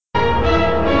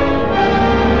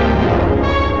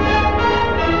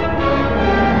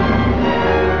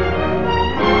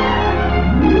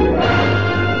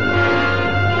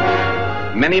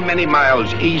Many, many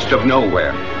miles east of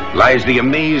nowhere lies the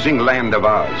amazing land of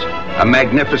Oz, a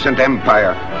magnificent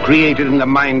empire created in the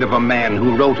mind of a man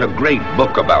who wrote a great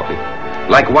book about it.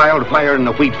 Like wildfire in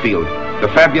the wheat field, the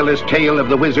fabulous tale of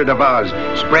the Wizard of Oz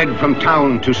spread from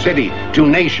town to city to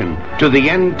nation to the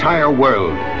entire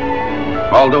world.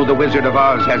 Although the Wizard of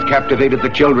Oz has captivated the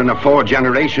children of 4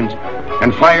 generations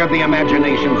and fired the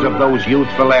imaginations of those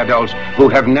youthful adults who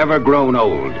have never grown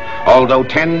old, although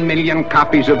 10 million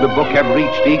copies of the book have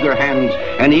reached eager hands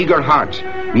and eager hearts,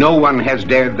 no one has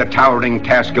dared the towering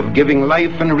task of giving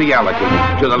life and reality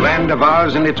to the land of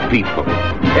Oz and its people.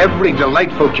 Every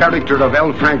delightful character of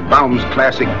L. Frank Baum's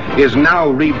classic is now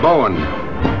reborn.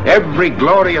 Every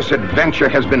glorious adventure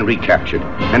has been recaptured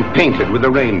and painted with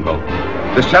a rainbow.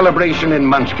 The celebration in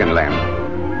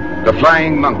Munchkinland, the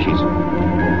flying monkeys,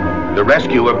 the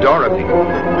rescue of Dorothy,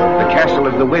 the castle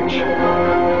of the witch,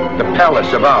 the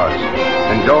palace of Oz,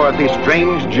 and Dorothy's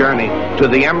strange journey to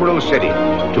the Emerald City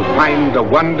to find the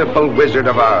wonderful Wizard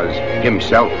of Oz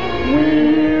himself.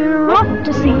 We're off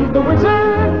to see the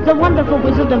wizard, the wonderful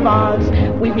Wizard of Oz.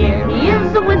 We hear he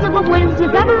is the Wizard of Wiz,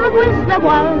 if ever a Wiz there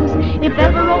was. If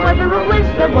ever, oh, ever a Wiz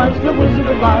there was, the Wizard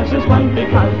of Oz is one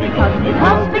because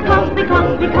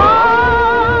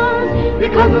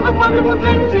of the wonderful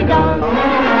things he does.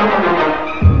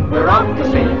 We're off to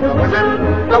see the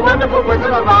wizard, the wonderful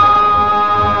Wizard of Oz.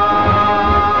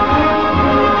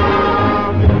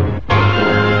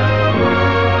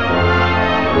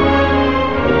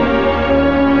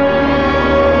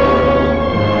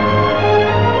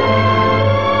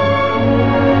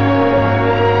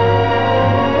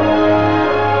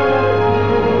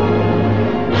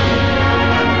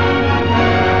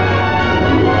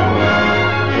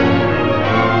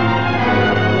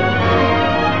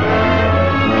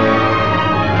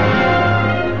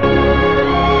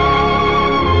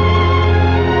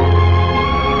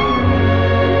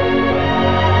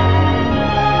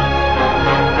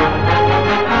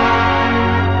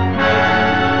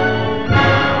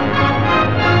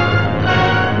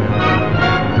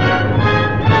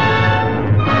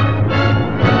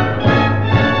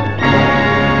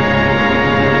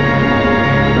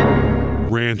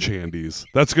 Ranch Handies.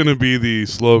 That's going to be the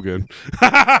slogan.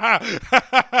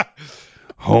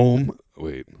 Home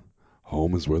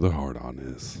is where the heart on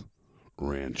is.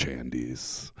 Ranch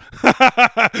Handies. Oh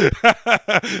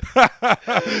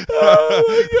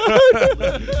my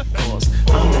God.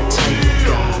 I'm that type of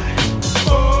guy.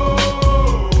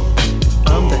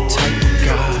 I'm that type of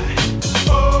guy.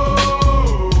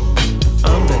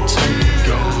 I'm that type of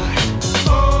guy.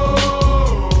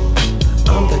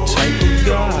 I'm that type of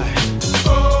guy.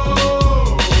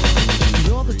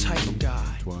 You're the type of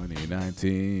guy.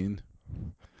 2019.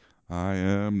 I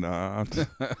am not.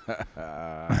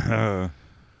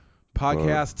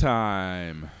 Podcast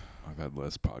time. I've had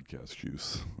less podcast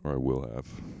juice, or I will have.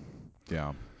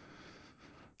 Yeah.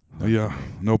 Yeah,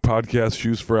 no podcast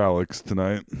juice for Alex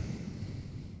tonight.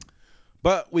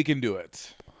 But we can do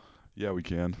it. Yeah, we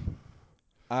can.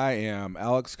 I am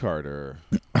Alex Carter.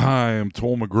 I am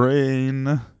Toll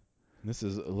McGrain. This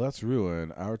is Let's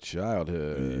Ruin Our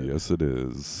Childhood. Yes, it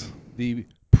is. The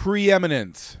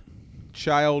preeminent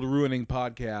child-ruining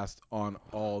podcast on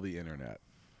all the internet.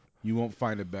 You won't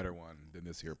find a better one than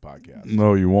this here podcast.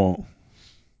 No, you won't.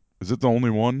 Is it the only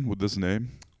one with this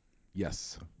name?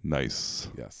 Yes. Nice.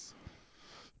 Yes.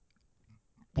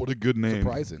 What a good name.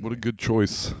 Surprisingly. What a good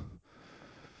choice.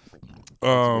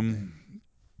 Yeah,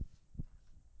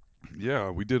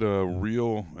 we did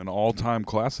an all-time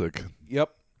classic. Yep.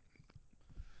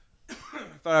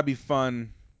 Thought it'd be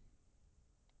fun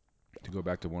to go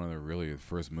back to one of the really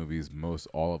first movies most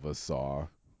all of us saw.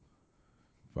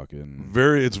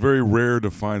 It's very rare to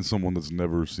find someone that's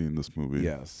never seen this movie.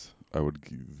 Yes. I would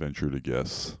venture to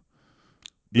guess.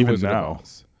 The Even Wizard now. of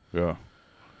Oz. Yeah.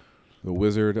 The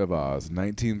Wizard of Oz,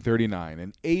 1939.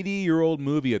 An 80-year-old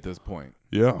movie at this point.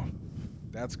 Yeah.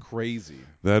 That's crazy.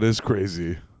 That is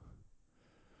crazy.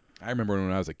 I remember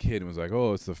when I was a kid, it was like,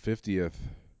 oh, it's the 50th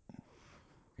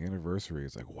anniversary.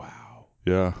 It's like, wow.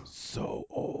 Yeah. So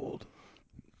old.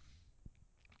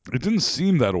 It didn't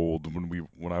seem that old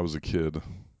when I was a kid.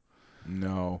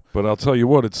 No. But I'll tell you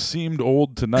what, it seemed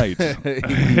old tonight.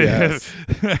 Yes.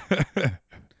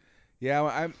 Yeah,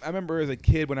 I remember as a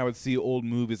kid when I would see old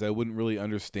movies, I wouldn't really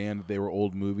understand that they were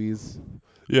old movies.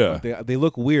 Yeah. They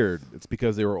look weird. It's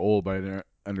because they were old, but I didn't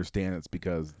understand it's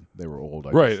because they were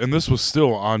old. Right, and this was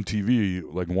still on TV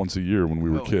like once a year when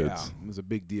we were kids. Yeah. It was a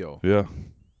big deal. Yeah.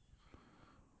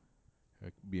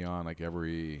 Beyond like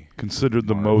every considered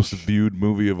the most viewed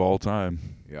movie of all time.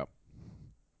 Yep.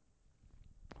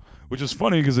 Which is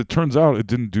funny because it turns out it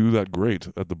didn't do that great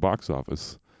at the box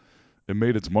office. It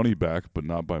made its money back, but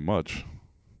not by much.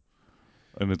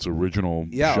 And its original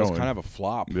Yeah, showing. it was kind of a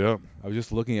flop. Yeah. I was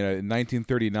just looking at it in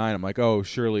 1939. I'm like, oh,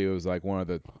 surely it was like one of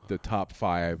the top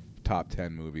 5, top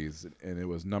 10 movies, and it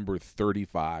was number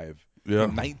 35 Yeah.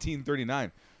 in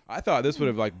 1939. I thought this would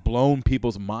have like blown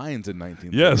people's minds in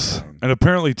 1939. Yes, and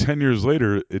apparently 10 years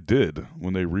later it did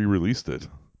when they re-released it.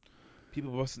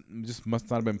 People must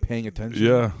not have been paying attention.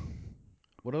 Yeah.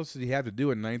 What else did he have to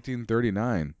do in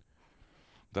 1939?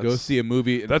 That's, Go see a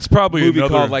movie. That's probably movie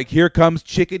another called like Here Comes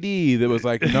Chickadee that was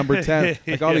like number 10.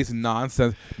 Like all Yeah. these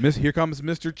nonsense. Here Comes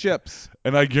Mr. Chips.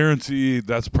 And I guarantee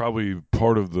that's probably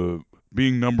part of the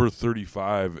being number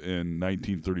 35 in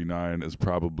 1939 is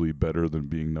probably better than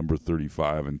being number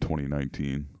 35 in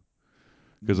 2019.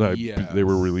 Because they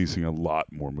were releasing a lot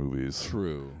more movies.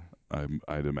 True.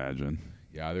 I'd imagine.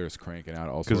 Yeah, they're just cranking out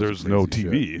all sorts Because of there's no crazy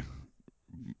TV shit.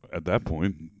 at that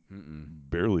point.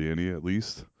 Barely any, at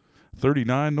least.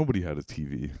 39, nobody had a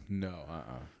TV. No,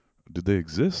 Did they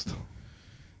exist?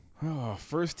 Oh,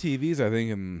 first TVs, I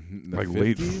think, in the Like 50s?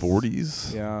 late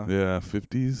 40s? Yeah. Yeah,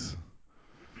 50s.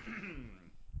 What am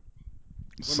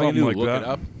I gonna Something do, like look that. it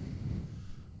up?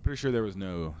 Pretty sure there was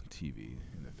no TV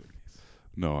in the 30s.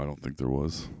 No, I don't think there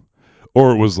was.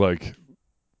 Or it was like,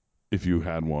 if you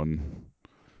had one,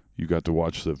 you got to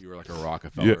watch the... You were like a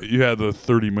Rockefeller. You had the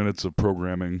 30 minutes of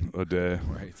programming a day.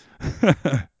 Right.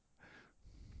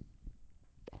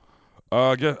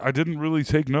 I didn't really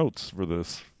take notes for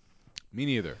this. Me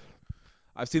neither.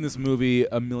 I've seen this movie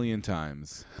a million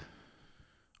times.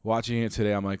 Watching it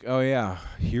today, I'm like, oh yeah,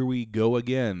 here we go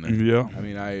again. Yeah. I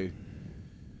mean, I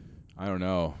don't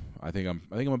know. I think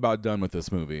I'm about done with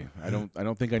this movie. I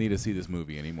don't think I need to see this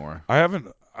movie anymore. I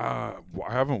haven't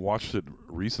watched it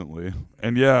recently,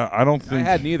 and yeah, I don't think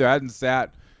I hadn't either. I hadn't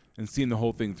sat and seen the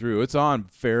whole thing through. It's on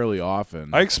fairly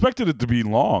often. I expected it to be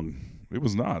long. It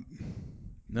was not.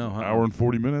 No, hour and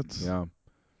 40 minutes. Yeah.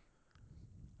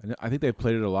 I think they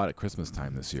played it a lot at Christmas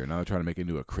time this year. Now they're trying to make it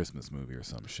into a Christmas movie or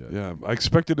some shit. Yeah, I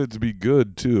expected it to be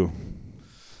good too.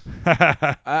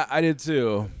 I did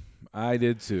too.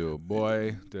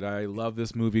 Boy, did I love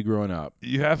this movie growing up.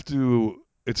 You have to.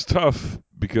 It's tough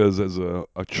because as a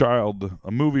child,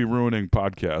 a movie ruining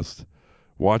podcast,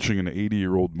 watching an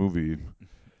 80-year-old movie,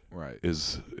 right,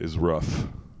 is rough.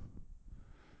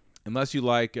 Unless you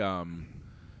like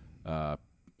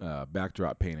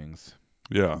backdrop paintings.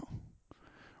 Yeah,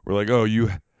 we're like, oh, you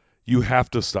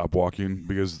have to stop walking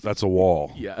because that's a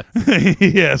wall. Yes.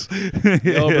 Yes.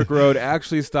 Yellow Brick Road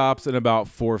actually stops in about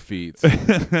 4 feet.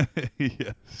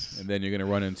 Yes. And then you're going to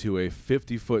run into a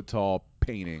 50-foot tall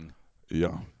painting.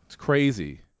 Yeah. It's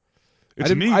crazy. It's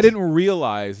I didn't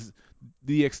realize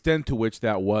the extent to which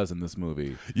that was in this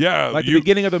movie. Yeah. Like the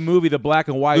beginning of the movie, the black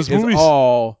and white is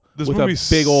all with a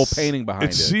big old painting behind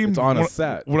it. It's on a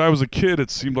set. When I was a kid,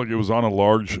 it seemed like it was on a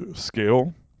large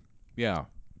scale. Yeah.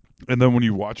 And then when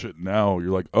you watch it now,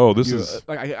 you're like, oh, this is...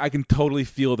 Like I can totally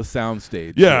feel the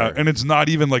soundstage. Yeah, here. and it's not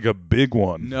even like a big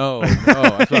one. No,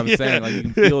 that's what I'm saying. Like you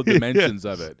can feel the dimensions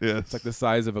of it. Yes. It's like the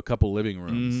size of a couple living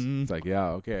rooms. Mm-hmm. It's like, yeah,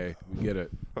 okay, we get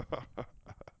it.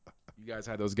 You guys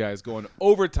had those guys going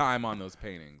overtime on those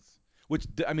paintings, which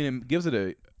I mean, it gives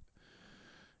it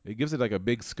like a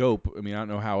big scope. I mean, I don't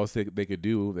know how else they could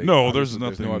do. There's nothing.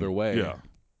 There's no other way. Yeah.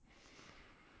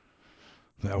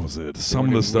 That was it. They Some of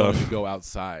the weren't willing stuff. to go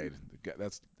outside.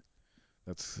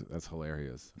 That's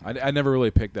hilarious. I never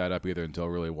really picked that up either until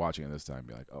really watching it this time.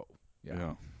 Be like, oh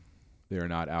yeah. They are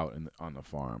not out on the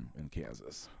farm in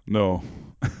Kansas. No.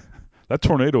 That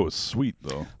tornado is sweet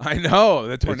though. I know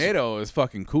the tornado is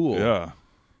fucking cool. Yeah.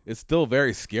 It's still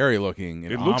very scary looking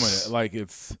and ominous. Like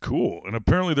it's cool. And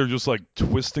apparently they're just like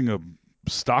twisting a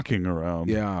stocking around.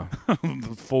 Yeah.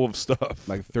 Full of stuff.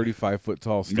 Like 35-foot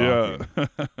tall stocking.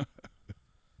 Yeah.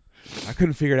 I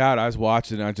couldn't figure it out. I was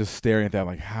watching and I was just staring at that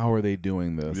like, how are they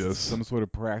doing this? Yes. It's some sort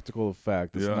of practical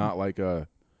effect. It's Yeah. not like a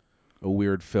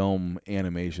weird film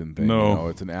animation thing. No. You know,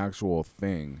 it's an actual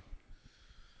thing.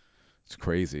 It's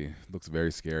crazy. It looks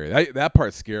very scary. That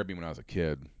part scared me when I was a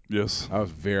kid. Yes. I was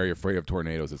very afraid of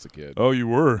tornadoes as a kid. Oh, you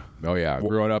were? Oh, yeah.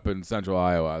 Growing up in central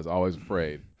Iowa, I was always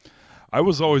afraid. I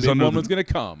was always Big one was going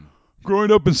to come.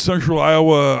 Growing up in central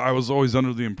Iowa, I was always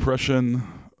under the impression,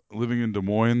 living in Des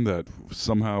Moines, that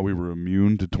somehow we were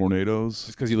immune to tornadoes.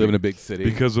 Just because you live in a big city?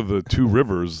 Because of the two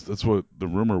rivers. That's what the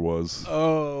rumor was.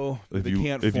 Oh, if they you,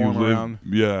 can't if form you live, around.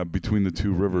 Yeah, between the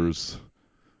two rivers.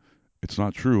 It's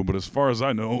not true, but as far as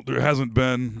I know, there hasn't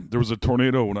been. There was a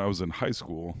tornado when I was in high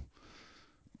school,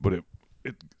 but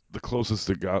the closest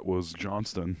it got was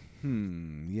Johnston.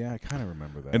 Yeah, I kind of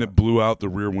remember that. And it blew out the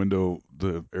rear window.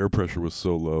 The air pressure was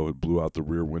so low, it blew out the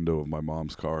rear window of my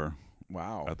mom's car.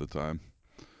 Wow. At the time,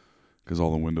 because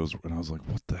all the windows, and I was like,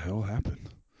 what the hell happened?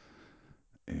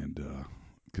 And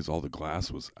because all the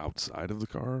glass was outside of the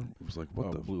car, it was like,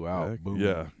 what the blew out. heck? Boom.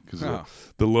 Yeah, because Huh.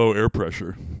 the low air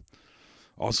pressure.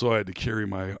 Also, I had to carry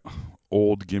my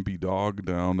old gimpy dog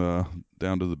down to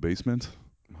the basement,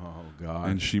 Oh God.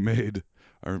 and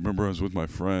I remember I was with my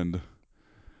friend,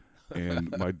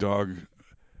 and my dog.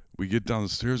 We get down the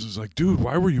stairs, and it's like, dude,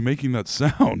 why were you making that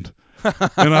sound?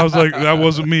 And I was like, that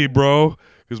wasn't me, bro,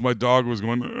 because my dog was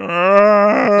going,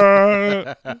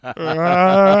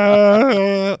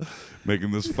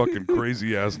 making this fucking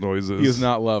crazy ass noises. He was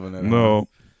not loving it. No,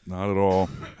 not at all.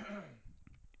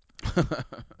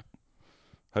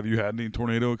 Have you had any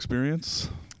tornado experience?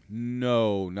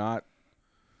 No, not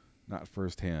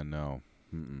firsthand. No.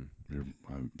 Mm-mm.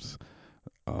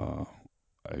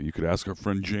 You could ask our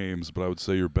friend James, but I would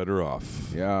say you're better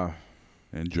off. Yeah.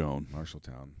 And Joan.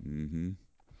 Marshalltown. Mm-hmm.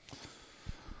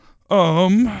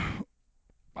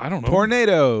 I don't know.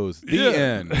 Tornadoes. The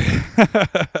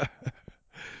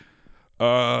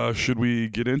end. Should we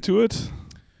get into it?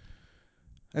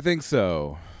 I think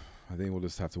so. I think we'll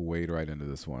just have to wade right into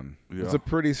this one. Yeah. It's a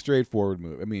pretty straightforward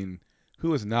movie. I mean,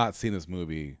 who has not seen this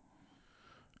movie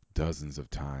dozens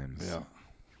of times? Yeah.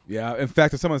 Yeah. In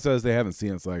fact, if someone says they haven't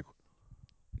seen it, it's like,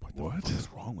 What? What's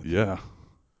wrong with you? Yeah.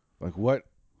 Like what?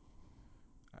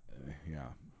 Yeah.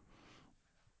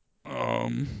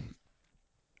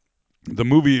 The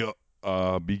movie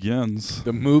begins.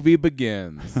 The movie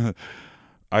begins.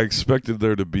 I expected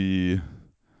there to be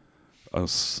a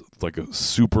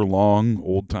super long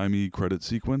old timey credit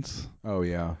sequence, Oh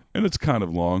yeah. and it's kind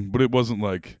of long, but it wasn't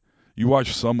like you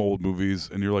watch some old movies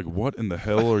and you're like, what in the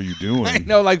hell are you doing? I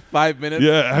know, like 5 minutes.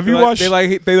 Yeah, have you watched?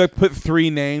 They put 3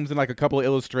 names and like a couple of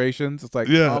illustrations. It's like,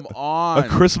 come on. A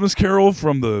Christmas Carol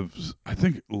from the I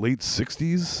think late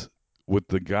 '60s with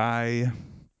the guy.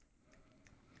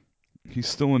 He's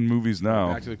still in movies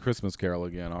now. Back to the Christmas Carol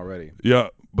again already. Yeah,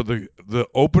 but the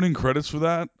opening credits for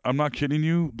that, I'm not kidding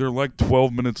you, they're like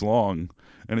 12 minutes long,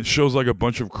 and it shows like a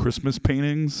bunch of Christmas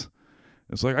paintings.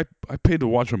 It's like I paid to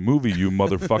watch a movie, you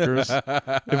motherfuckers.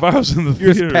 If I was in the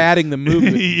You're theater, just padding the movie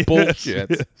with Yes, bullshit.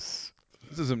 yes.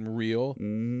 This isn't real.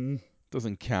 Mm.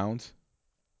 Doesn't count.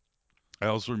 I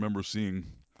also remember seeing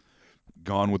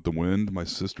Gone with the Wind. My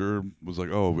sister was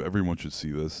like, "Oh, everyone should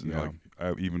see this." And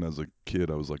Yeah. even as a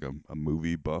kid, I was like a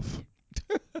movie buff.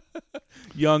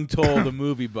 Young Toll, the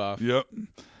movie buff. Yep.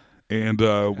 And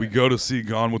we go to see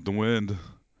Gone with the Wind,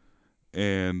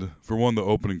 and for one, the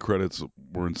opening credits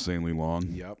were insanely long.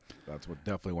 Yep. That's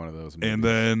definitely one of those movies. And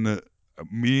then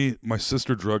my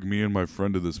sister drugged me and my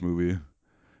friend to this movie,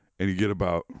 and you get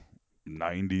about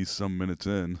 90 some minutes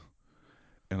in,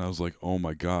 and I was like, "Oh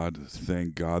my God,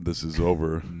 thank God this is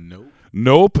over."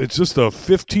 Nope, it's just a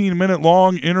 15-minute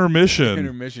long intermission.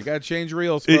 Intermission. Got to change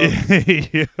reels, folks.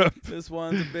 Yep. This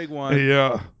one's a big one.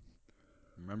 Yeah.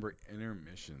 Remember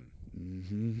intermission.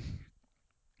 Mm-hmm.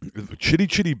 Chitty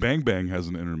Chitty Bang Bang has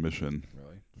an intermission.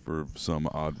 Really? For some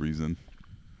odd reason.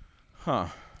 Huh.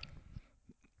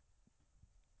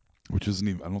 Which isn't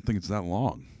even, I don't think it's that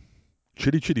long.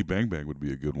 Chitty Chitty Bang Bang would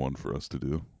be a good one for us to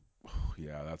do.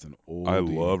 Yeah, that's an old. I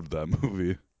loved that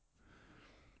movie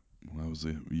when I was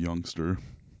a youngster.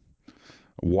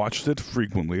 Watched it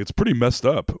frequently. It's pretty messed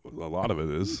up. A lot of it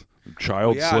is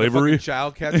child slavery. The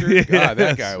child catcher. God,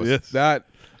 that guy was yes. that.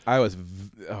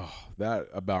 That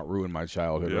about ruined my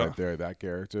childhood right there. That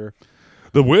character.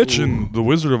 The witch and the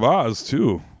Wizard of Oz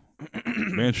too.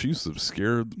 Man, she used to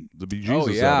scare the bejesus out of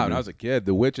me. When I was a kid,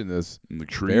 the witch in this in the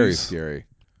trees. Very scary.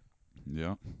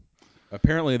 Yeah.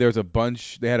 Apparently, there's a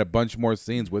bunch. They had a bunch more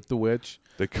scenes with the witch.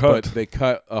 They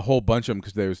cut a whole bunch of them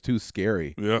because they was too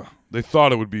scary. Yeah, they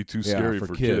thought it would be too scary for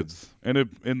kids. And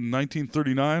in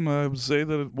 1939, I would say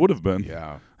that it would have been.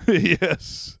 Yeah.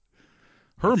 Yes.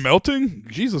 Her melting?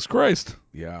 Jesus Christ.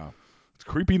 Yeah. It's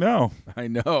creepy now. I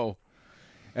know.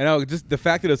 And just the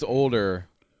fact that it's older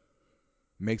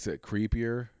makes it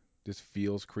creepier. Just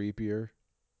feels creepier.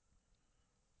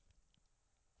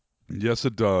 Yes,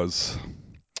 it does.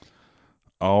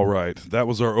 All right. That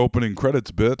was our opening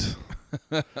credits bit.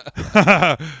 We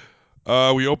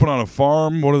open on a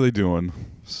farm. What are they doing?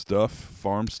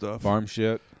 Farm stuff. Farm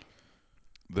shit.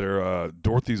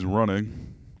 Dorothy's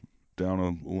running down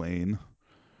a lane,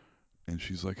 and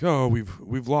she's like, "Oh,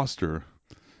 we've lost her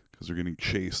because they're getting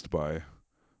chased by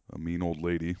a mean old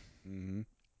lady." Mm-hmm.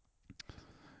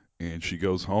 And she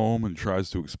goes home and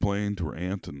tries to explain to her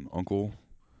aunt and uncle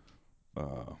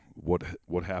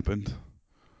what happened.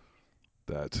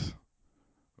 That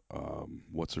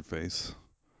what's her face?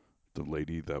 The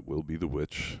lady that will be the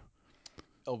witch,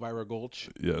 Elvira Gulch.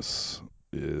 yes,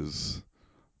 is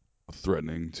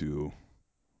threatening to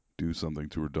do something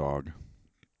to her dog.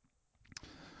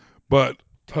 But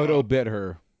Toto bit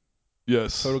her.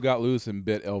 yes, Toto got loose and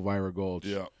bit Elvira Gulch.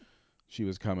 yeah. She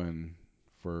was coming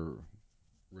for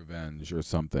revenge or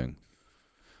something.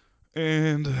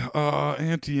 And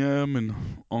Auntie M and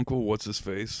Uncle What's His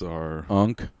Face are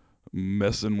Unk.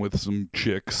 messing with some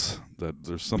chicks. That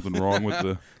there's something wrong with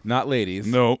the Not ladies.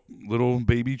 no little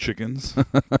baby chickens.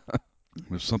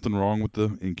 There's something wrong with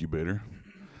the incubator,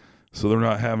 so they're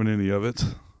not having any of it.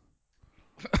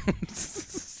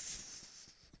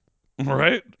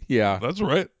 Right? Yeah. That's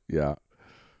right. Yeah.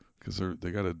 Because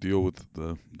they got to deal with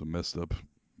the messed up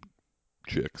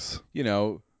chicks. You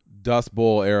know, Dust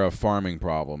Bowl era farming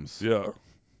problems. Yeah.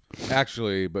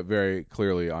 Actually, but very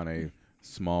clearly on a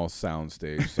small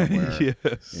soundstage somewhere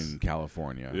Yes. in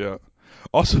California. Yeah.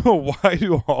 Also, why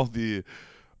do all the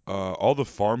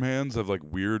farmhands have like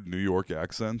weird New York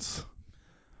accents?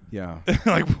 Yeah.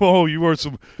 Like, whoa, you are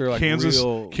some They're like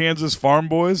Kansas farm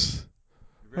boys.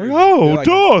 Very- Like, oh, they're like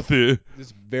Dorothy.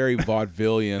 Just very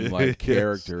vaudevillian like Yes.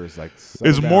 characters. Like It's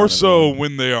settle more down, so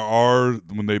everyone.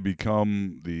 when they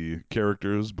become the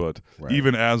characters, but Right.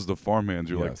 even as the farmhands,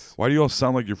 you're Yes. like, why do you all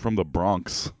sound like you're from the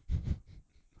Bronx?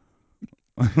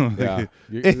 Yeah.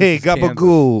 Hey,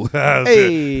 Gabagoo. That's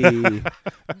Hey,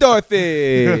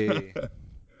 Dorothy.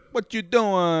 What you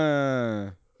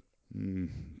doing? Mm.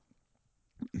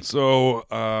 So,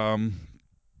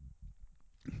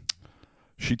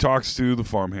 she talks to the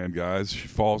farmhand guys. She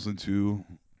falls into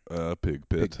a pig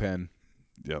pit. Pig pen.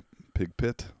 Yep, pig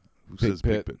pit. Who Pig says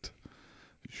pit. pig pit?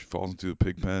 She falls into a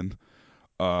pig pen.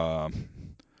 One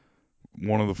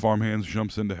of the farmhands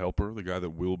jumps in to help her. The guy that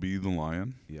will be the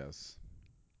lion. Yes.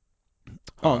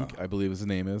 Hunk, I believe his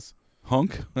name is.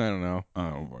 Hunk? I don't know. I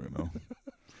don't fucking know.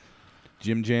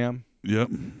 Jim Jam. Yep.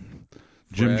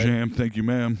 Jim Fred. Jam, thank you,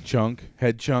 ma'am. Chunk.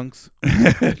 Head chunks.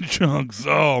 Chunks.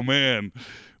 Oh man,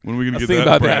 when are we I gonna was get thinking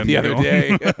that about that brand the other going?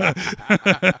 day.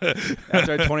 That's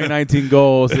our 2019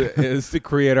 goals is to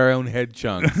create our own head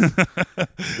chunks.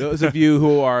 Those of you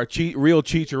who are real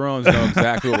chicharrones know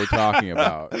exactly what we're talking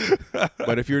about.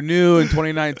 But if you're new in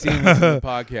 2019 listening to the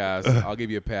podcast, I'll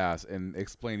give you a pass and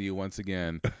explain to you once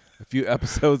again. A few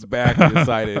episodes back, we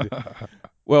decided.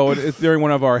 Well, it's during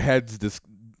one of our heads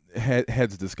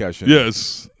discussions.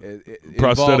 Yes. It Prosthetic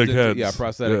evolved into- heads. Yeah,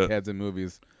 prosthetic Yeah. heads in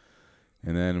movies.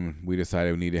 And then we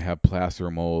decided we need to have plaster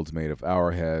molds made of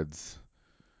our heads.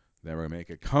 Then we're going to make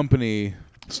a company,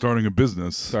 Starting a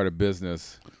business. start a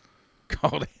business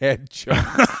called Head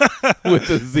Chunks with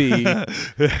a Z,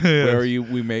 where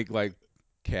we make like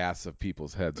casts of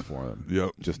people's heads for them.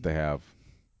 Yep. Just to have.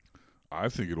 I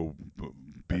think it'll I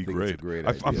be think great. it's a great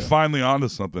I'm idea. finally onto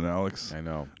something, Alex. I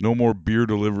know. No more beer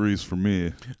deliveries for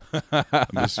me.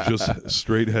 This is just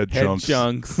straight head chunks.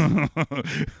 Chunks. With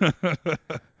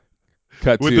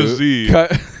a Z.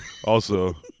 Cut.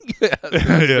 Also. Yeah, that's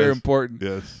Yes. very important.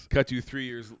 Yes. Cut you 3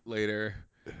 years later.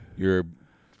 You're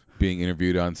being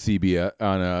interviewed on CBS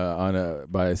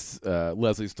by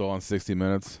Leslie Stoll on 60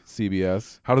 Minutes,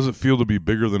 CBS. How does it feel to be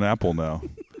bigger than Apple now?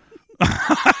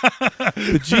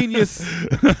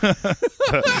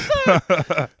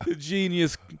 The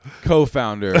genius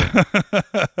co-founder,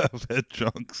 Head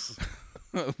chunks.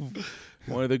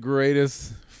 one of the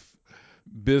greatest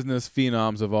business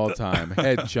phenoms of all time,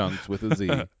 Head Chunks with a Z,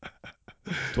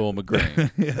 Stoll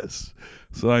McGrain. Yes.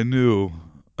 So I knew,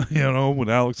 when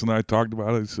Alex and I talked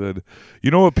about it, I said,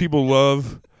 you know what people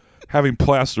love? Having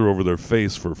plaster over their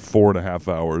face for 4.5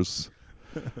 hours.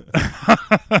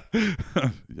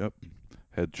 Yep.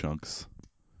 Head chunks.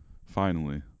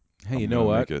 Finally. Hey, I'm you know gonna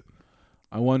what? make it.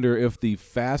 I wonder if the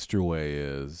faster way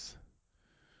is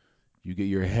you get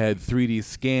your head 3D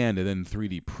scanned and then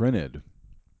 3D printed.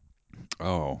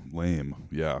 Oh, lame.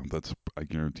 Yeah, I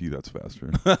guarantee that's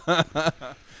faster.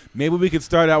 Maybe we could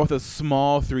start out with a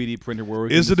small 3D printer where we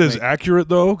can Is it just as accurate,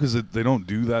 though? Because they don't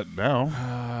do that now.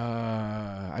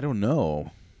 I don't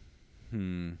know.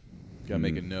 Gotta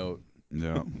make a note.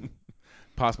 Yeah.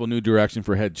 Possible new direction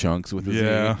for Head Chunks with a Z.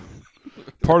 Yeah.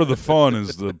 Part of the fun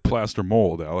is the plaster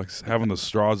mold, Alex. Having the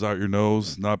straws out your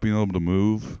nose, not being able to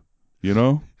move. You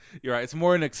know? You're right. It's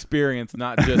more an experience,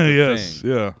 not just a Yes.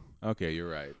 thing. Yeah. Okay, you're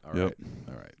right. All Yep.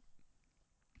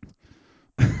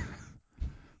 right.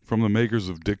 From the makers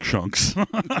of Dick Chunks.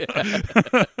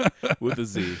 With a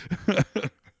Z.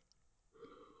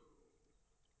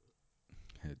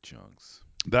 Head Chunks.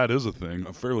 That is a thing,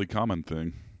 a fairly common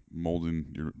thing.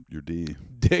 Molding your D.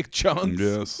 Dick Chunks?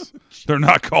 Yes. They're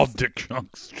not called Dick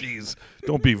Chunks. Jeez.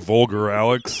 Don't be vulgar,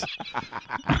 Alex.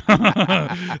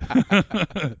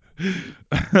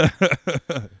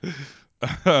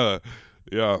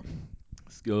 Yeah.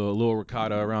 Let's go a little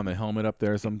ricotta around the helmet up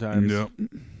there sometimes. Yep.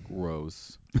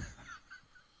 Gross.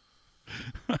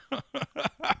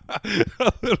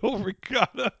 A little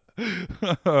ricotta.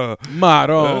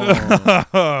 Maron.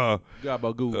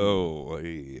 Gabagoo. Oh,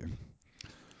 hey.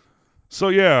 So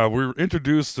yeah, we're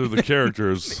introduced to the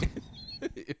characters.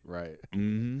 Right.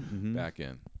 Mm-hmm. Back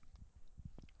in.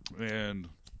 And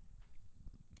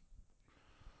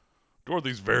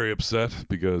Dorothy's very upset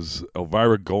because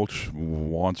Elvira Gulch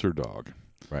wants her dog.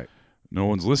 Right. No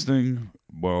one's listening.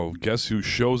 Well, guess who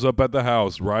shows up at the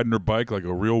house riding her bike like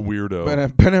a real weirdo?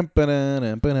 And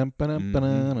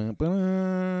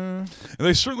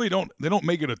they certainly don't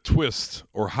make it a twist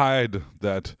or hide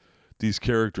that these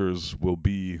characters will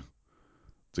be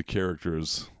the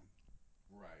characters.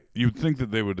 Right. You'd think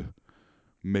that they would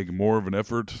make more of an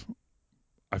effort,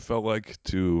 I felt like,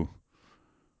 to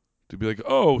be like,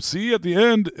 oh, see, at the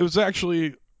end, it was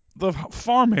actually the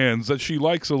farmhands that she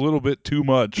likes a little bit too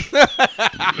much.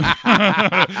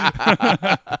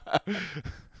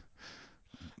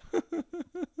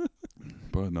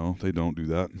 But no, they don't do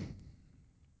that.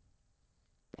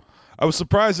 I was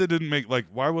surprised they didn't make, like,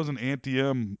 why wasn't Auntie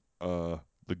M the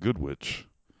good witch?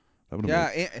 That would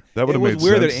have made, that would it have was made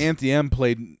weird sense. that Auntie M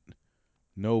played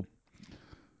no.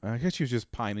 I guess she was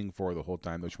just pining for the whole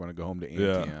time that she wanted to go home to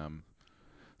Auntie M.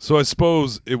 So I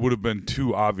suppose it would have been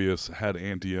too obvious had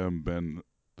Auntie M been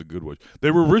the good witch.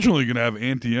 They were originally going to have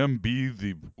Auntie M be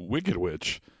the wicked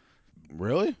witch.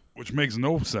 Really? Which makes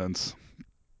no sense.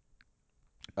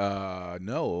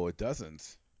 No, it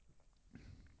doesn't.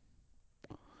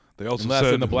 They also Unless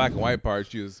said in the black and white part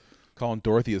she was calling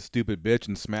Dorothy a stupid bitch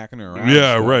and smacking her around.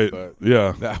 Yeah, and stuff, right. But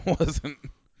yeah. that wasn't.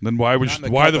 Then why would Not in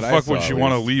the why cut the that I fuck saw, would she at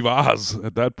want to least. leave Oz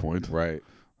at that point? Right.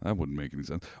 That wouldn't make any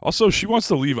sense. Also, she wants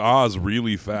to leave Oz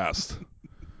really fast.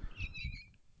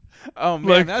 Oh man,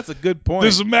 Like, that's a good point.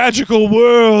 There's a magical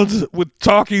world with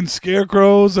talking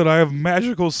scarecrows, and I have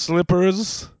magical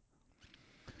slippers,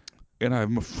 and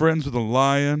I'm friends with a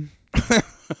lion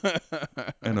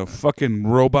and a fucking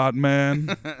robot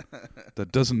man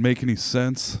that doesn't make any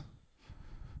sense.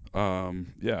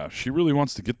 Yeah, she really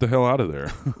wants to get the hell out of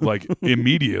there, like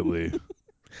immediately.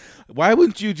 Why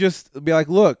wouldn't you just be like,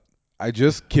 look, I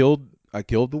killed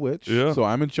the witch, Yeah. so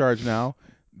I'm in charge now.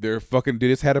 They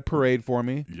just had a parade for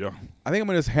me. Yeah, I think I'm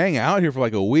gonna just hang out here for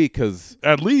like a week because,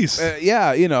 at least.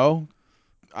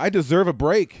 I deserve a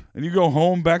break. And you go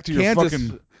home back to your Kansas,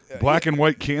 fucking black and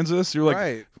white Kansas. You're like,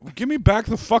 right. give me back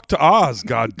the fuck to Oz,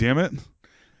 god damn it!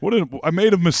 I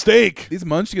made a mistake. These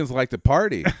munchkins like to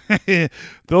party.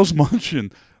 Those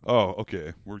Munchin. Oh,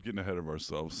 okay. We're getting ahead of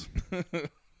ourselves.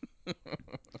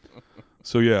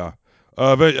 So yeah,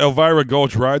 Elvira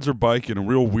Gulch rides her bike in a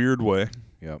real weird way.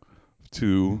 Yep.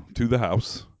 To the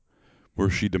house, where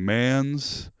she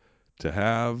demands to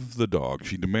have the dog.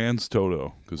 She demands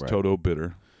Toto because Right. Toto bit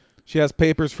her. She has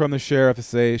papers from the sheriff to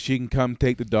say she can come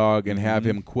take the dog and have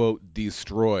him, quote,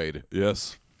 destroyed.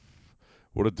 Yes.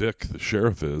 What a dick the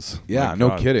sheriff is. Yeah, My no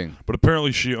God. kidding. But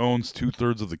apparently she owns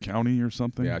 2/3 of the county or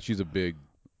something. Yeah, she's a big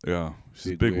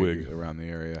she's a big wig around the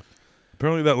area.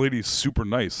 Apparently that lady's super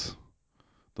nice.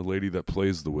 The lady that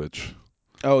plays the witch.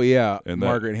 Oh yeah, And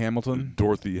Margaret Hamilton.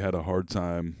 Dorothy had a hard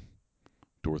time.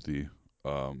 Judy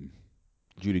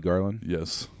Garland.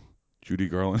 Yes, Judy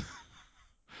Garland.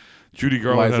 Judy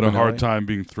Garland Liza had a hard Minnelli. time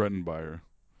being threatened by her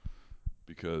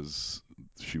because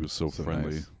she was so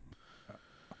friendly. Nice.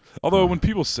 Although when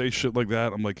people say shit like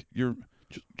that, I'm like, you're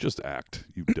just act,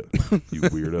 you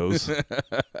weirdos.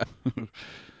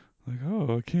 Like,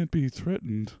 oh, I can't be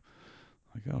threatened.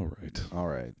 Like, all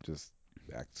right, just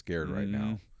act scared right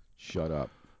now. Shut up.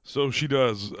 So she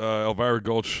does. Elvira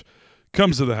Gulch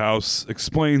comes to the house,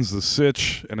 explains the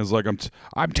sitch, and is like,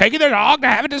 I'm taking the dog to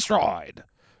have it destroyed.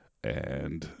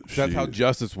 And that's how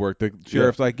justice worked. The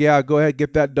sheriff's like, yeah, go ahead,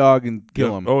 get that dog and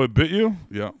kill him. Oh, it bit you?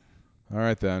 Yeah. All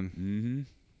right then. Mm-hmm.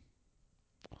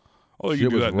 Oh, you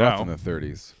Shit can do was that rough now. in the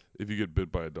 30s. If you get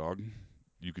bit by a dog,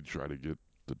 you could try to get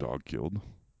the dog killed.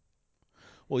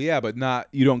 Well, yeah, but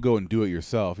you don't go and do it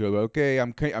yourself. You're like, okay,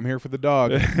 I'm here for the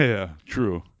dog. Yeah,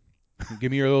 true.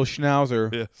 Give me your little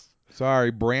schnauzer. Yes.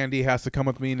 Sorry, Brandy has to come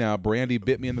with me now. Brandy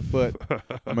bit me in the foot. I'm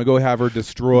going to go have her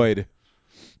destroyed.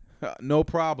 No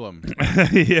problem.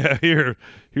 Yeah,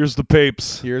 here's the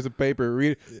papes. Here's a paper.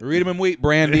 Read them and wait,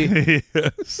 Brandy.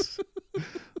 Yes.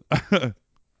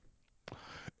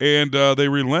 And they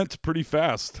relent pretty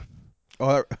fast.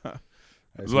 Oh,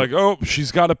 it's like, oh,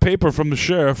 she's got a paper from the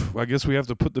sheriff. I guess we have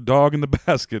to put the dog in the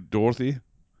basket, Dorothy.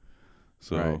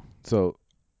 So, right. So,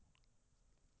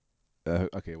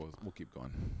 okay, we'll keep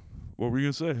going. What were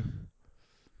you gonna say?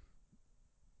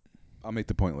 I'll make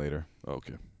the point later.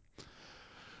 Okay.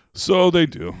 So they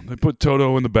do. They put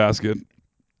Toto in the basket,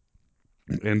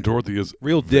 and Dorothy is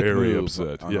real dick very move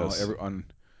upset. on yes, on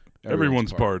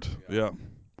everyone's part. Yeah.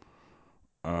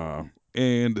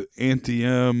 And Auntie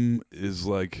M is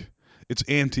like, it's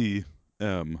Auntie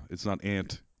M. It's not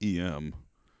Aunt E.M.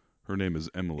 Her name is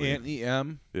Emily. Aunt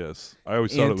E.M. Yes. I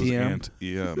always thought it was Auntie M. Aunt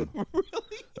E.M.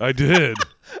 Really? I did.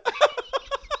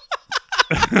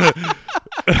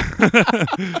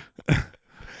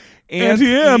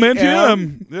 Auntie M, Auntie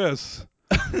M. Yes.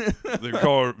 They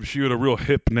call her, she had a real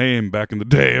hip name back in the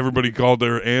day. Everybody called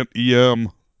her Aunt E.M.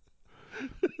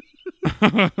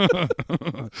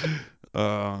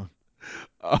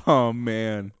 Oh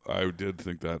man. I did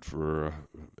think that for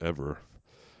ever.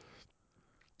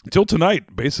 Until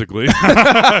tonight, basically.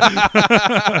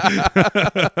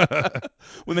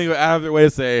 When they go out of their way to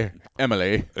say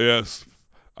Emily. Yes.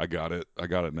 I got it. I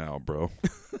got it now, bro.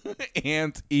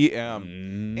 Aunt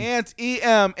E.M. Aunt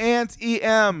E.M. Aunt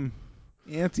E.M.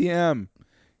 Aunt E.M.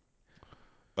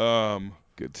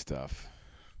 Good stuff.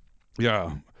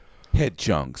 Yeah. Head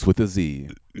chunks with a Z.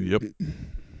 Yep.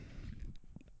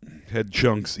 Head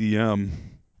chunks EM.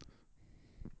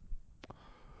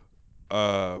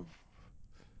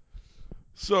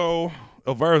 So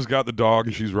Elvira's got the dog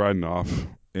and she's riding off,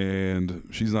 and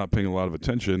she's not paying a lot of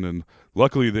attention. And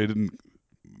luckily, they didn't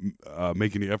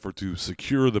make any effort to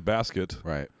secure the basket.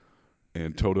 Right.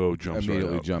 And Toto jumps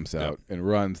Immediately right out. jumps out and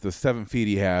runs the 7 feet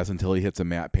he has until he hits a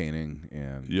matte painting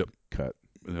and cut.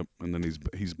 Yep. And then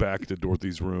he's back to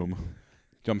Dorothy's room.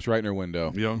 Jumps right in her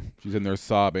window. Yeah. She's in there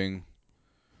sobbing.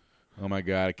 Oh my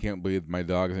God! I can't believe my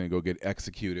dog is gonna go get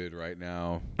executed right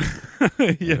now.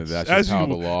 Yes, that's just how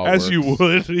the law works. As you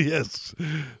would, yes.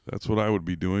 That's what I would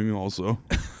be doing also.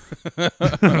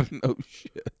 No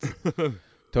shit.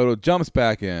 Toto jumps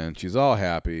back in. She's all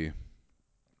happy.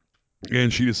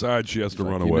 And she decides she has to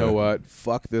run away. You know what?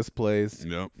 Fuck this place.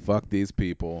 Yep. Fuck these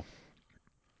people.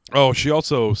 Oh, she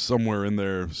also somewhere in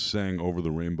there sang Over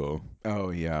the Rainbow. Oh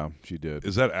yeah, she did.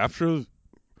 Is that after?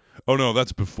 Oh no,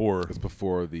 that's before. It's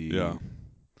before the. Yeah.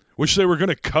 Which they were going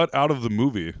to cut out of the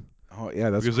movie. Oh yeah,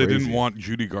 that's because crazy. they didn't want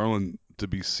Judy Garland to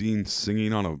be seen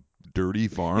singing on a dirty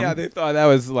farm. Yeah, they thought that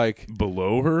was like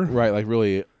below her. Right, like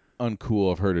really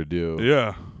uncool of her to do.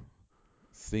 Yeah.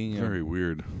 Singing. Very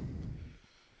weird.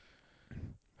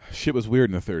 Shit was weird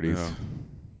in the 30s. Yeah.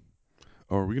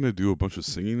 Oh, are we going to do a bunch of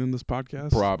singing in this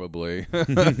podcast? Probably.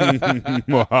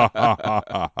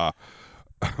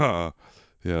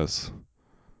 Yes.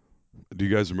 Do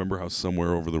you guys remember how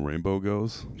Somewhere Over the Rainbow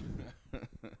goes?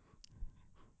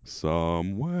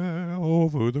 Somewhere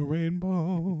over the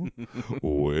rainbow,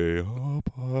 way up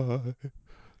high.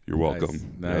 You're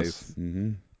welcome. Nice. Yes.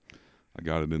 Mm-hmm. I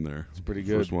got it in there. It's pretty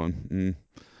good. First one.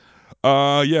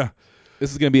 Yeah.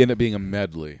 This is going to end up being a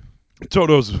medley.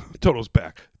 Toto's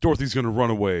back. Dorothy's going to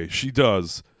run away. She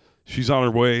does. She's on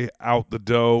her way out the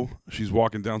dough. She's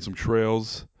walking down some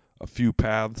trails, a few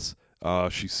paths.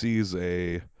 She sees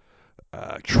a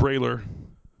trailer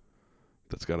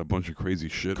that's got a bunch of crazy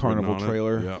shit. Carnival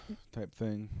trailer Yep. type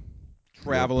thing.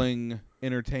 Traveling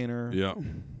entertainer. Yeah.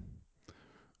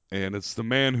 And it's the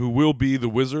man who will be the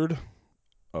Wizard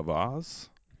of Oz.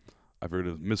 I've heard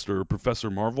of Mr. Professor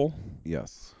Marvel.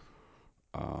 Yes.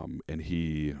 And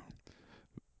he's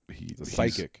a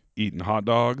psychic. Eating hot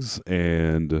dogs,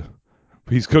 and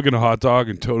he's cooking a hot dog,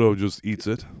 and Toto just eats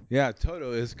it. Yeah,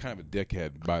 Toto is kind of a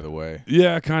dickhead, by the way.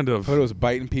 Yeah, kind of. Toto's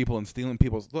biting people and stealing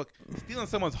people's... Look, stealing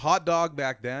someone's hot dog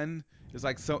back then is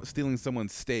like stealing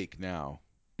someone's steak now.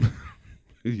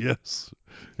 Yes.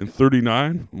 In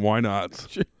 39? Why not?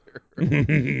 Sure. I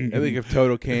think if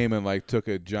Toto came and like took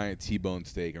a giant T-bone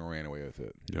steak and ran away with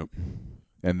it. Yep.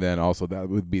 And then also that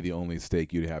would be the only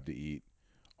steak you'd have to eat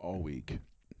all week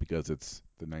because it's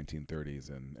the 1930s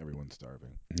and everyone's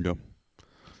starving. Yep.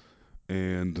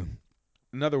 And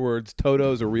in other words,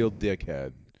 Toto's a real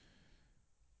dickhead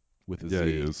with a Z. Yeah,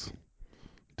 he is.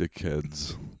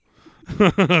 Dickheads.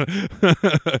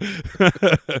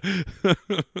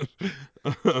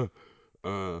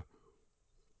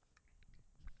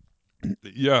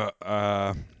 Yeah,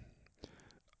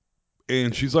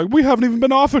 and she's like, we haven't even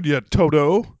been offered yet,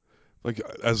 Toto. Like,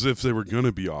 as if they were going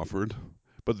to be offered.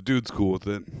 But the dude's cool with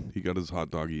it. He got his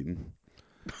hot dog eaten.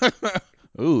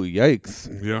 Ooh, yikes.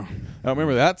 Yeah. I don't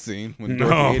remember that scene when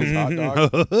Dorothy ate his hot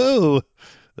dog.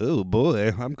 Oh,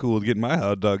 boy. I'm cool with getting my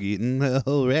hot dog eaten.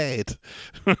 All right.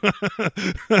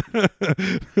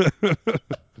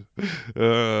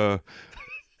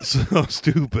 So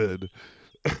stupid.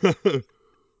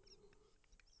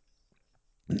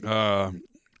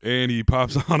 And he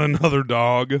pops on another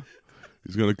dog.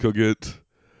 He's going to cook it.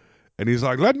 And he's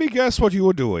like, let me guess what you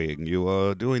were doing. You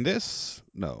were doing this?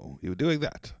 No, you were doing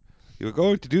that. You were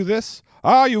going to do this?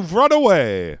 Ah, you've run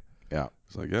away. Yeah.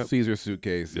 It's like, yep. Caesar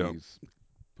suitcase. Yep. He's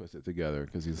puts it together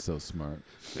because he's so smart.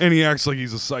 And he acts like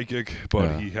he's a psychic, but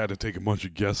Yeah. he had to take a bunch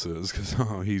of guesses because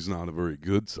he's not a very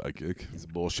good psychic. He's a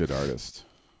bullshit artist.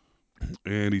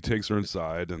 And he takes her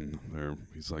inside, and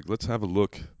he's like, let's have a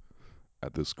look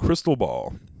at this crystal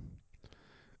ball.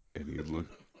 And he look.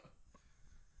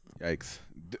 Yikes.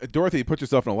 Dorothy puts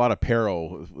herself in a lot of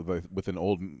peril with an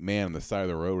old man on the side of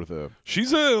the road with a.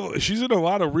 She's in a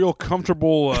lot of real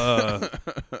comfortable.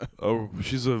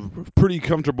 She's pretty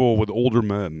comfortable with older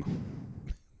men.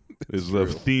 Is the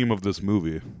true. theme of this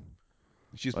movie?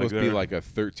 She's supposed to be like a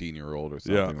 13-year-old or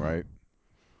something, right?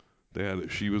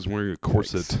 She was wearing a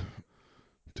corset Yikes.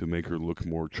 to make her look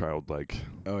more childlike.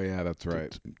 Oh yeah, that's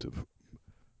right.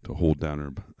 To hold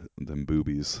down them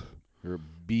boobies. Her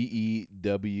BEWBS.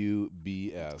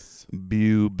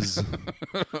 Boobs.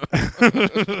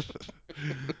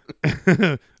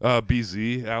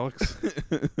 BZ, Alex.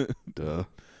 Duh.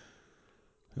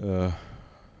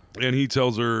 And he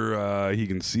tells her he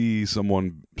can see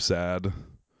someone sad.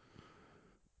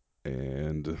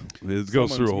 And it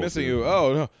goes through a whole missing thing. you.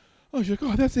 Oh no. Oh, she's like,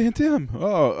 oh, that's Aunt Tim.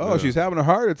 Oh, Yeah. she's having a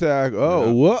heart attack. Oh,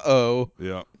 Yeah. whoa.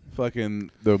 Yeah. Fucking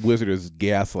the wizard is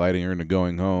gaslighting her into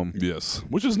going home. Yes.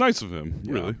 Which is nice of him,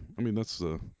 Yeah. really. I mean, that's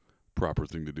the proper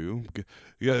thing to do.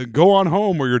 Yeah, go on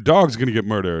home or your dog's going to get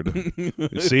murdered.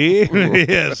 See?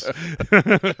 Yes.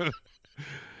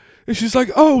 And she's like,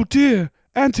 oh, dear,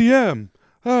 Auntie M.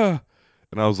 And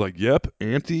I was like, yep,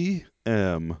 Auntie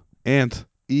M. Aunt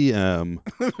E.M.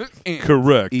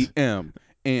 Correct. E.M.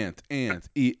 Aunt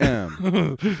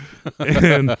E.M.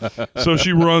 And so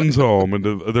she runs home, and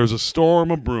there's a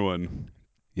storm of brewing.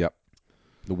 Yep.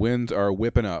 The winds are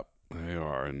whipping up. They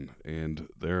are, and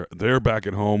they're back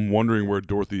at home, wondering where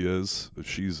Dorothy is.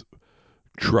 She's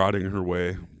trotting her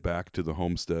way back to the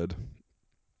homestead,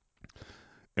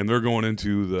 and they're going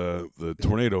into the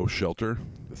tornado shelter.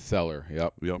 The cellar.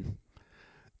 Yep. Yep.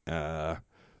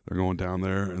 They're going down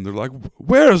there, and they're like,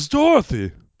 "Where's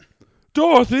Dorothy?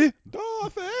 Dorothy?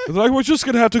 Dorothy. They're like, we're just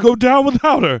gonna have to go down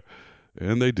without her."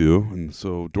 And they do, and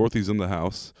so Dorothy's in the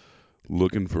house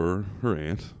looking for her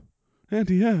aunt.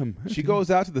 Auntie M. She goes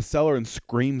out to the cellar and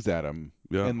screams at him.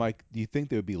 Yeah. And like, do you think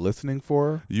they would be listening for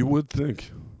her? You would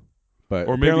think. But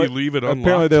Or maybe apparently- leave it unlocked.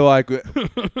 Apparently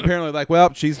they're like,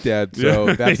 well, she's dead, so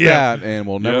Yeah. that's Yeah. that, and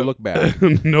we'll never look back.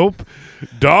 Nope.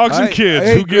 Dogs and kids.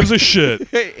 hey, Who gives a shit?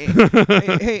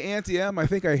 hey, Auntie M, I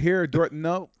think I hear Dorothy.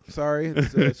 No, sorry,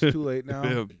 it's too late now.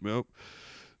 Yeah, nope.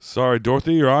 Sorry,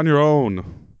 Dorothy, you're on your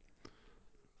own.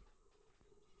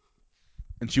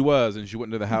 And she went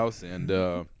into the house, and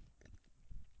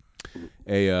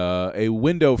a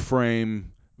window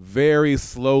frame very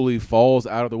slowly falls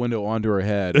out of the window onto her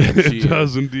head. And she It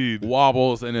does indeed.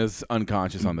 wobbles and is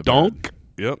unconscious on the Donk. bed.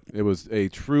 Yep. It was a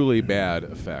truly bad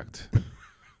effect.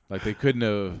 Like they couldn't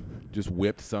have just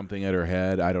whipped something at her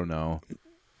head. I don't know.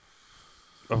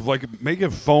 Of like make a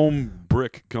foam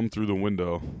brick come through the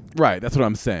window. Right, that's what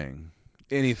I'm saying.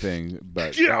 Anything,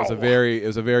 but that was it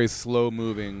was a very slow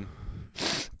moving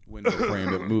window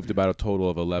frame that moved about a total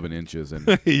of 11 inches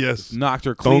and Yes. knocked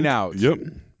her clean Donk. out. Yep.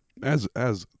 As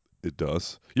it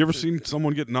does. You ever seen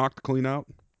someone get knocked clean out?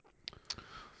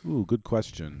 Ooh, good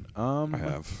question. I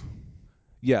have.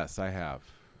 Yes, I have.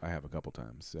 I have a couple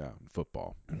times. Yeah, in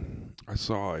football. I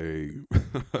saw a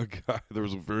guy.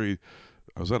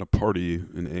 I was at a party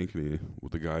in Ankeny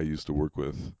with a guy I used to work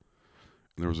with. And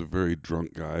there was a very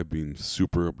drunk guy being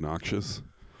super obnoxious.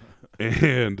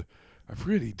 And I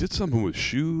forget, he did something with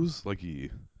shoes. Like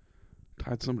he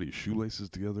tied somebody's shoelaces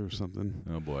together or something.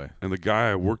 Oh, boy. And the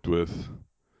guy I worked with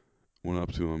went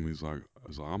up to him. He's like,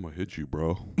 I'm going to hit you,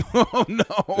 bro. Oh,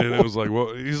 no. And it was like,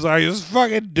 well, he's like, just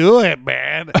fucking do it,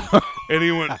 man. And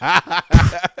he went,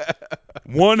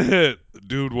 one hit,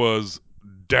 dude was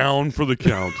down for the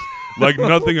count. Like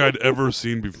nothing I'd ever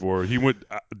seen before. He went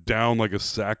down like a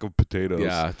sack of potatoes.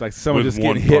 Yeah, it's like someone with just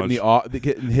one getting hit punch.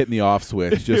 getting hit in the off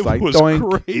switch. Just It like was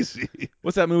doink. crazy.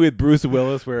 What's that movie with Bruce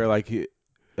Willis where like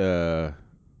I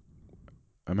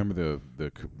remember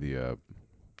the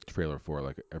trailer for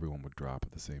like everyone would drop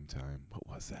at the same time. What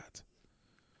was that?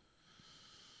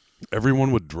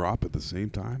 Everyone would drop at the same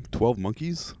time? 12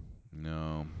 Monkeys?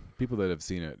 No. People that have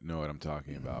seen it know what I'm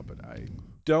talking about, but I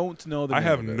don't know the I name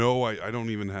have of it. no, I don't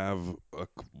even have,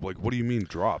 what do you mean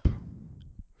drop?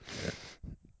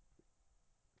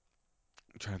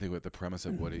 I'm trying to think what the premise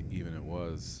of what it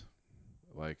was.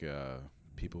 Like,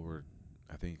 people were,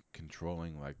 I think,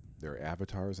 controlling like their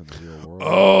avatars in the real world.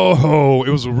 Oh, it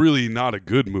was really not a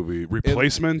good movie.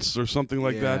 Replacements or something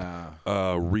like Yeah.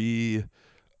 that.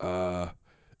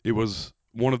 It was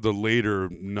one of the later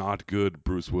not good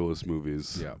Bruce Willis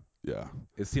movies. Yeah. Yeah.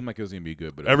 It seemed like it was gonna be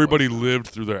good, but it Everybody was not. lived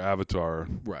through their Avatar.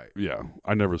 Right. Yeah,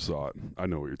 I never saw it. I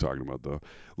know what you're talking about though.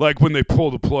 Like when they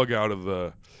pull the plug out of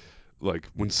the, like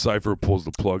when Cypher pulls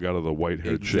the plug out of the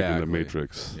white-haired chick in the Exactly.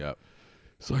 Matrix. Yep.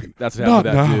 It's like, That's what happened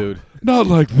not to that now, dude. not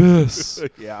like this.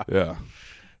 Yeah. Yeah,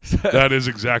 that is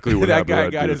exactly what that happened. guy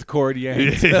to that got dude. his cord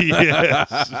yanked.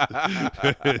 Yes.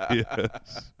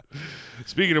 Yes.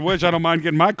 Speaking of which, I don't mind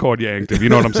getting my cord yanked, if you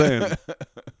know what I'm saying.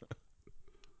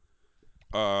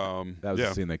 That was Yeah,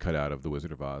 the scene they cut out of The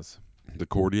Wizard of Oz. the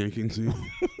cord yanking scene.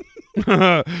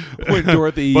 When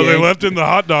Dorothy But they yanked- left in the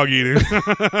hot dog eating.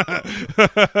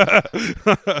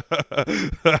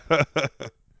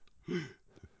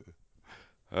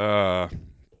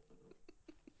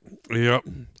 Yep.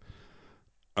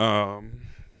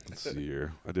 Let's see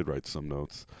here. I did write some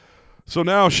notes. So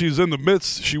now she's in the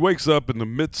midst. She wakes up in the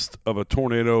midst of a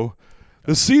tornado.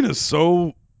 The scene is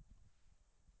so,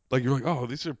 like, you're like, oh,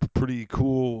 these are pretty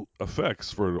cool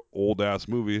effects for an old ass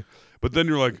movie. But then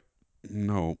you're like,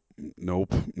 no,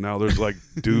 nope. Now there's like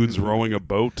dudes rowing a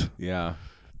boat Yeah.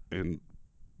 and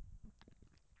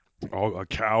a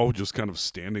cow just kind of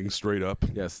standing straight up.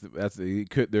 Yes,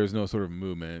 there's no sort of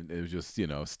movement. It was just,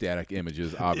 static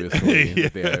images, obviously,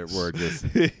 that they Yes. were just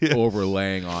Yes.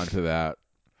 overlaying onto that.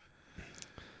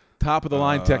 Top of the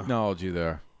line technology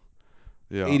there.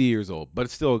 Yeah. 80 years old, but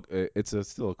it's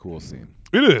still a cool scene.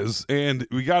 It is, and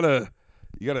you gotta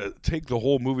take the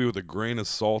whole movie with a grain of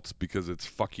salt because it's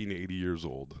fucking 80 years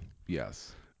old,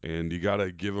 Yes. and you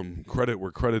gotta give them credit where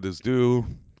credit is due.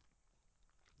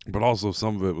 But also,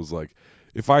 some of it was like,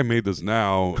 if I made this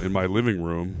now in my living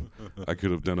room, I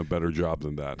could have done a better job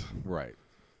than that Right.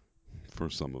 for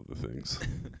some of the things.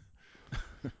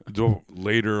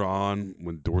 Later on,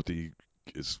 when Dorothy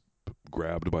is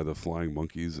grabbed by the flying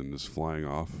monkeys and is flying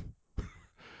off.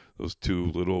 Those two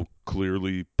little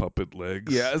clearly puppet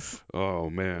legs. Yes. Oh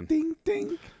man. Ding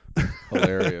ding.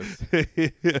 Hilarious.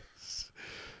 Yes.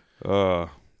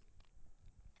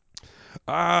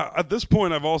 At this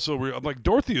point, I'm like,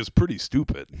 Dorothy is pretty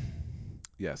stupid.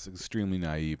 Yes, extremely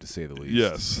naive to say the least.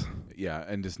 Yes. Yeah,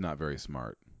 and just not very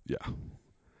smart. Yeah.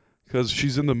 Because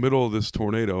she's in the middle of this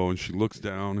tornado and she looks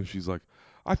down and she's like,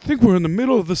 I think we're in the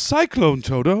middle of the cyclone,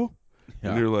 Toto. Yeah.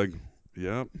 And you're like,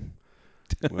 yep.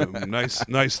 Well,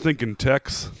 nice thinking,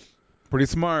 Tex. Pretty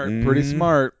smart. Mhm. Pretty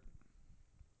smart.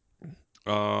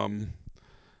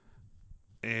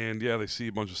 And yeah, they see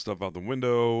a bunch of stuff out the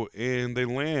window, and they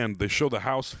land. They show the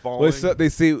house falling. Well, they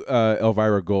see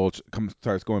Elvira Gold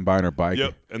starts going by on her bike.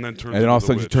 Yep, and then turns. And then all of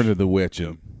a into sudden the she turns witch. into the witch,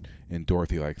 Yep. and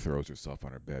Dorothy throws herself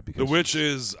on her bed because The witch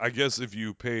is, I guess, if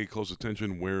you pay close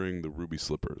attention, wearing the ruby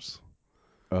slippers.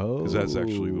 Oh. Because that's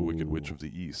actually the Wicked Witch of the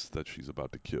East that she's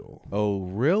about to kill. Oh,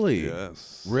 really?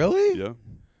 Yes. Really? Yeah.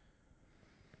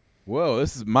 Whoa,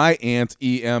 this is my Aunt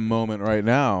EM moment right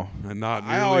now. And not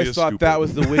I nearly always as thought stupid. that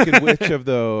was the Wicked Witch of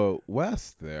the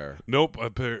West there. Nope.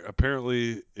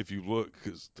 Apparently, if you look,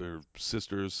 because they're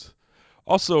sisters.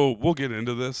 Also, we'll get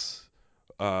into this.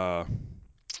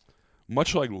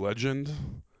 Much like Legend,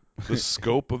 the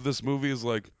scope of this movie is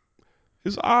like,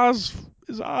 is Oz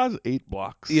 8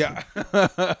 blocks? Yeah.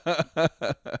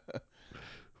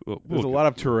 There's a lot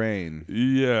of terrain.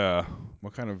 Yeah.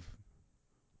 What kind of...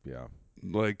 Yeah.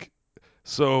 Like,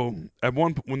 so at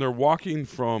when they're walking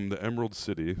from the Emerald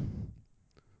City,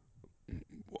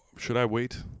 should I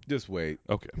wait? Just wait.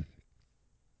 Okay.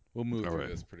 We'll move All through right.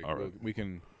 this pretty All quick. right. We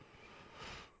can...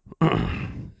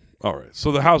 All right.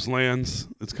 So the house lands.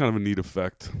 It's kind of a neat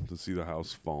effect to see the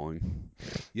house falling.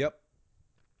 Yep.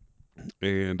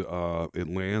 And it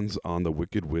lands on the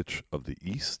Wicked Witch of the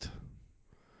East.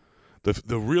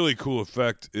 The really cool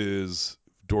effect is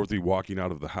Dorothy walking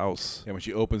out of the house. Yeah, when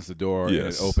she opens the door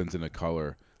Yes. and it opens in a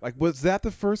color. Was that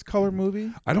the first color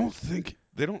movie? I don't think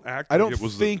they don't act. I like don't it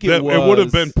was think it it would have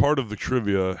was. been part of the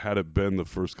trivia had it been the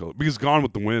first color, because Gone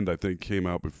with the Wind I think came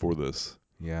out before this.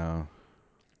 Yeah.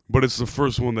 But it's the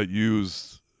first one that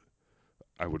used.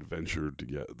 I would venture to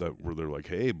get that where they're like,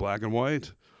 "Hey, black and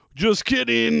white." Just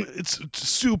kidding. It's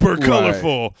super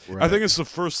colorful. Right. I think it's the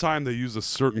first time they use a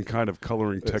certain kind of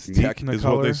coloring It's technique. Is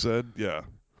what they Technicolor? said. Yeah.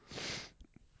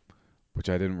 Which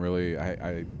I didn't really...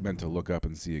 I meant to look up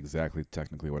and see exactly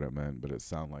technically what it meant, but it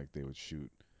sounded like they would shoot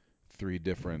three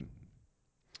different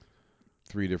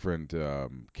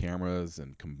cameras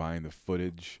and combine the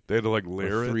footage. They had to like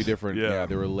layer Three it. different... Yeah.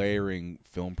 they were layering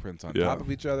film prints on Yeah. top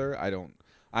of each other. I don't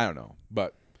know.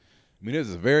 But, I mean, it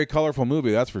is a very colorful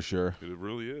movie, that's for sure. It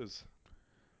really is.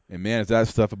 And, man, is that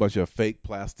stuff a bunch of fake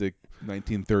plastic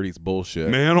 1930s bullshit.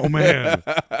 Man, oh man.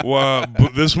 Wow,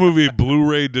 this movie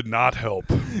Blu-ray did not help.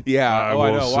 Yeah. I I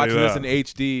will know. say Watching this that. in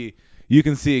HD, You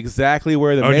can see exactly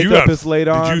where the Oh, you makeup got- is laid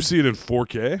on. Did you see it in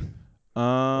 4K?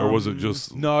 Or was it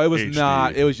just No, it was HD?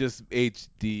 not. It was just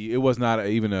HD. It was not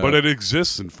even a. But it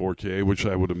exists in 4K, which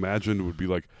I would imagine would be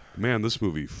like, man, this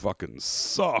movie fucking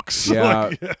sucks.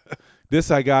 Yeah. Like, This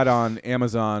I got on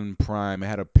Amazon Prime. I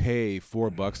had to pay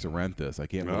 $4 to rent this. I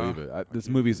can't believe it. This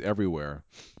movie's everywhere.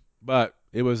 But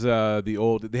it was the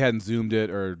old. They hadn't zoomed it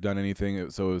or done anything,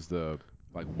 so it was the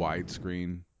like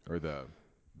widescreen or the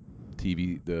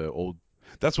TV, the old.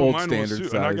 That's what Old mine was standard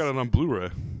too, and I size. got it on Blu-ray.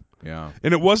 Yeah.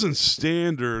 And it wasn't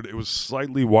standard; it was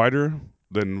slightly wider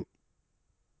than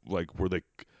like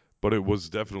but it was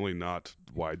definitely not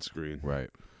widescreen, Right.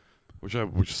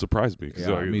 which surprised me because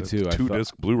Yeah, me too. I thought-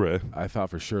 disc Blu-ray. I thought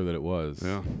for sure that it was.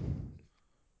 Yeah,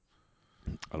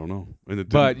 I don't know, and it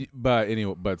But didn't,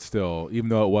 anyway, but still, even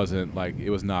though it wasn't like it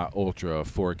was not ultra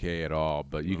 4K at all,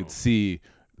 but you No. could see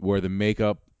where the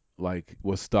makeup like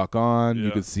was stuck on. You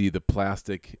Yeah. could see the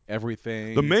plastic,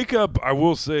 everything. the makeup, I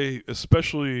will say,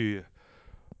 especially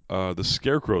the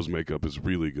Scarecrow's makeup is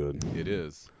really good. It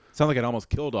is. Sounds like it almost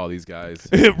killed all these guys.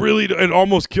 It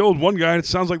almost killed one guy. It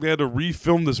sounds like they had to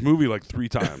refilm this movie like 3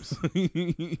 times.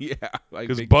 Yeah, like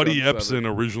Because big Buddy chunks of Epson it.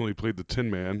 originally played the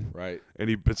Tin Man, Right. and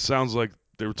it sounds like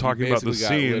they were talking about the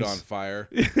Basically got lit on scenes. fire.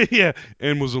 Yeah,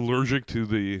 and was allergic to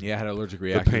the Yeah, had an allergic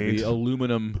reaction. paint. The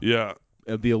aluminum, yeah.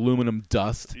 the aluminum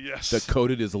dust Yes. that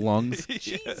coated his lungs. Yes.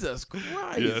 Jesus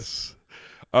Christ! Yes.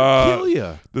 Kill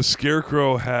ya. The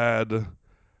Scarecrow had.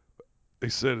 They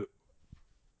said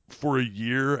for a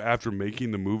year after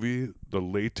making the movie, the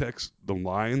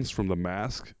lines from the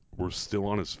mask were still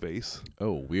on his face,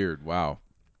 Oh, weird. Wow.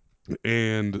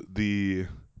 and the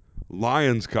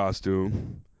lion's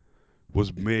costume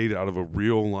was made out of a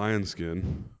real lion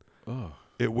skin. Oh.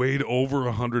 It weighed over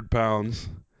 100 pounds,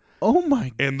 Oh my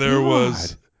god. and there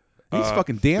was. He's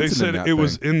fucking dancing They said in that it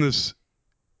was thing.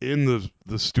 in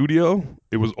the studio.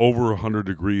 It was over 100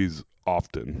 degrees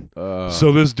often. Uh,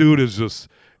 So this dude is just,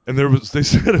 and they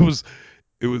said it was.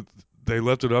 They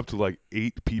left it up to like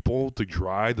 8 people to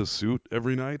dry the suit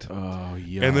every night. oh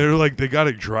yeah. And they're like, they got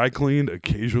it dry cleaned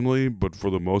occasionally, but for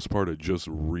the most part, it just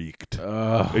reeked.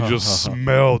 It just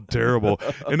smelled terrible.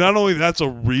 And not only that's a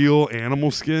real animal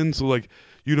skin, so like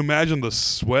you'd imagine the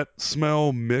sweat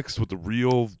smell mixed with the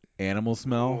real. animal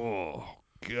smell. Oh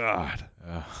God.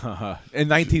 In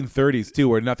 1930s too,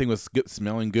 where nothing was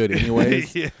smelling good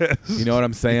anyways. Yes. You know what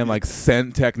I'm saying? Like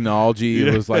scent technology.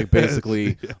 It was like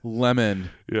basically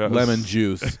lemon Yes.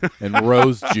 juice and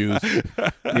rose juice.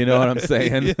 You know what I'm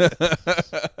saying?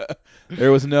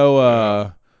 There was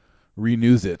no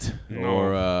Renews It No.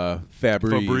 or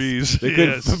Febreze. Febreze. They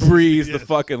couldn't Yes. Febreze the Yes.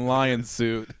 fucking lion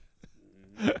suit.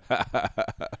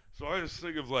 So I just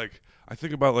think of I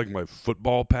think about like my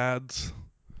football pads.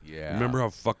 Yeah. Remember how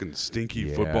fucking stinky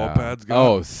Yeah. football pads got?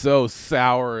 Oh, so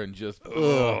sour and just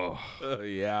Ugh.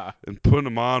 yeah. And putting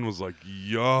them on was like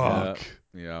yuck.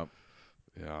 Yeah.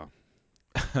 Yeah.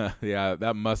 Yeah,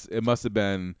 it must have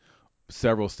been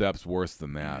several steps worse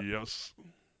than that. Yes.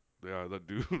 Yeah, that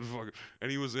dude was fucking,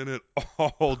 and he was in it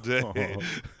all day.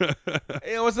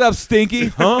 Hey, what's up, Stinky?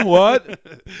 Huh? What?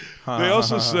 They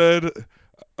also said,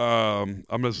 I'm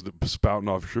just spouting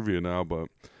off trivia now, but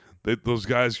those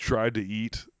guys tried to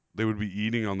eat. They would be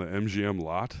eating on the MGM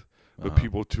lot, but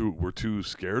people were too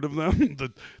scared of them.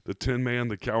 The Tin Man,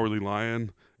 the Cowardly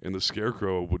Lion, and the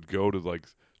Scarecrow would go to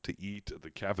eat at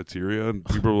the cafeteria, and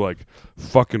people were like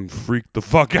fucking freaked the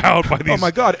fuck out by these. Oh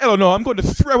my God, Eleanor, I'm going to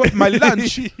throw up my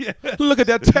lunch. Yeah. Look at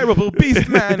that terrible beast,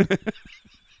 man.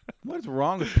 What is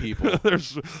wrong with people?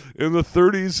 There's in the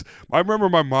 30s. I remember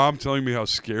my mom telling me how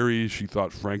scary she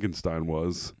thought Frankenstein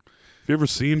was. Have you ever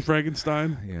seen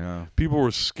Frankenstein? Yeah. People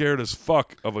were scared as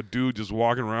fuck of a dude just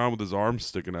walking around with his arms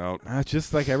sticking out.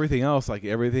 Just like everything else, like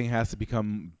everything has to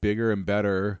become bigger and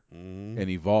better and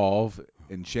evolve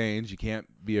and change. You can't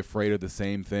be afraid of the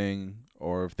same thing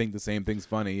or think the same thing's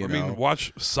funny. You I know? mean,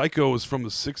 watch Psycho is from the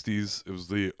 60s. It was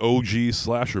the OG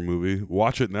slasher movie.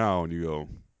 Watch it now and you go,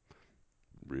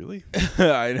 really?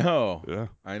 I know. Yeah.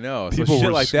 I know. People so shit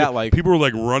were like that, like people were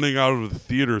like running out of the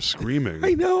theater screaming.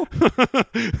 I know.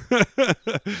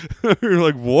 You're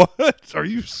like, what? Are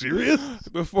you serious?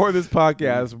 Before this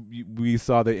podcast, we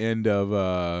saw the end of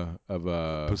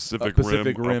Pacific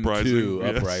Rim Uprising. 2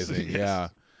 Yes, Uprising. yes. Yeah.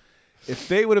 If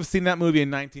they would have seen that movie in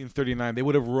 1939, they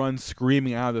would have run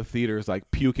screaming out of the theaters,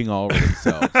 like puking all over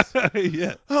themselves.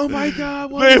 Yeah. Oh my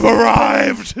God! What They've is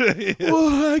arrived. happening?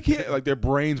 Well, I can't. Like their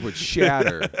brains would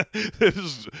shatter.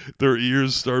 Their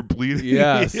ears start bleeding.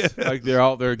 Yes, Yeah. like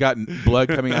they're got blood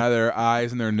coming out of their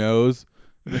eyes and their nose,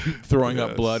 throwing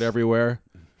up blood Yes. everywhere.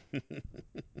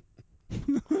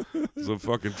 It's the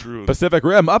fucking truth. Pacific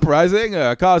Rim uprising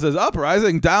causes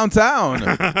uprising downtown.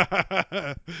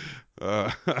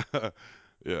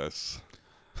 Yes.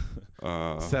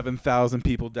 7,000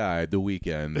 people died the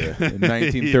weekend in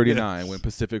 1939 when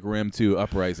Pacific Rim 2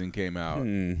 Uprising came out.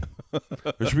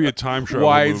 There should be a time travel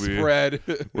Widespread.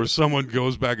 movie where someone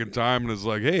goes back in time and is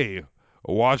like, "Hey,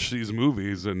 watch these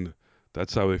movies," and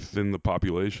that's how they thin the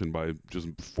population by just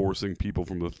forcing people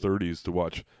from the 30s to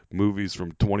watch movies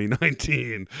from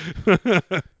 2019.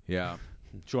 Yeah.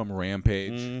 Show them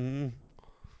Rampage. Mm-hmm.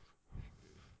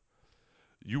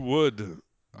 You would.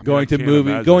 I Going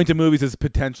mean, to movies is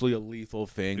potentially a lethal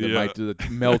thing that might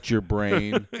melt your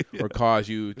brain or cause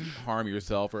you to harm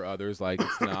yourself or others. Like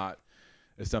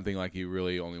it's something like you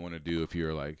really only want to do if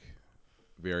you're like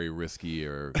very risky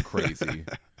or crazy.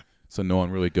 So no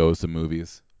one really goes to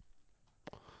movies.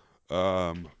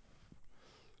 Yeah.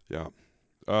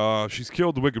 She's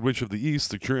killed the Wicked Witch of the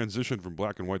East. The transition from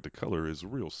black and white to color is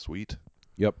real sweet.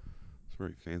 Yep. It's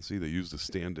very fancy. They used a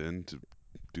stand-in to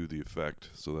do the effect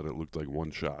so that it looked like one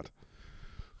shot.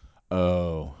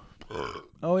 Oh.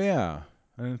 Oh yeah.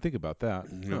 I didn't think about that.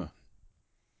 Yeah. Huh.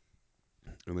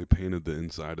 And they painted the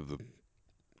inside of the.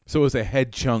 So it was a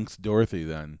head chunks Dorothy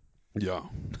then. Yeah.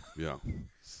 Yeah.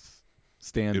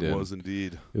 Stand-in. It was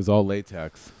indeed. It was all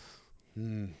latex.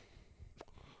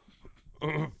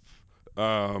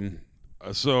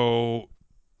 So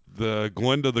the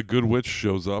Glenda the Good Witch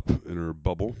shows up in her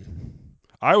bubble.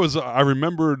 I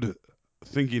remembered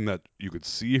thinking that you could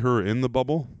see her in the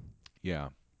bubble. Yeah.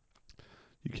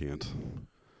 You can't.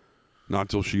 Not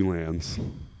till she lands.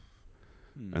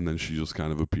 And then she just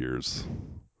kind of appears.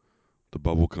 The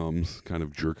bubble comes kind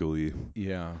of jerkily.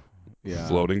 Yeah.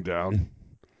 Floating down.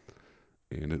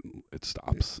 And it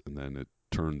stops, and then it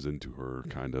turns into her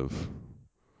kind of.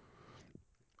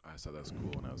 I thought that was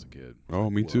cool when I was a kid. Oh,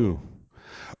 me too.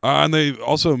 And they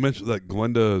also mentioned that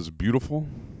Glenda is beautiful.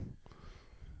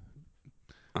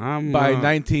 By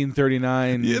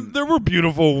 1939. Yeah, there were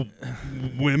beautiful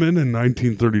women in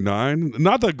 1939.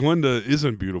 Not that Glenda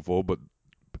isn't beautiful, but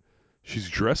she's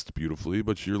dressed beautifully.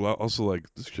 But you're also like,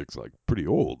 this chick's like pretty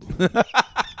old.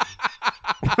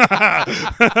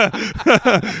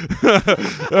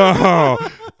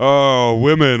 Oh,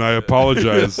 women, I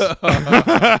apologize. Oh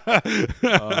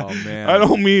man, I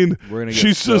don't mean we're gonna get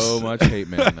she's so just much hate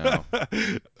mail now,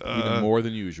 even more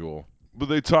than usual. But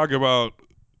they talk about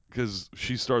because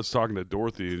she starts talking to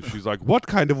Dorothy, and she's like, "What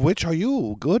kind of witch are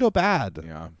you? Good or bad?"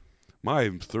 Yeah, my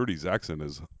 30s accent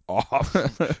is off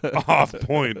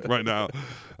point right now.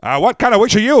 What kind of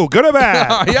witch are you? Good or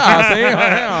bad?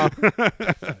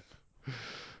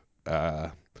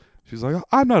 yeah. She's like,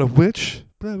 I'm not a witch.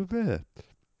 Blah, blah, blah.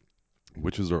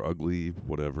 Witches are ugly,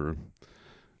 whatever.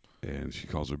 And she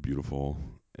calls her beautiful.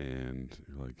 And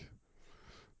you're like,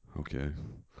 okay.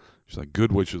 She's like,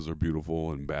 good witches are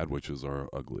beautiful and bad witches are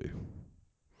ugly.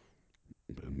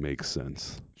 It makes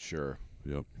sense. Sure.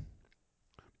 Yep.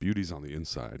 Beauty's on the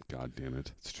inside. God damn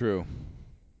it. It's true.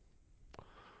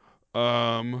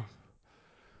 And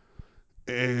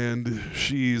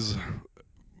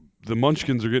the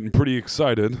Munchkins are getting pretty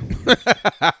excited.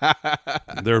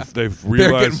 They've realized they're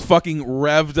getting fucking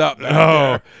revved up.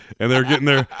 And they're getting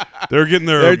their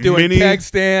They're doing mini keg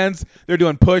stands. They're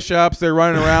doing push-ups. They're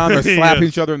running around. They're slapping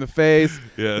each other in the face.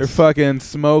 Yes. They're fucking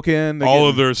smoking. All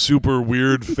of their super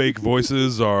weird fake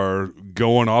voices are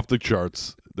going off the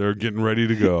charts. They're getting ready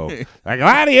to go. Like,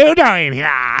 what are you doing here?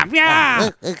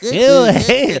 Yeah.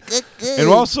 And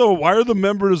also, why are the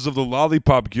members of the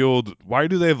Lollipop Guild? Why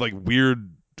do they have like weird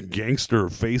gangster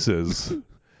faces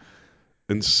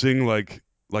and sing like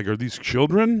are these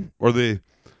children? Or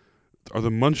are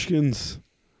the Munchkins?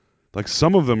 Like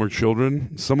some of them are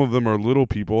children, some of them are little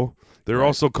people. They're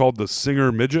also called the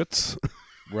Singer Midgets.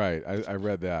 Right, I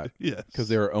read that. Yes, because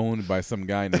they were owned by some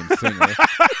guy named Singer.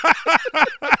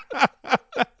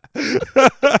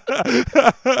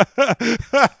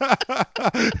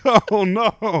 Oh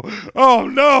no! Oh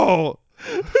no!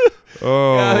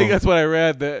 Oh. Yeah, I think that's what I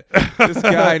read. That this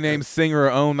guy named Singer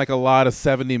owned like a lot of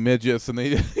 70 midgets, and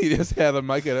he just had them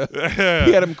like he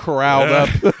had them corralled up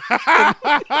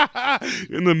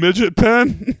in the midget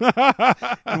pen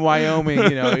in Wyoming.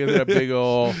 He had a big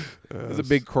old, there's a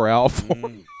big corral for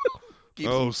him.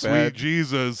 Oh, sweet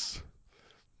Jesus!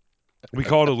 We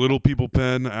call it a little people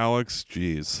pen, Alex.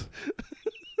 Jeez.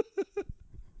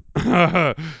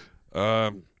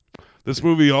 This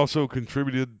movie also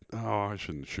contributed. Oh, I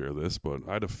shouldn't share this, but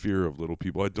I had a fear of little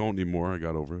people. I don't anymore. I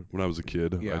got over it when I was a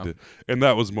kid. Yeah. I did, and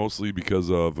that was mostly because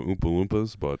of Oompa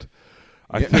Loompas. But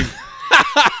I think,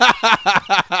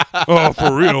 oh,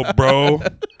 for real, bro.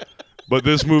 but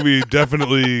this movie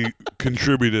definitely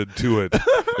contributed to it.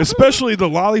 Especially the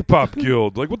Lollipop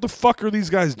Guild. Like, what the fuck are these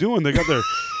guys doing? They got their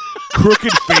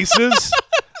crooked faces,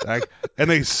 like, and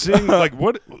they sing like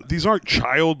what? These aren't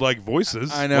childlike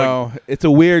voices. I know. It's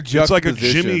a weird Like, it's like a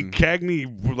juxtaposition. Jimmy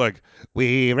Cagney, like,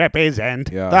 we represent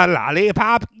Yeah. the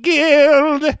Lollipop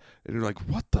Guild. And you're like,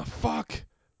 what the fuck?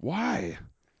 Why?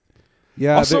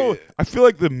 Yeah. Also, I feel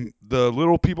like the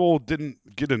little people didn't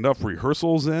get enough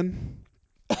rehearsals in.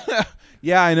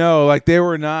 yeah, I know. Like they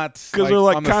were not Because they're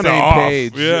like on the kind of same off,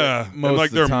 page. yeah, most and like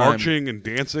of the they're time. marching and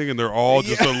dancing, and they're all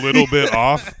just a little bit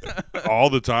off all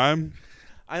the time.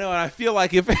 I know, and I feel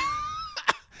like if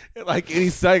like any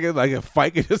second, like a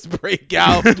fight could just break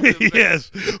out. Yes,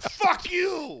 fuck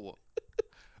you.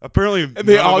 Apparently, And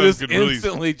they none all of them just could really.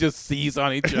 instantly just seize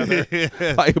on each other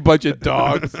Yeah. like a bunch of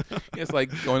dogs. It's like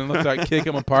going and start kicking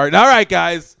them apart. All right,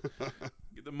 guys,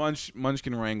 get the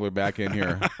Munchkin Wrangler back in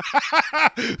here.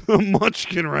 The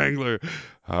Munchkin Wrangler.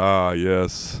 Ah,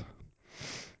 yes.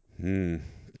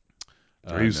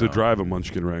 I used to drive a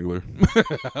Munchkin Wrangler.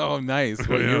 Oh, nice.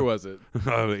 What Yeah. year was it?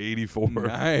 84.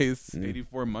 Nice.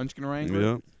 84 Munchkin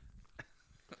Wrangler.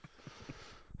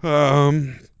 Yeah.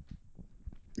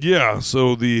 Yeah,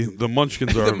 so the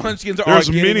Munchkins are The Munchkins are there's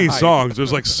getting many hype. songs.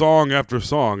 There's like song after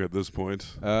song at this point.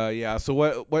 Yeah. So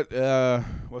what's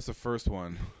the first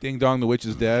one? Ding Dong, the Witch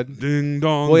is Dead. Ding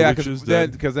dong, Well, yeah, the witch is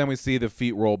dead. because then we see the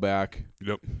feet roll back.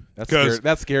 Yep.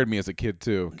 That scared me as a kid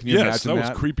too. Can you Yes, imagine that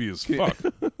was creepy as fuck.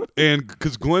 And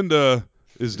because Glinda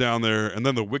is down there, and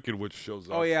then the Wicked Witch shows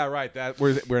up. Oh yeah, right. That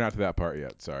we're not to that part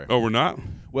yet. Sorry. Oh, we're not?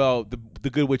 Well, the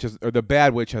good witch or the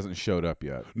bad witch hasn't showed up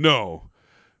yet. No.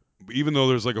 Even though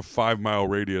there's like a 5-mile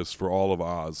radius for all of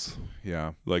Oz.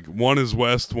 Yeah. Like one is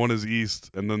west, one is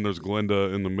east, and then there's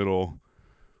Glinda in the middle.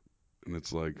 And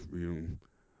it's like,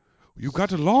 you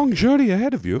got a long journey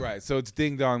ahead of you. Right. So it's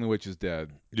Ding Dong, the Witch is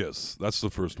Dead. Yes, that's the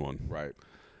first one. Right.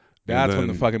 That's when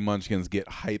the then- fucking Munchkins get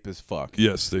hype as fuck.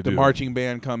 Yes, they The do. marching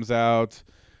band comes out.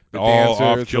 The All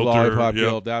dancers, the off-kilter, Lollipop yep,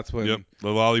 Guild. That's when Yep, the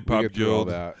we Lollipop get through all Guild.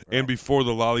 that. And before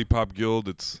the Lollipop Guild,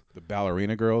 it's The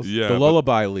Ballerina Girls. Yeah, The but-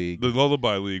 Lullaby League. the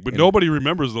Lullaby League. But And- nobody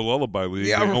remembers the Lullaby League.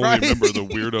 Yeah, they only right. remember the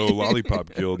weirdo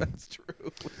Lollipop Guild. That's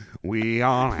true. We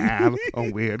all have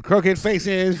weird crooked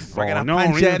faces. We're gonna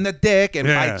punch you in the dick and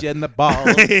Yeah. bite you in the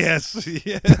balls. Yes,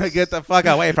 yes. Get the fuck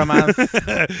away from us.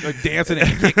 They're dancing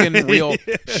and kicking real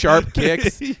sharp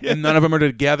kicks, and none of them are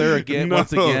together again. No.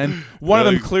 Once again, one of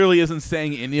them Like- clearly isn't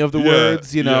saying any of the Yeah,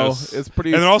 words. You know, yes. it's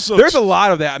pretty. And also- there's a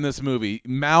lot of that in this movie.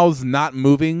 Mouths not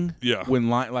moving. Yeah. When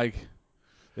like.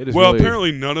 It is Well, really,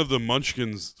 apparently none of the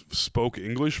Munchkins spoke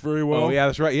English very well. Oh yeah,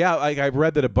 that's right. Yeah, like I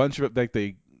read that a bunch of like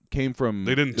they came from.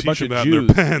 They didn't a teach bunch them of that Jews. in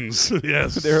their pens.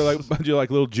 Yes. They were like a bunch of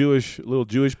like little Jewish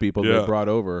people Yeah. they brought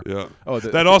over. Yeah. Oh,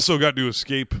 That also got to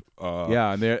escape.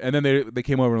 Yeah, and then they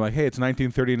came over and like, hey, it's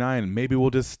 1939, maybe we'll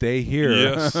just stay here.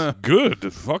 Yes.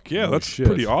 Good. Fuck yeah, Oh, that's shit.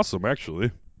 pretty awesome,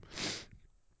 actually.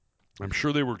 I'm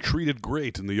sure they were treated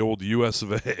great in the old U.S.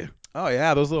 of A. Oh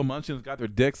yeah, those little munchkins got their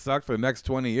dicks sucked for the next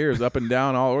 20 years, up and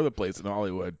down all over the place in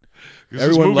Hollywood. This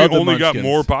Everyone movie loved the only got Munchkins.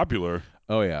 more popular,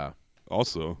 Oh yeah.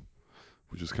 also,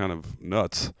 which is kind of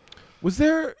nuts. Was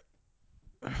there?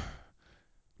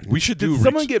 We should do Did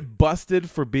someone get busted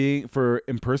for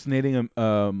impersonating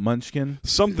a munchkin?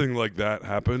 something like that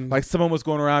happened. Like someone was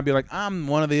going around and be like, I'm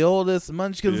one of the oldest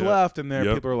munchkins Yeah. left, and there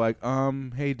Yep. people are like,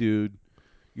 hey dude,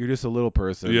 you're just a little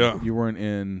person. Yeah. You weren't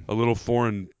in. A little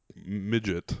foreign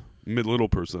midget, little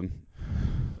person.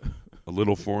 A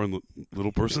little foreign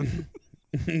little person.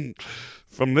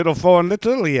 From little foreign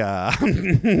Italia.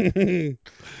 That's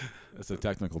a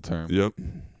technical term. Yep.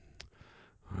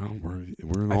 Well,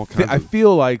 we're in all kinds I of...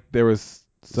 feel like there was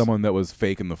someone that was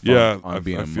faking the funk Yeah, on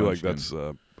being I a feel like munchkin. that's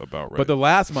about right. But the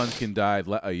last munchkin died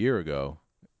a year ago.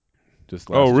 Just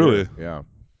last Oh, really? year. Yeah.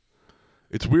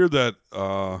 It's weird that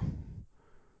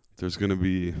there's going to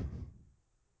be,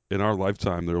 in our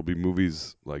lifetime, there will be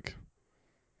movies like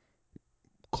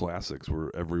classics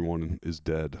where everyone is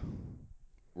dead.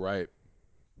 Right.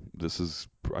 I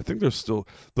think there's still,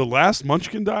 the last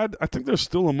Munchkin died, I think there's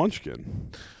still a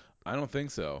Munchkin. I don't think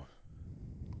so.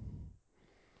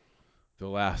 The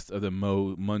last of the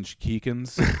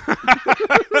Munchkins.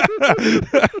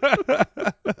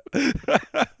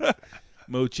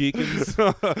 Mohicans.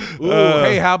 Ooh,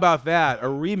 hey, how about that? A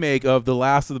remake of The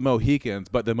Last of the Mohicans,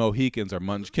 but the Mohicans are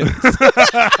Munchkins.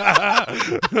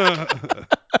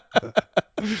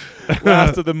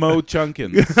 Last of the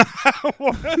Mo-Chunkins.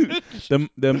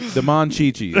 the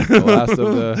Monchichis. The last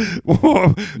of the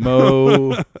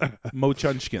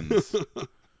Mo-Chunchkins.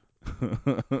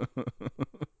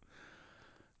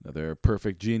 Another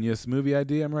Perfect Genius movie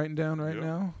idea I'm writing down right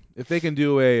now. If they can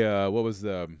do a, what was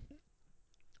the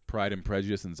Pride and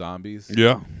Prejudice and zombies.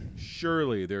 Yeah.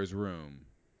 Surely there's room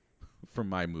for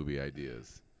my movie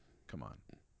ideas. Come on.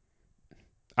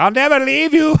 I'll never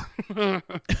leave you. Yeah.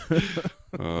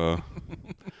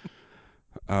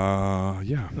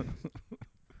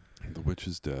 The witch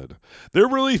is dead. They're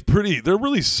really pretty. They're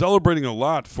really celebrating a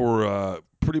lot for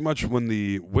pretty much when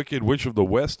the Wicked Witch of the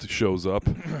West shows up.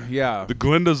 Yeah. The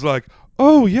Glinda's like,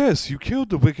 oh yes, you killed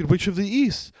the Wicked Witch of the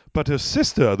East, but her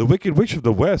sister, the Wicked Witch of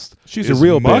the West, She's is a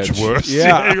real much bitch. worse.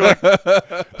 Yeah. You're like,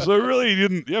 so really,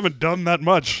 you haven't done that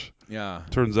much. Yeah.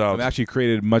 Turns out. I've actually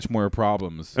created much more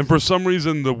problems. And for some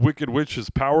reason, the Wicked Witch is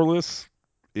powerless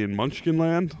in Munchkin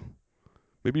Land.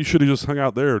 Maybe you should have just hung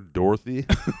out there, Dorothy.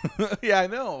 Yeah, I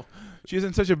know. She's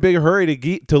in such a big hurry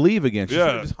to leave again. She should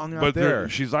Yeah, have just hung out but there.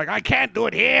 she's like, I can't do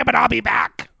it here, but I'll be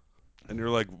back. And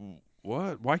you're like,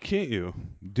 what? Why can't you?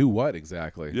 Do what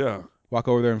exactly? Yeah, Walk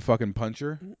over there and fucking punch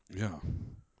her? yeah.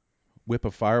 Whip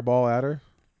a fireball at her?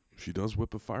 She does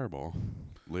whip a fireball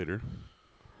later.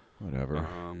 Whatever.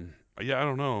 Yeah, I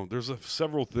don't know. There's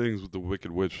several things with the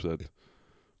Wicked Witch that.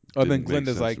 Oh, then didn't make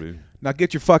Glinda's sense like, to me. now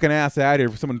get your fucking ass out of here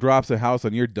if someone drops a house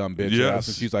on your dumb bitch Yes. ass.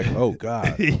 And she's like, oh,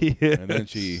 God. Yes. And then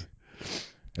she...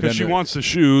 Because she wants the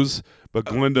shoes, but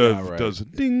Glinda yeah, right. does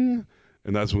ding,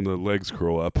 and that's when the legs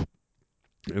curl up,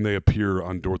 and they appear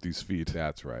on Dorothy's feet.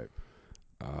 That's right.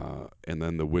 And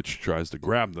then the witch tries to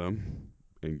grab them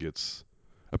and gets...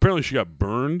 Apparently she got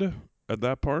burned at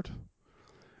that part,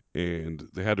 and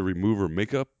they had to remove her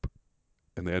makeup,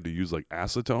 and they had to use like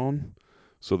acetone.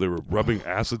 So they were rubbing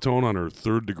acetone on her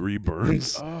third-degree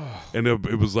burns, and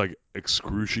it was like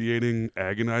excruciating,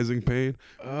 agonizing pain.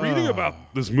 Reading about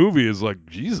this movie is like,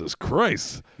 Jesus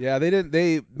Christ. Yeah, they didn't.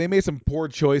 They made some poor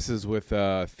choices with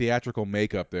theatrical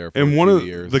makeup there for And a one few of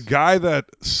years. the guy that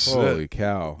Holy said,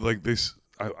 cow! like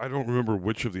I don't remember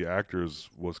which of the actors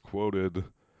was quoted,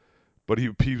 but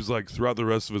he was like, throughout the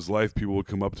rest of his life, people would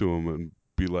come up to him and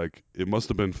be like, it must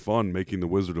have been fun making The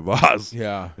Wizard of Oz.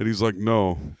 Yeah. And he's like,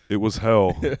 no, it was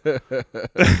hell.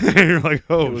 You're like,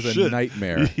 oh, it was shit. a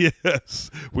nightmare. Yes.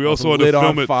 We also had to lit film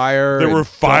on it. fire. There were and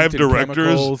 5 dumped in directors.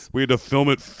 chemicals. We had to film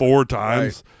it 4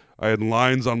 times. Right. I had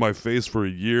lines on my face for a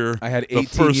year. I had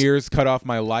 18 years cut off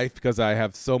my life because I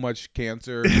have so much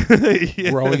cancer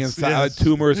growing inside. Yes.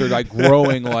 Tumors are like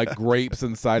growing like grapes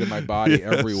inside of my body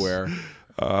everywhere.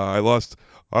 I lost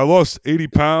 80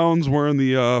 pounds wearing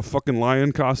the fucking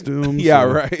lion costume. Yeah,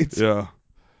 so, right. Yeah.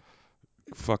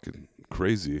 Fucking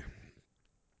crazy.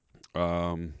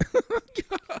 God,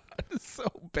 it's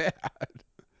so bad.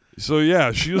 So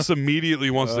yeah, she just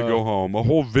immediately wants to go home. A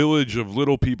whole village of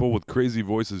little people with crazy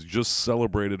voices just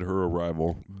celebrated her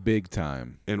arrival, big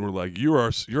time, and were like, "You're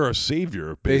our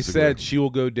savior." Basically. They said she will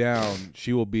go down.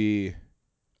 She will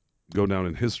go down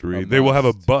in history. They will have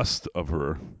a bust of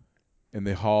her in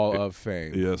the Hall of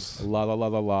Fame. Yes. La la la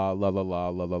la la la la la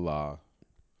la la la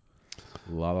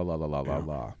la la la la la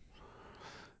la.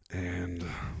 And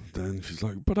then she's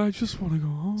like, "But I just want to go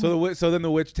home." So then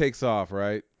the witch takes off,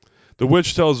 right? The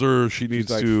witch tells her she needs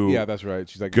to. Yeah, that's right.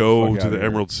 She's like, go to the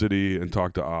Emerald City and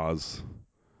talk to Oz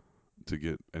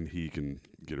and he can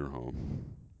get her home.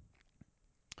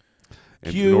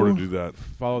 And in order to do that,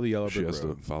 follow the yellow brick she has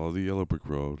road. to follow the yellow brick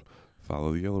road.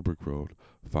 Follow the yellow brick road.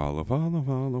 Follow.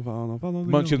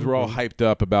 Munchkins were all hyped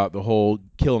up about the whole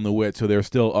killing the witch, so they're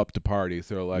still up to party.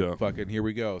 So they're like, fucking, here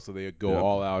we go. So they go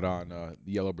all out on the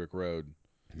yellow brick road.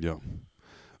 Yeah.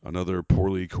 Another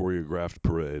poorly choreographed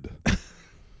parade.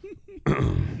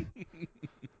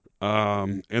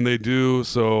 And they do,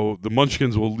 so the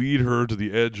Munchkins will lead her to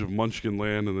the edge of Munchkin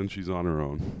Land, and then she's on her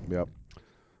own. Yep.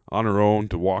 On her own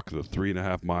to walk the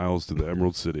 3.5 miles to the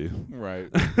Emerald City. Right.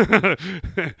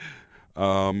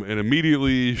 And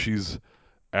immediately she's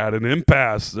at an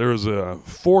impasse. There's a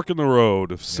fork in the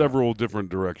road of several different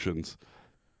directions.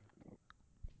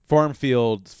 Farm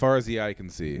field, as far as the eye can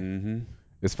see. Mm-hmm.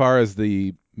 As far as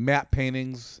the map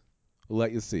paintings will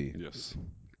let you see. Yes.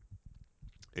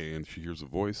 And she hears a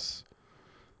voice.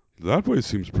 That voice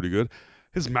seems pretty good.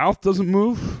 His mouth doesn't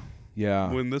move. Yeah.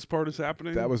 When this part is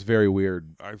happening. That was very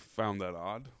weird. I found that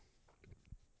odd.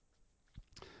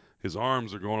 His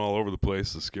arms are going all over the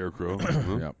place, the scarecrow.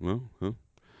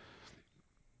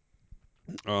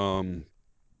 And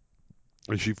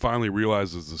she finally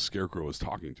realizes the scarecrow is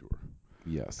talking to her.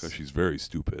 Yes. Because she's very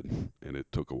stupid, and it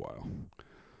took a while.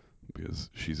 Because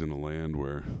she's in a land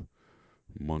where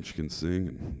Munchkins sing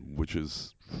and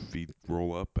witches' feet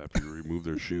roll up after you remove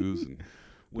their shoes. And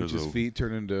witches' feet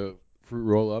turn into fruit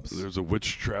roll-ups. There's a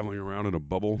witch traveling around in a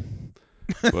bubble.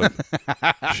 But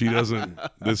she doesn't.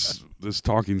 This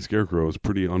talking scarecrow is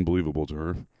pretty unbelievable to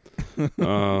her. But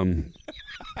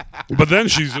then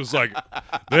she's just like,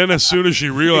 then as soon as she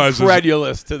realizes,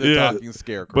 Incredulous to the Yeah, talking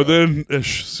scarecrow. but then as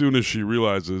soon as she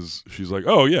realizes, she's like,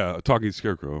 oh yeah, a talking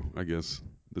scarecrow. I guess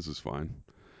this is fine,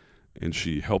 and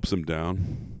she helps him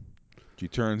down. she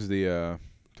turns the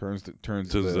turns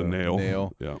the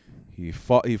nail. Yeah. He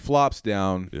flops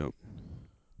down. Yep.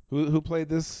 Who played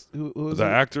this? Who was The it?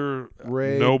 actor,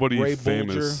 Ray nobody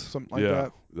famous. Bolger, something like yeah,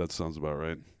 that. sounds about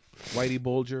right. Whitey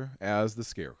Bulger as the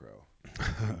scarecrow.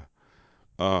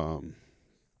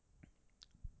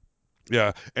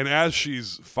 Yeah, and as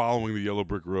she's following the yellow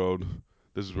brick road,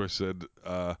 this is where I said,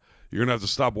 you're gonna have to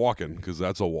stop walking because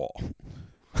that's a wall.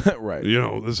 Right. You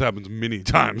know, this happens many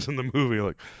times in the movie.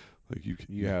 Like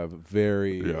you have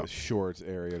very short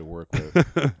area to work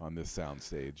with on this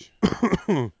soundstage.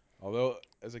 Although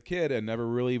as a kid, I never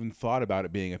really even thought about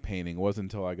it being a painting. It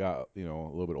wasn't until I got a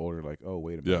little bit older, like, oh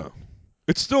wait a minute. Yeah,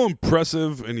 it's still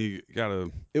impressive, and you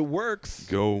gotta It works.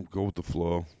 go with the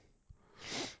flow.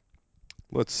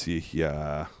 Let's see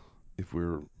here if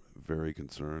we're very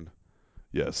concerned.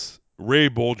 Yes, Ray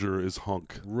Bolger is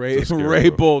Hunk. Ray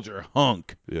Bolger,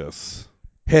 hunk. Yes.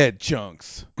 Head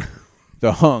chunks.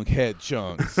 The hunk head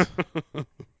chunks.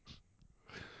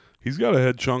 He's got a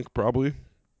head chunk probably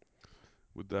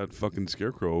with that fucking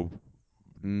scarecrow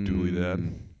dooley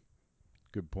dad.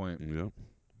 Good point. Yep.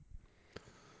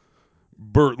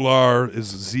 Bert Lahr is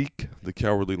Zeke, the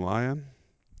Cowardly Lion,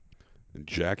 and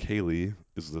Jack Haley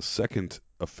is the second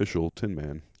official Tin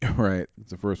Man. Right.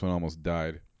 The first one almost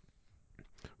died.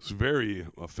 It's very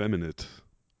effeminate.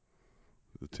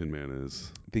 The Tin Man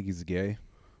is. You think he's gay?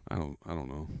 I don't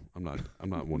know. I'm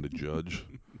not one to judge.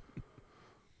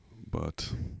 But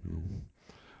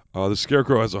the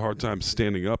Scarecrow has a hard time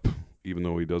standing up, even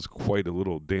though he does quite a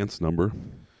little dance number.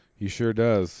 He sure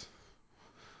does.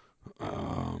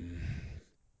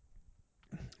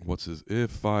 What's his?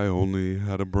 If I only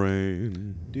had a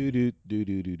brain. Do.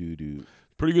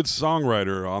 Pretty good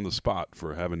songwriter on the spot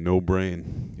for having no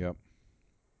brain. Yep.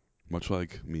 Much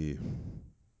like me.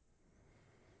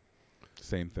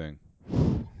 Same thing.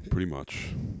 Pretty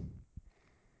much.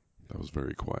 That was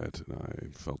very quiet, and I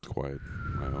felt quiet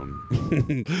my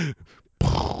own.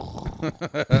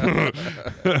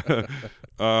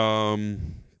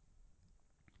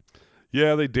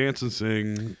 Yeah, they dance and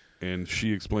sing, and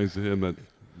she explains to him that.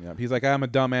 Yep. He's like, I'm a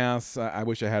dumbass. I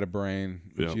wish I had a brain.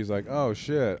 And Yep. she's like, oh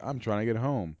shit, I'm trying to get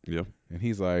home. Yep. And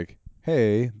he's like,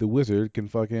 hey, the wizard can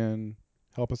fucking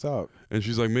help us out. And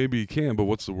she's like, maybe he can, but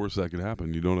what's the worst that could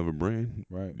happen? You don't have a brain.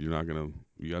 Right. You got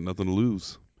nothing to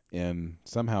lose. And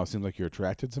somehow it seems like you're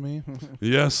attracted to me.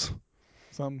 Yes.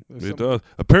 It does.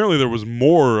 Apparently there was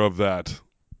more of that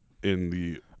in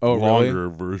the longer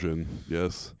really? version.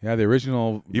 Yes. Yeah, the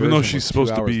original Even though version she's was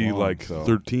supposed 2 to hours be long, like so.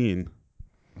 13.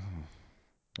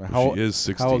 She is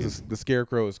 16. How is the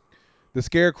Scarecrow? The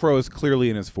Scarecrow is clearly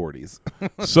in his 40s.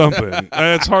 Something.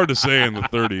 It's hard to say in the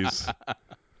 30s.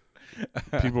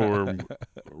 People were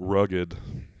rugged.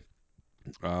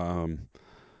 And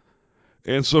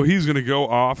so he's going to go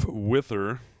off with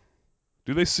her.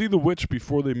 Do they see the witch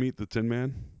before they meet the Tin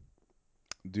Man?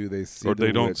 Do they see or the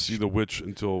they don't witch? see the witch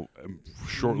until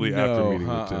shortly after meeting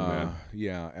the Tin Man?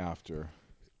 Yeah, after.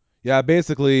 Yeah,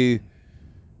 basically,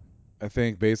 I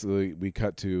think we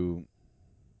cut to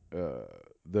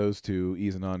those two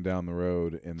easing on down the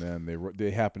road, and then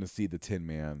they happen to see the Tin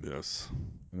Man. Yes.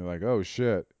 And they're like, oh,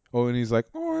 shit. Oh, and he's like,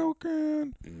 oil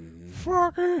can.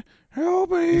 Fucking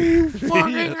help me, you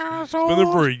fucking asshole. It's been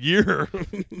there for a year.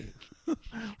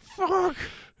 Fuck.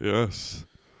 Yes.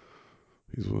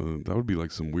 That would be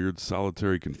like some weird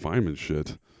solitary confinement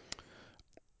shit.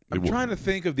 I'm trying to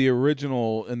think of the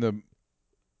original in the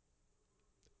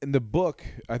book.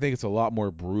 I think it's a lot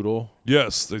more brutal.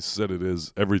 Yes, they said it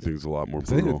is. Everything's a lot more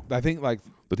brutal. I think like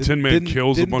the Tin Man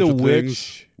kills a bunch of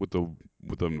things with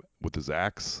his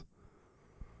axe.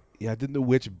 Yeah, didn't the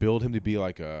witch build him to be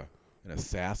like an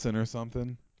assassin or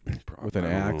something with an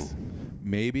axe?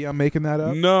 Maybe I'm making that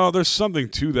up. No, there's something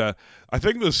to that. I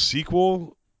think the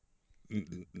sequel,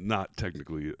 not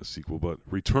technically a sequel, but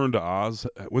Return to Oz.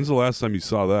 When's the last time you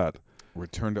saw that?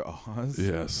 Return to Oz?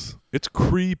 Yes. It's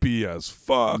creepy as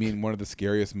fuck. I mean, one of the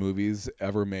scariest movies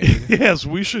ever made. Yes,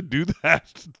 we should do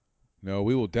that. No,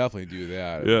 we will definitely do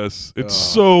that. Yes. It's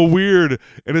so weird.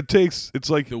 And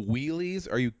it's like the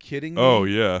wheelies? Are you kidding me? Oh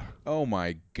yeah. Oh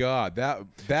my god. That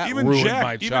even ruined Jack,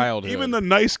 my childhood. Even the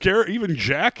nice character, even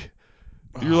Jack.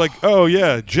 You're like, "Oh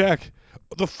yeah, Jack."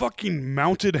 The fucking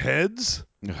mounted heads?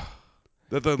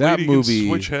 That lady movie can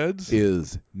switch heads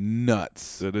is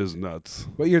nuts. That is nuts.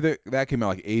 What year that came out?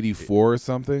 Like 84 or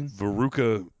something?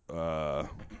 Veruca, the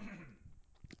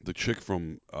chick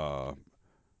from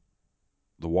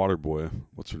the water boy.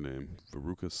 What's her name?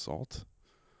 Veruca Salt.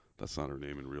 That's not her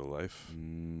name in real life.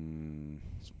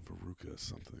 It's Veruca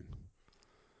something.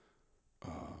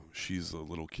 She's a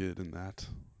little kid in that.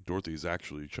 Dorothy's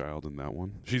actually a child in that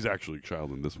one. She's actually a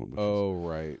child in this one. But Oh,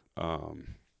 right.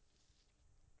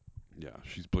 yeah,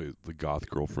 she's played the goth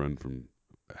girlfriend from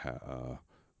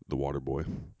the water boy.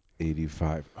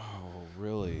 85. Oh,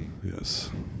 really? Yes.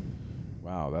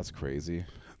 Wow, that's crazy.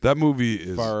 That movie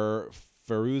is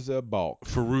Fairuza Balk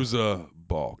Fairuza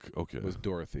Balk. Okay. was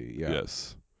Dorothy. Yeah.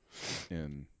 Yes.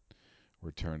 In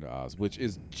Return to Oz, which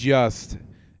is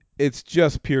it's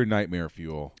just pure nightmare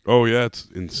fuel. Oh yeah, it's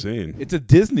insane. It's a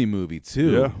Disney movie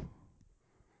too. Yeah.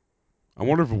 I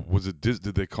wonder if it was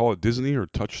did they call it Disney or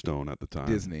Touchstone at the time?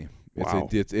 Disney. Wow.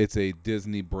 It's a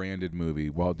Disney branded movie.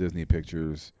 Walt Disney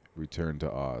Pictures Return to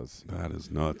Oz. That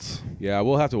is nuts. Yeah,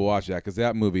 we'll have to watch that because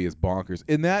that movie is bonkers,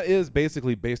 and that is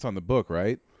basically based on the book,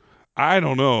 right? I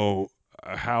don't know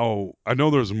how. I know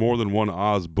there's more than one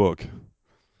Oz book.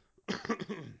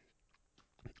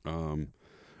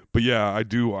 But yeah, I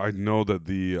do. I know that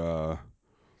the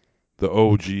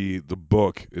OG, the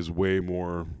book, is way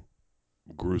more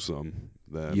gruesome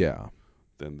than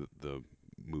the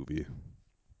movie.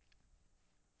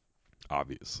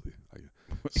 Obviously,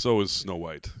 so is Snow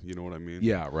White. You know what I mean?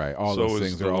 Yeah, right. All so those is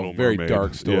things the are all Little very Mermaid.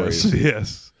 dark stories.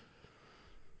 Yes.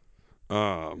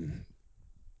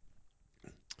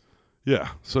 Yeah.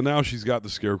 So now she's got the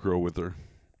Scarecrow with her,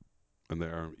 and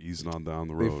they're easing on down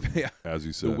the road, as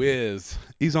you said. The Wiz.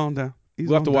 Ease on down.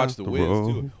 We'll have to watch The Wiz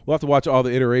too. We'll have to watch all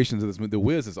the iterations of this movie. The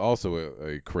Wiz is also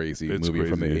a crazy movie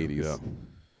from the 80s. Yeah.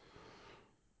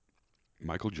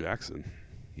 Michael Jackson.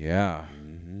 Yeah.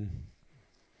 Mm-hmm.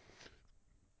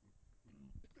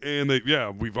 And they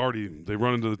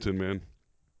run into the Tin Man.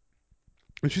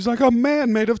 And she's like, a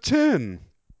man made of tin.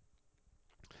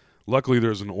 Luckily,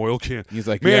 there's an oil can. He's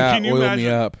like, man, yeah, can you oil imagine? me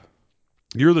up.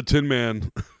 You're the Tin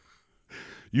Man.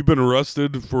 You've been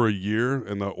arrested for a year,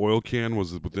 and the oil can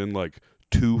was within like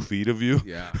 2 feet of you.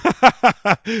 Yeah.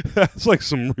 That's like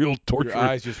some real torture. Your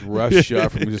eyes just rush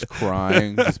shut from just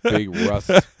crying. This big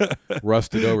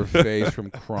rusted over face from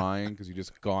crying because you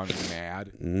just gone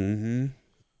mad. Mm-hmm.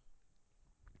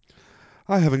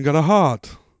 I haven't got a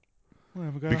heart.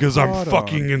 Because I'm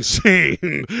fucking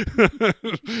insane.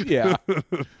 Yeah.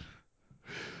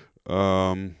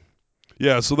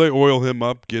 Yeah, so they oil him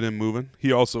up, get him moving.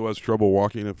 He also has trouble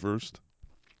walking at first.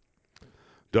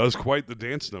 Does quite the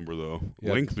dance number, though.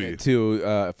 Yeah, Lengthy.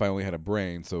 If I only had a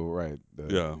brain, so right.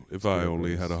 Yeah, if I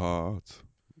only had a heart.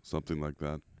 Something like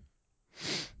that.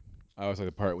 I always like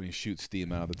the part when you shoot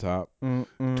steam out of the top.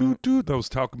 Toot toot. That was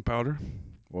talcum powder.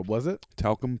 What was it?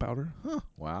 Talcum powder. Huh.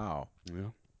 Wow. Yeah.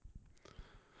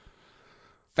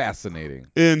 Fascinating.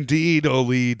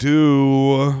 Indeed-ly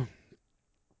do.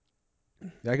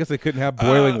 I guess they couldn't have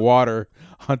boiling water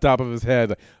on top of his head.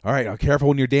 Like, all right, now careful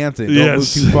when you're dancing. Don't move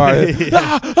too far.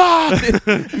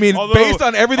 I mean, based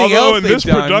on everything else in this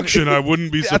production, I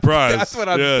wouldn't be surprised. That's what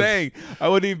I'm saying. I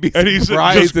wouldn't even be and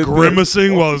surprised. He's just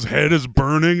grimacing while his head is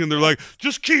burning, and they're like,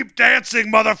 just keep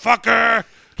dancing, motherfucker.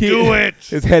 Do it.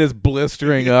 His head is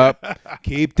blistering up.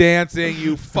 Keep dancing,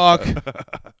 you fuck.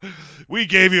 We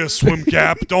gave you a swim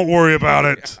cap. Don't worry about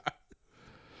it.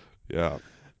 Yeah.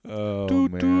 Oh,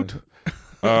 doot, man. Doot.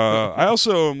 I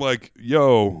also am like,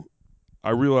 I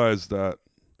realized that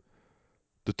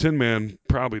the Tin Man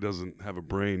probably doesn't have a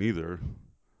brain either.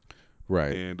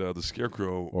 Right. And the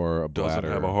Scarecrow or a doesn't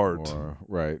have a heart.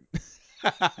 Right.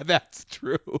 That's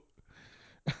true.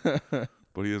 But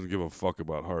he doesn't give a fuck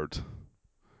about heart.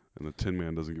 And the Tin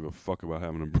Man doesn't give a fuck about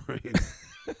having a brain.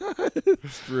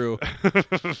 It's true.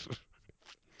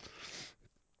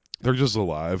 They're just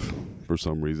alive for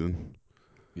some reason.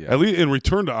 Yeah. At least in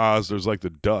Return to Oz, there's like the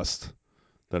dust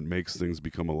that makes things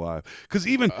become alive. Because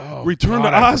even Return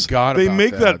to Oz, they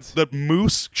make that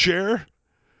moose chair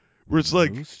where it's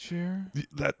like moose chair?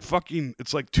 That fucking,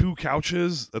 it's like 2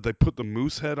 couches that they put the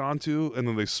moose head onto, and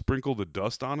then they sprinkle the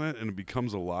dust on it, and it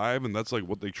becomes alive, and that's like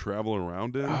what they travel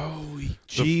around in. Oh,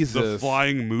 Jesus. The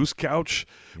flying moose couch,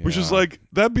 which is like,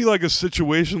 that'd be like a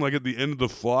situation like at the end of The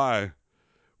Fly,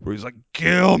 where he's like,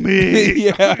 kill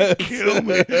me, kill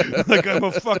me. Like I'm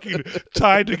a fucking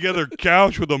tied together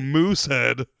couch with a moose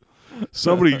head.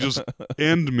 Somebody just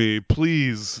end me,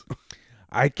 please.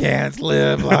 I can't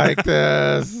live like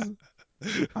this.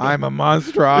 I'm a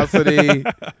monstrosity.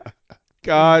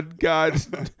 God,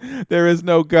 there is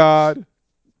no God.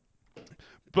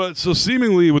 But so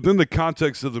seemingly within the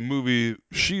context of the movie,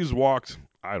 she's walked,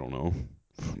 I don't know,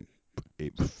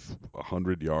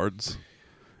 100 yards.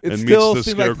 It and still meets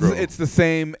the seems like Scarecrow. it's the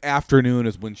same afternoon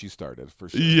as when she started, for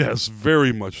sure. Yes,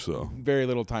 very much so. Very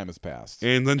little time has passed.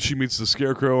 And then she meets the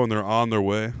Scarecrow, and they're on their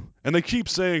way. And they keep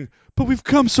saying, "But we've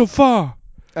come so far."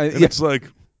 And yeah. it's like,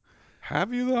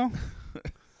 have you though?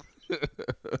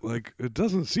 Like, it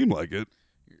doesn't seem like it.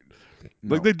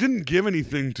 No. Like, they didn't give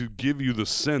anything to give you the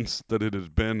sense that it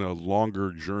had been a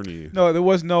longer journey. No, there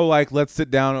was no like let's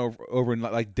sit down over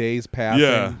like days passing.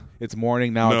 Yeah. It's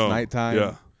morning now. No. It's nighttime.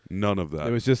 Yeah. None of that.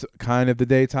 It was just kind of the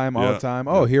daytime all Yeah. the time.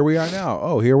 Oh, Yeah. here we are now.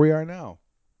 Oh, here we are now.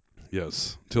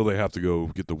 Yes. Till they have to go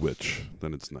get the witch.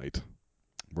 Then it's night.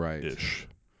 Right. Ish.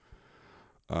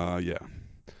 Yeah.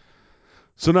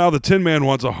 So now the Tin Man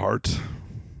wants a heart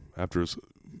after his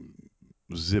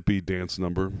zippy dance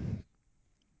number.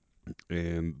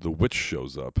 And the witch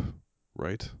shows up,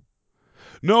 right?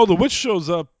 No, the witch shows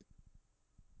up.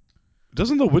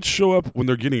 Doesn't the witch show up when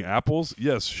they're getting apples?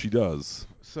 Yes, she does.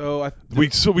 So We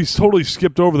totally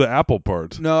skipped over the apple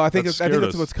part. no, I think That I think scared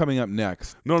that's us. what's coming up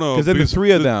next. No, 'Cause then the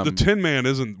three of the them- Tin Man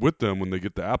isn't with them when they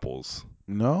get the apples.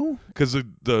 No. Because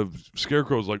the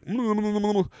Scarecrow's like,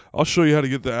 I'll show you how to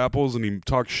get the apples, and he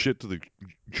talks shit to the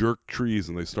jerk trees,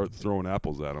 and they start throwing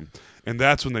apples at him. And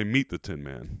that's when they meet the Tin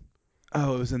Man.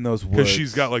 Oh, it was in those woods. Because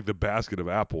she's got like the basket of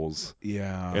apples,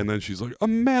 yeah. and then she's like, a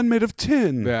man made of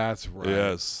tin. That's right.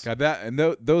 Yes. God, that and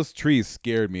those trees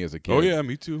scared me as a kid. Oh yeah,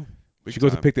 me too. Big She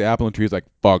goes to time. pick the apple and tree's like,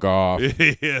 "Fuck off!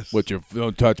 Yes. What you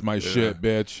don't touch my shit,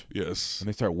 bitch!" Yes. And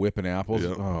they start whipping apples.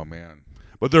 Yep. Oh man.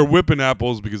 But they're whipping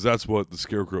apples because that's what the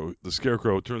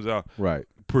Scarecrow turns out Right.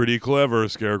 pretty clever.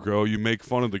 Scarecrow, you make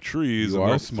fun of the trees You and are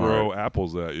they'll smart. throw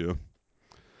apples at you.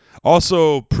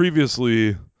 Also,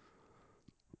 previously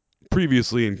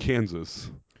in Kansas,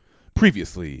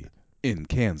 Previously in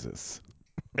Kansas.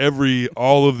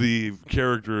 all of the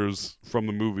characters from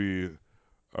the movie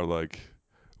are like,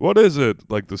 "What is it?"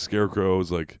 Like the Scarecrow is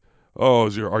like, "Oh,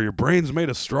 are your brains made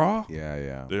of straw?" Yeah,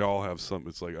 yeah. They all have something.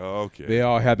 It's like, oh, okay. They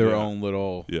all had their Yeah. own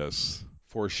little Yes.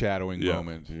 foreshadowing Yeah.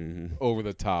 moment. Mm-hmm. Over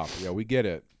the top. Yeah, we get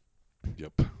it.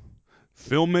 Yep.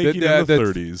 Filmmaking in the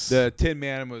 30s. The Tin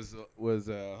Man was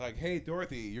like, "Hey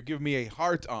Dorothy, you're giving me a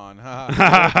heart on,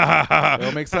 huh?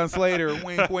 It'll make sense later.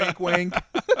 Wink, wink, wink."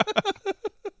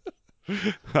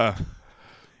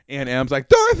 And M's like,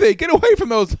 "Dorothy, get away from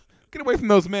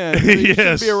those men. You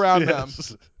shouldn't be around them.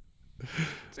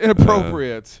 It's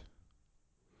inappropriate."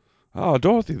 Oh,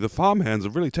 Dorothy, the farmhands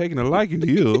have really taken a liking to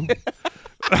you.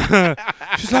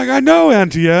 She's like, "I know,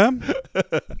 Auntie Em."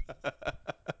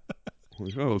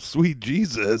 Like, oh, sweet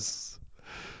Jesus.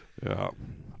 Yeah.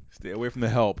 Stay away from the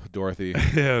help, Dorothy.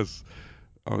 Yes.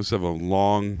 I always have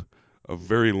a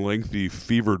very lengthy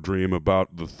fever dream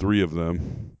about the three of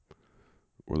them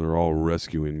where they're all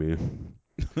rescuing me.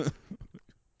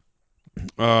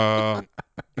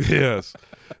 Yes.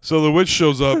 So the witch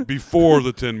shows up before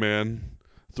the Tin Man,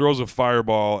 throws a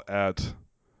fireball at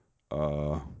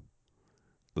the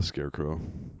Scarecrow.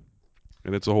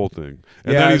 And it's a whole thing.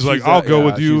 And then he's like, "I'll go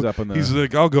with you." She's up in the, He's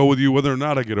like, "I'll go with you whether or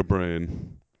not I get a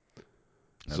brain."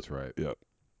 That's right. Yep.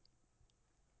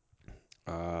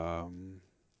 So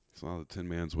now the Tin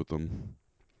Man's with them.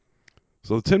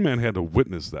 So the Tin Man had to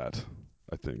witness that,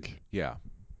 I think. Yeah.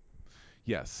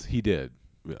 Yes, he did.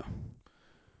 Yeah.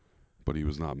 But he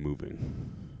was not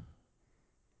moving.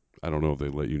 I don't know if they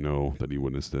let you know that he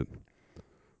witnessed it.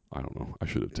 I don't know. I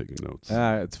should have taken notes.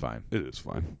 It's fine. It is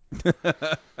fine.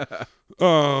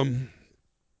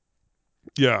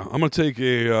 Yeah, I'm gonna take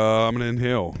I'm gonna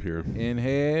inhale here.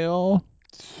 Inhale.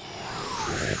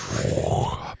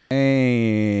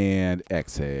 And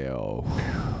exhale.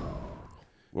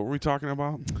 What were we talking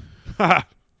about?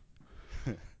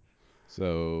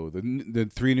 So the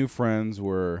three new friends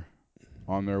were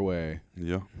on their way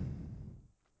Yeah.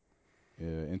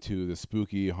 into the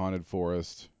spooky haunted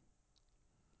forest,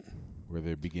 where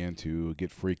they began to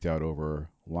get freaked out over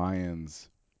lions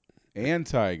and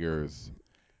tigers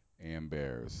and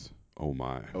bears. Oh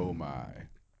my. Oh my.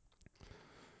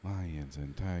 Lions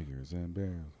and tigers and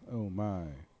bears. Oh my.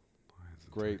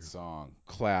 Great song.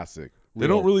 Classic. They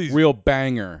don't really- real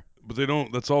banger. But they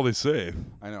don't. That's all they say.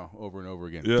 I know, over and over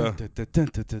again. Yeah. Dun, dun, dun,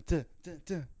 dun, dun, dun, dun,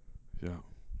 dun.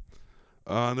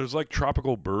 Yeah. There's like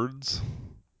tropical birds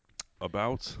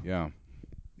about Yeah.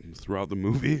 throughout the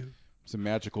movie. It's a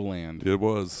magical land. It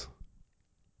was.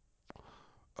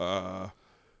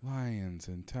 Lions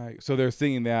and tigers. So they're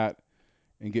singing that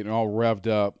and getting all revved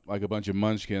up like a bunch of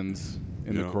munchkins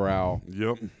in the Yeah. corral.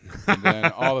 Yep. And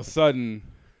then all of a sudden,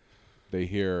 they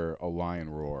hear a lion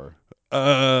roar.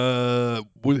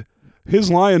 His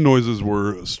lion noises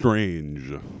were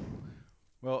strange.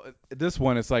 Well, this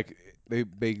one, it's like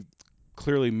they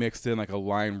clearly mixed in like a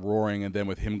lion roaring and then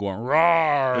with him going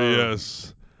roar.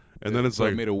 Yes. And then it's So it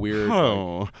like, made a weird.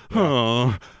 oh, like,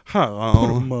 yeah.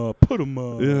 oh. Put him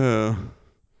up. Yeah.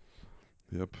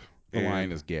 Yep. The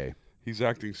lion is gay. He's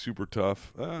acting super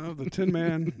tough. The Tin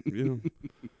Man,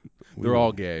 They're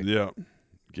all gay. Yeah.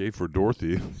 Gay for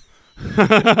Dorothy.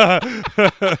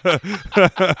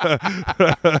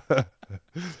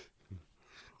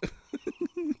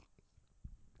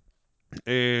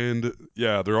 And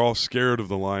yeah, they're all scared of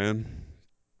the lion.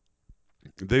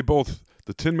 They both,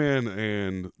 the Tin Man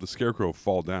and the Scarecrow,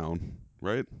 fall down,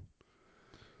 right?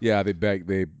 Yeah,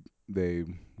 they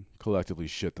collectively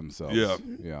shit themselves. Yeah.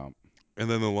 Yeah. And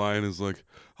then the lion is like,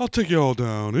 I'll take you all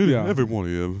down, Yeah. every one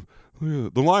of you. Yeah.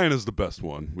 The lion is the best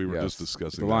one. We were Yes. just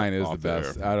discussing The lion that is the off air.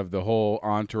 best out of the whole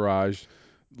entourage.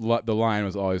 The lion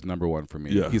was always number one for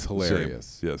me. Yeah, He's hilarious.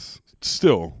 Same. Yes.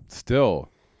 Still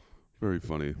Very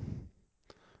funny.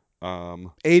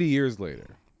 80 years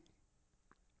later.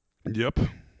 Yep.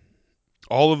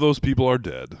 All of those people are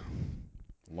dead.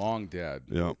 Long dead.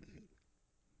 Yep.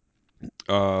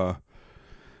 And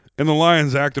the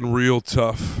lion's acting real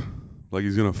tough, like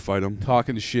he's gonna fight him.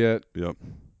 Talking shit. Yep.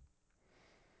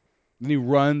 Then he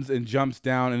runs and jumps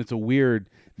down, and it's a weird.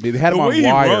 They had him The on way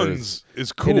wires, he runs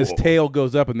is cool. and his tail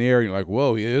goes up in the air, and you're like,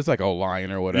 "Whoa, he is like a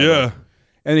lion or whatever." Yeah.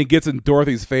 And he gets in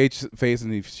Dorothy's face,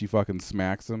 and she fucking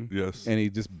smacks him. Yes. And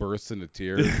he just bursts into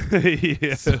tears.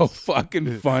 Yes. So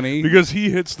fucking funny. Because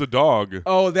he hits the dog.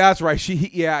 Oh, that's right. He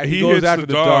goes hits after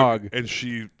the dog, and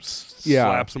she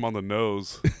slaps him on the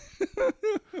nose,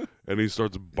 and he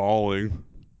starts bawling.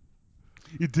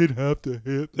 You did have to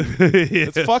hit.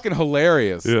 Yes. It's fucking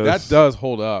hilarious. Yes. That does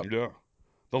hold up. Yeah.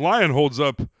 The lion holds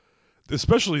up,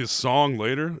 especially his song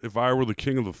later, If I Were the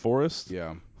King of the Forest.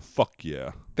 Yeah. Fuck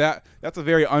yeah. That's a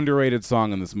very underrated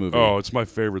song in this movie. Oh, it's my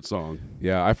favorite song.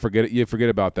 Yeah, I forget it. You forget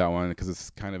about that one because it's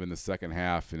kind of in the second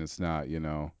half, and it's not,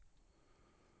 and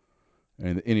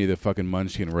any of the fucking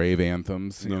Munchkin rave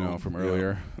anthems, from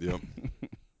earlier. Yep.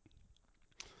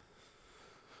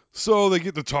 So they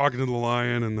get to talking to the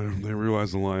lion, and they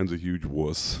realize the lion's a huge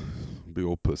wuss, big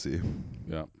old pussy.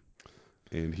 Yeah.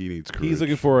 And he needs courage. He's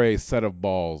looking for a set of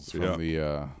balls from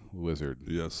the wizard.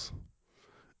 Yes.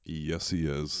 Yes, he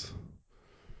is.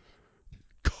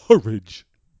 Courage.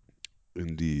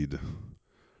 Indeed.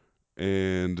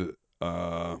 And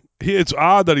it's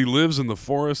odd that he lives in the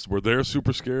forest where they're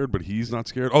super scared, but he's not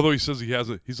scared. Although he says he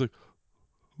hasn't. He's like,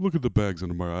 look at the bags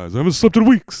under my eyes. I haven't slept in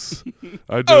weeks.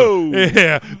 I do. Oh.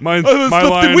 Yeah. My slept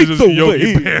line in is weeks, just old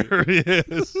Yogi lady. Bear.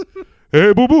 Yes.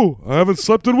 Hey, boo-boo. I haven't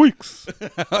slept in weeks.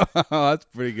 That's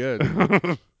pretty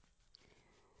good.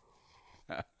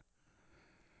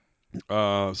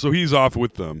 So he's off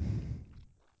with them.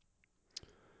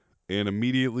 And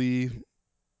immediately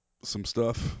some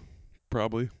stuff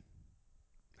probably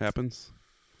happens.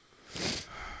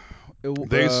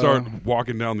 They start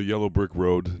walking down the yellow brick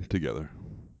road together.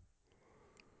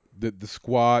 The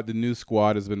new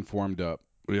squad has been formed up.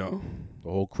 Yeah. The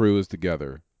whole crew is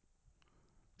together.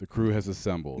 The crew has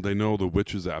assembled. They know the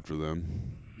witch is after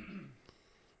them.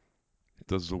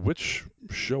 Does the witch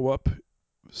show up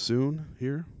soon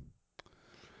here?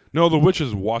 No, the witch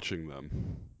is watching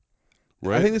them.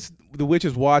 Right? I think the witch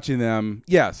is watching them.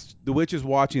 Yes, the witch is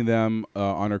watching them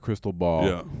on her crystal ball.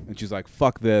 Yeah. And she's like,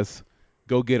 fuck this.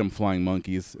 Go get them, flying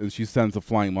monkeys. And she sends the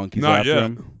flying monkeys Not after yet.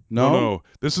 him. No?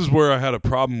 This is where I had a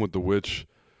problem with the witch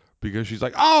because she's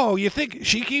like, oh, you think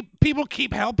people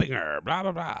keep helping her, blah,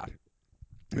 blah, blah.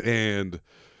 And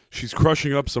she's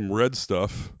crushing up some red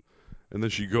stuff, and then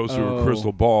she goes to her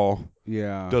crystal ball,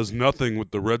 does nothing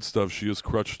with the red stuff she just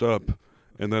crushed up,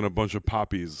 and then a bunch of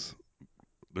poppies.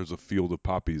 There's a field of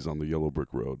poppies on the yellow brick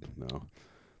road now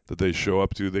that they show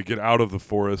up to. They get out of the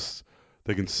forest.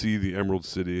 They can see the Emerald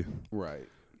City. Right.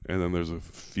 And then there's a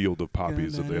field of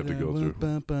poppies that they have to go through.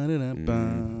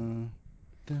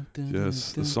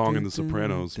 Yes, the song in The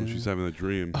Sopranos when she's having a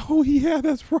dream. Oh, yeah,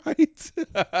 that's right.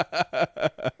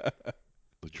 The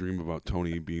dream about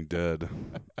Tony being dead.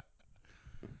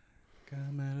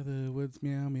 Come out of the woods,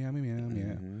 meow, meow, meow, meow,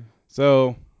 meow.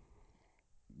 So,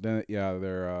 then,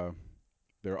 they're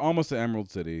almost at Emerald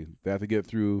City. They have to get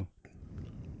through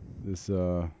this,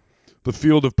 the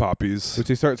field of poppies, which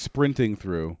they start sprinting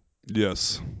through.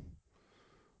 Yes.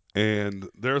 And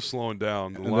they're slowing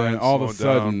down. The and lion's then all slowing of a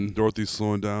sudden, down. Dorothy's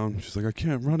slowing down. She's like, I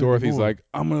can't run Dorothy's anymore. like,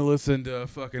 I'm gonna listen to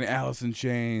fucking Alice in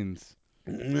Chains.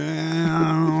 We're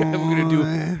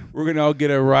gonna all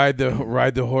get a ride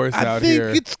the horse out here.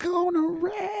 I think it's gonna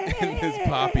rain in this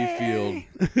poppy field.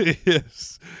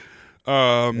 Yes.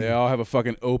 They all have a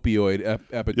fucking opioid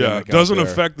epidemic. Yeah, it doesn't out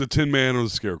there. affect the Tin Man or the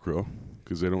Scarecrow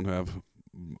because they don't have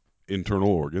internal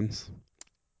organs.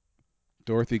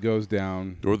 Dorothy goes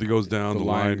down. Dorothy goes down. The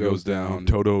lion goes down.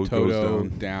 Toto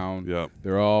goes down. Yep.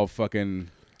 They're all fucking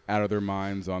out of their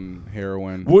minds on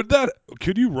heroin.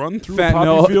 Could you run through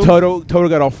fentanyl? a poppy field? Toto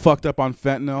got all fucked up on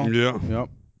fentanyl. Yeah.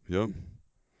 Yep.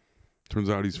 Turns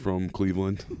out he's from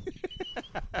Cleveland.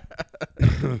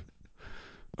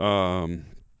 And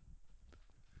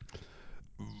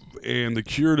the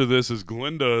cure to this is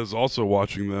Glinda is also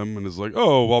watching them and is like,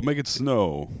 "Oh, I'll make it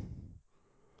snow."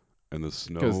 And the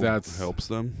snow helps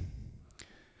them.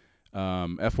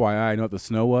 FYI, I know what the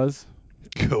snow was?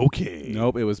 Cocaine.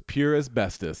 Nope, it was pure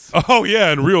asbestos. Oh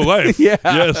yeah, in real life. Yeah.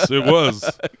 Yes, it was.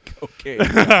 Cocaine.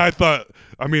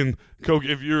 Coke.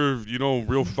 If you're,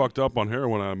 real fucked up on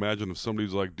heroin, I imagine if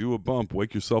somebody's like, "Do a bump,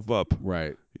 wake yourself up,"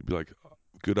 Right. you'd be like,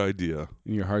 "Good idea."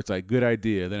 And your heart's like, "Good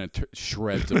idea." Then it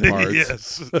shreds apart.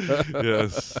 Yes.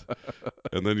 Yes.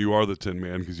 And then you are the Tin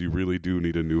Man because you really do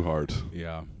need a new heart.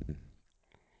 Yeah.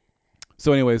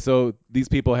 So anyway, these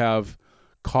people have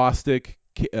caustic,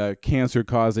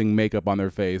 cancer-causing makeup on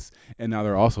their face, and now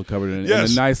they're also covered in a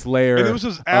nice layer and it was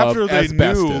just after of they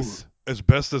asbestos. knew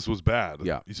asbestos was bad.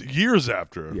 Yeah. Years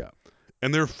after. Yeah.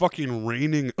 And they're fucking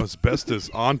raining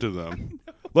asbestos onto them.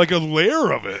 Like a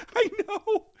layer of it. I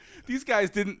know. These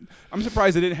guys didn't. I'm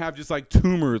surprised they didn't have just like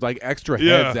tumors, like extra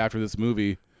heads after this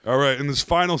movie. All right, in this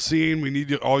final scene, we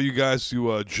need all you guys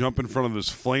to jump in front of this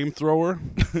flamethrower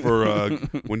for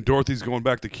when Dorothy's going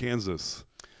back to Kansas.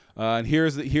 And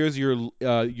here's your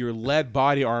lead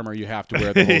body armor you have to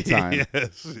wear the whole time.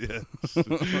 Yes.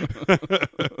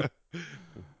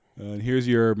 And here's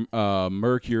your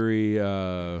mercury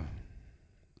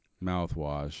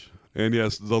mouthwash. And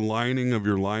yes, the lining of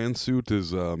your lion suit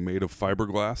is made of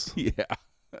fiberglass. Yeah.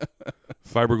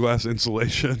 Fiberglass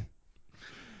insulation.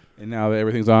 And now that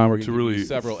everything's on, we're going to really do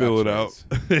several fill x-rays.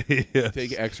 it out. Yes.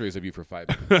 Take x-rays of you for 5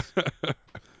 minutes.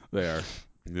 There.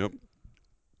 Yep.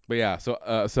 But yeah,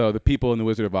 so the people in the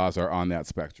Wizard of Oz are on that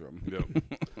spectrum. Yep.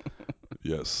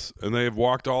 Yes. And they have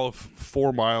walked all of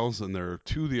 4 miles, and they're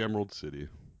to the Emerald City.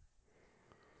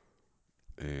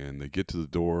 And they get to the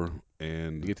door,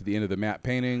 and you get to the end of the matte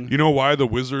painting. You know why the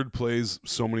wizard plays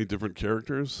so many different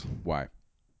characters? Why?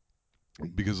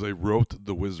 Because they wrote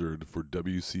the wizard for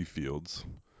W.C. Fields.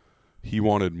 He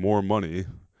wanted more money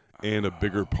and a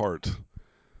bigger part.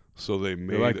 So they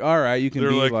made... They're like, all right, you can be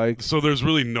like... So there's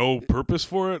really no purpose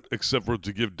for it except for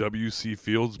to give W.C.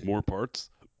 Fields more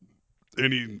parts.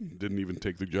 And he didn't even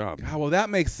take the job. Oh, well, that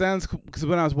makes sense. Because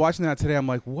when I was watching that today, I'm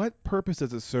like, what purpose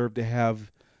does it serve to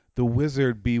have the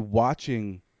wizard be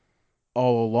watching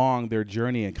all along their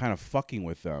journey and kind of fucking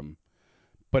with them?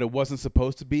 But it wasn't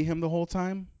supposed to be him the whole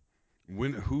time?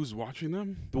 Who's watching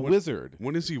them? The wizard.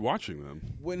 When is he watching them?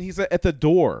 When he's at the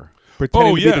door,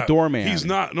 pretending to be the doorman. He's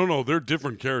not. No, they're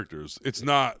different characters. It's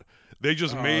not. They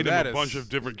just made him a bunch of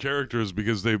different characters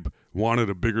because they wanted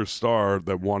a bigger star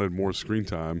that wanted more screen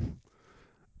time,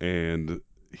 and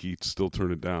he still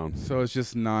turned it down. So it's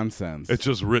just nonsense. It's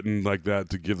just written like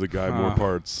that to give the guy more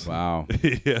parts. Wow.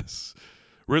 Yes,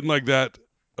 written like that.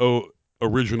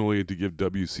 Originally to give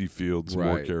W.C. Fields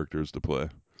more characters to play.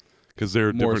 Because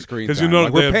they're more different. Screen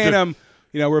time. We're paying him.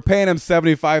 We're paying him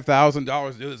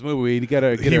 $75,000 to do this movie. You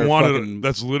gotta get. He wanted.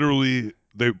 That's literally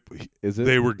they. Is it?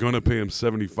 They were gonna pay him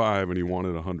 75, and he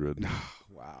wanted 100.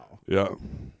 Wow. Yeah.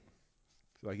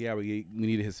 Like we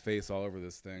needed his face all over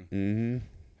this thing.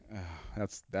 Mm-hmm.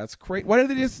 That's great. Why did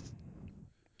they just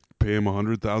pay him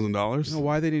 $100,000? No,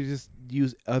 why did they just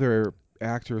use other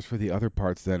actors for the other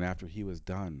parts then after he was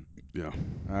done? Yeah.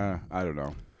 I don't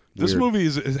know. This movie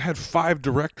it had 5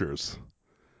 directors.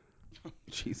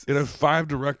 Jesus. It had 5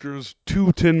 directors,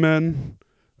 2 Tin Men.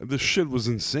 This shit was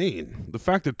insane. The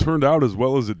fact it turned out as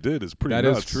well as it did is pretty nuts.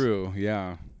 That is true,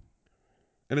 yeah.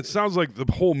 And it sounds like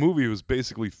the whole movie was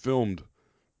basically filmed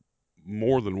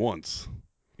more than once.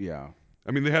 Yeah. I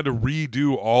mean, they had to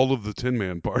redo all of the Tin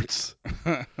Man parts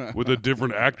with a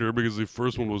different actor because the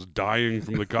first one was dying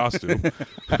from the costume.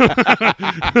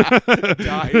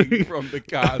 Dying from the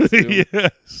costume.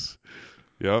 Yes.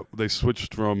 Yep. They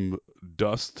switched from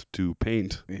dust to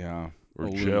paint. Yeah. Or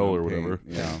gel or whatever.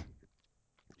 Paint. Yeah.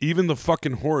 Even the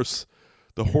fucking horse,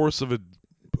 the horse of a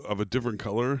different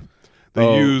color.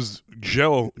 They used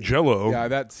Jello.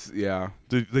 Yeah,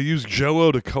 They used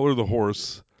Jello to color the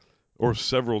horse. Or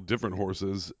several different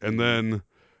horses, and then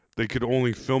they could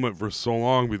only film it for so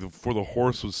long before the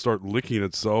horse would start licking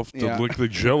itself to lick the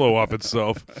Jello off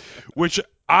itself, which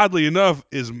oddly enough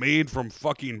is made from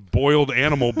fucking boiled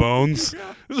animal bones.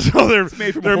 So they're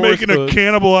making a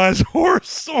cannibalized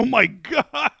horse. Oh my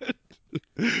god!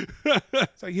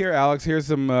 It's like, here, Alex, here's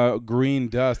some green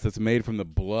dust that's made from the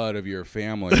blood of your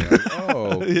family. Like,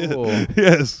 oh, cool.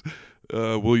 Yes.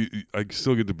 well, I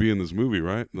still get to be in this movie,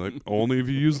 right? Like, only if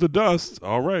you use the dust.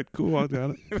 All right, cool, I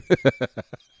got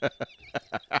it.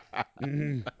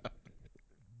 Mhm.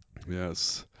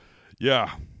 Yes.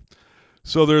 Yeah.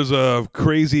 So there's a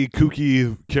crazy,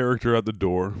 kooky character at the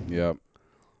door Yep.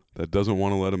 that doesn't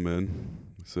want to let him in.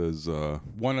 Says,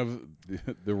 One of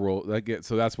the role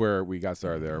so that's where we got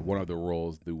started there. One of the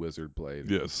roles the wizard played.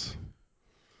 yes.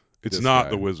 It's This not guy.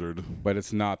 the wizard. But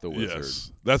it's not the wizard.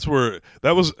 Yes.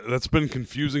 That's been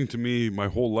confusing to me my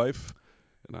whole life.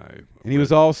 And he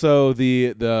was also the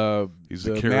He's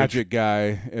the the carriage- magic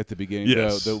guy at the beginning.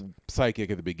 Yes. The psychic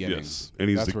at the beginning. Yes. And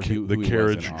he's That's where the who he was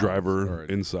carriage in Oz, driver or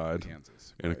in inside.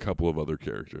 Kansas. And a Right. couple of other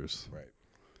characters. Right.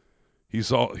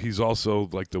 He's also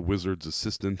like the wizard's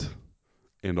assistant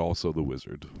and also the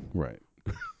wizard Right.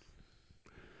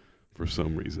 for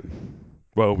some reason.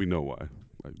 Well, we know why.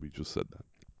 We just said that.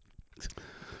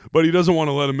 But he doesn't want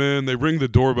to let him in. They ring the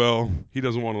doorbell. He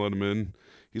doesn't want to let him in.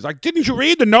 He's like, "Didn't you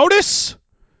read the notice?"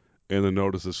 And the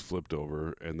notice is flipped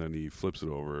over, and then he flips it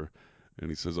over, and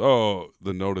he says, "Oh,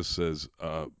 the notice says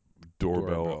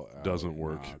doorbell doesn't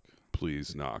work. knock.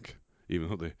 Please knock." Even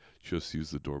though they just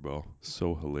used the doorbell.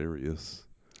 So hilarious.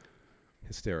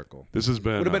 Hysterical. This has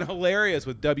been Would have been hilarious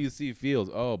with W.C. Fields.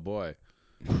 Oh boy.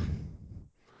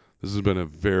 This has been a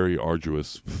very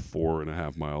arduous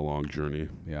 4.5 mile long journey.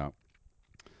 Yeah.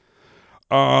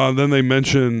 Then they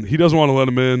mention he doesn't want to let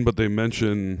him in, but they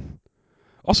mention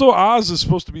also Oz is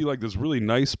supposed to be like this really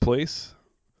nice place.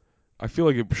 I feel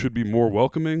like it should be more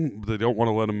welcoming, but they don't want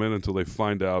to let him in until they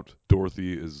find out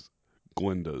Dorothy is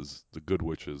Glinda's, the Good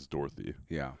Witch's Dorothy.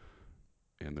 Yeah.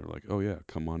 And they're like, "Oh yeah,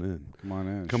 come on in. Come on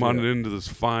in. Come on into this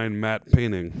fine matte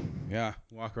painting." Yeah.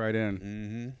 Walk right in.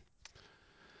 Mm-hmm.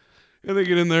 And they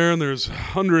get in there, and there's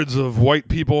hundreds of white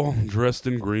people dressed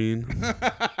in green.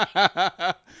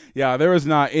 Yeah, there was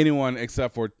not anyone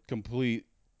except for completely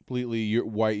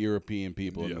white European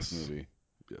people in this Yes. movie.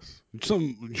 Yes.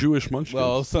 Some Jewish munchkins.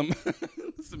 Well, some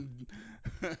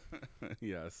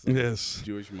yes, some yes.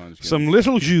 Jewish munchkins. Some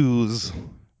little Jews.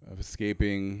 Of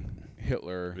escaping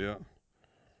Hitler Yeah.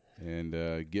 and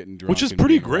getting drunk, Which is and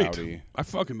pretty being great. rowdy.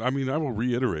 I will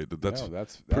reiterate that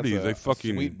That's pretty. A, They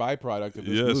fucking a sweet byproduct of this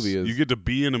yes. movie is You get to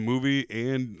be in a movie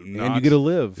and not, you get to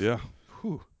live. Yeah.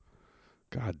 Whew.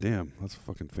 God damn, that's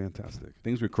fucking fantastic.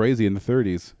 Things were crazy in the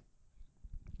 30s.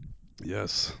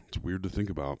 Yes, it's weird to think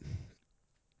about.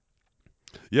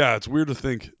 Yeah, it's weird to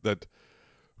think that.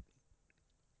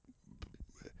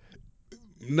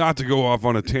 Not to go off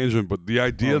on a tangent, but the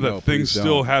idea that things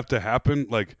still have to happen,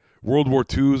 like World War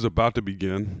II is about to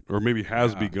begin, or maybe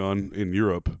has begun in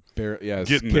Europe.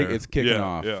 It's there. It's kicking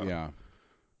off. Yeah.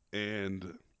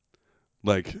 And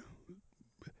like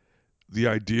the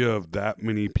idea of that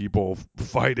many people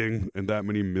fighting and that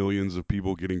many millions of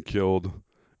people getting killed,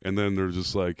 and then they're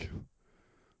just like,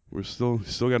 we're still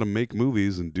got to make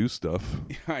movies and do stuff.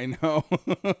 I know.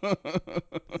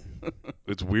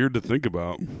 It's weird to think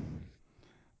about.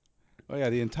 Oh yeah,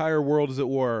 the entire world is at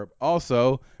war.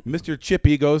 Also, Mr.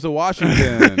 Chippy goes to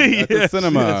Washington at the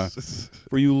cinema. Yes.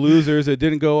 For you losers that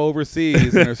didn't go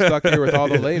overseas and are stuck here with all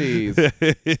the ladies.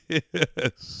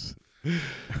 Yes.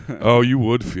 Oh, you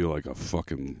would feel like a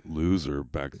fucking loser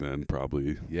back then,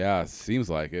 probably. Yeah, seems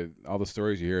like it. All the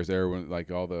stories you hear is everyone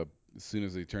as soon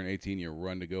as they turn 18, you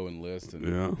run to go enlist and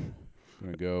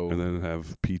gonna go and then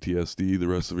have PTSD the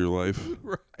rest of your life.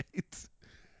 Right.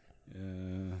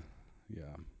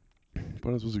 Yeah.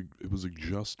 But it was a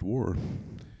just war,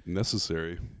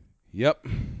 necessary. Yep.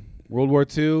 World War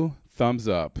II, thumbs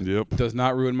up. Yep. Does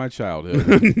not ruin my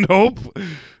childhood.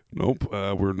 Nope.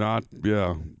 We're not.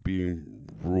 Yeah, being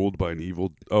ruled by an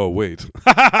evil. Oh wait,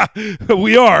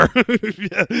 we are.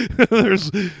 Yeah. There's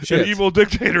an evil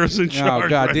dictators in charge. Oh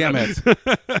God right damn now.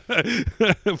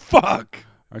 it! Fuck.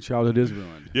 Our childhood is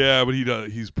ruined. Yeah, but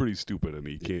he's pretty stupid and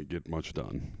he can't get much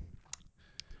done.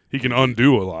 He can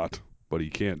undo a lot, but he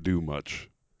can't do much.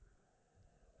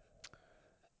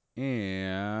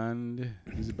 And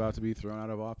he's about to be thrown out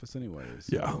of office anyways.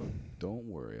 So Yeah. don't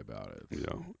worry about it.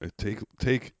 Yeah.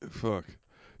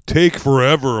 Take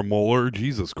forever, Mueller.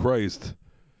 Jesus Christ.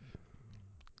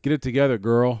 Get it together,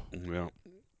 girl. Yeah.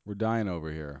 We're dying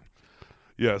over here.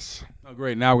 Yes. Oh,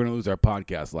 great. Now we're going to lose our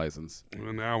podcast license.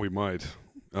 Well, now we might.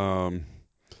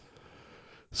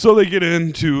 So they get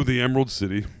into the Emerald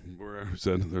City, where I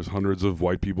said there's hundreds of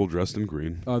white people dressed in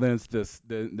green. Oh, then it's this.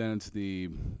 Then it's the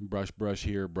brush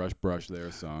here, brush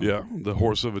there song. Yeah, the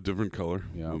horse of a different color,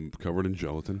 Yeah. covered in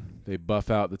gelatin. They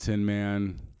buff out the Tin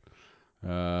Man.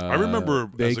 I remember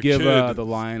they as a give kid, the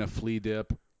lion a flea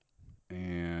dip.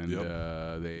 And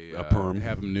Yep. they A perm.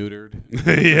 have him neutered.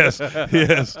 yes,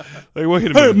 yes. Like,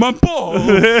 wait a minute. Hey, my balls!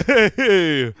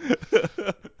 Hey!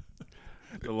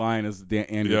 The line is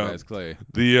Andrew Yeah. Dice Clay.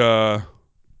 The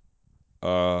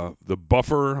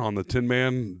buffer on the Tin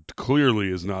Man clearly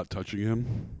is not touching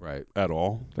him Right. at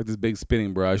all. Like this big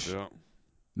spinning brush. Yeah.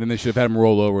 Then they should have had him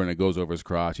roll over and it goes over his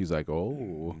crotch. He's like,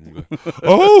 oh.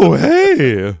 Oh,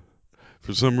 hey!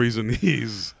 For some reason,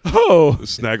 he's Oh.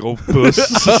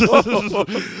 Snagglepuss.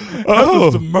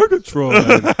 Oh, Mr.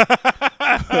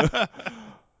 Murgatron.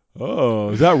 Oh,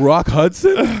 is that Rock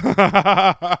Hudson?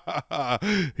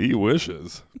 He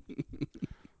wishes.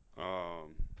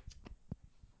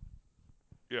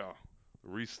 Yeah,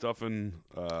 restuffing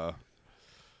the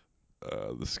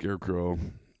Scarecrow,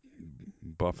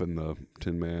 buffing the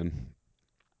Tin Man,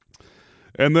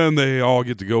 and then they all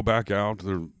get to go back out. This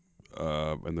They're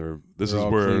is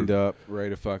all where cleaned up,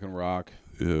 ready to fucking rock.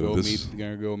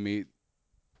 Gonna go meet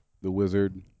the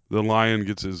wizard. The Lion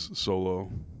gets his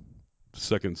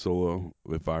second solo,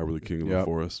 If I Were the King of the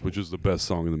Forest, which is the best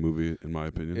song in the movie, in my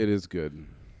opinion. It is good.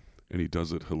 And he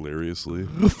does it hilariously.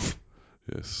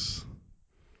 Yes.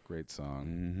 Great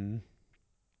song.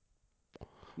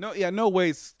 Mm-hmm. No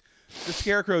ways. The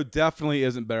Scarecrow definitely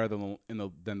isn't better than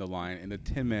the Lion, and the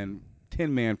Tin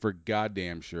Man for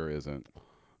goddamn sure isn't.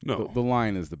 No. The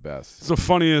Lion is the best. It's the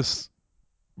funniest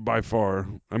by far.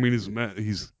 I mean,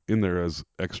 he's in there as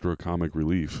extra comic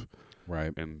relief.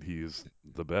 Right. And he is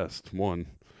the best one.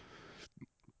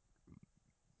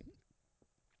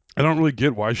 I don't really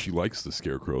get why she likes the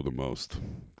Scarecrow the most.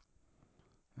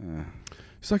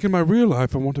 It's like, in my real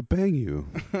life, I want to bang you.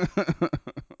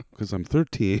 Because I'm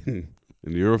 13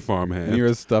 and you're a farmhand. And you're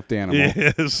a stuffed animal.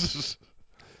 Yes.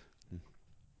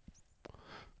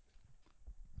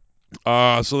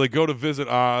 So they go to visit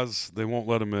Oz. They won't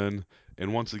let him in.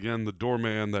 And once again, the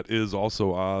doorman that is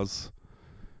also Oz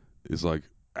is like,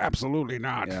 absolutely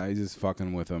not. Yeah, he's just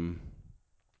fucking with him.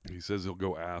 He says he'll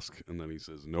go ask, and then he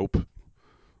says, nope,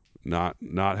 not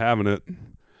having it. And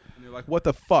you're like, what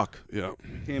the fuck? Yeah.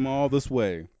 Came all this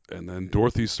way. And then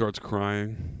Dorothy starts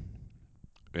crying,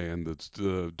 and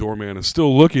the doorman is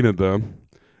still looking at them,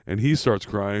 and he starts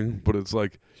crying, but it's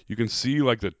like you can see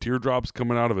like the teardrops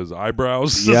coming out of his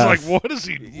eyebrows. Yes. It's like, what is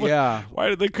he? Yeah.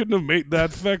 Why they couldn't have made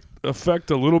that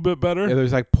effect a little bit better? Yeah,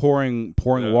 there's like pouring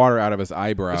water out of his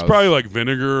eyebrows. It's probably like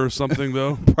vinegar or something,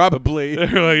 though. Probably. They're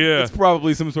like, yeah. It's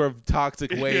probably some sort of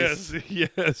toxic waste.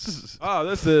 Yes. Oh,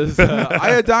 this is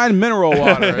iodine mineral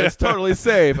water. It's totally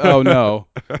safe. Oh, no.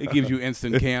 It gives you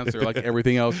instant cancer like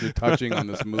everything else you're touching on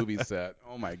this movie set.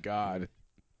 Oh, my God.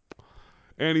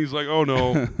 And he's like, oh,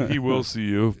 no, he will see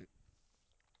you.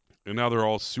 And now they're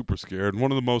all super scared.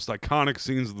 One of the most iconic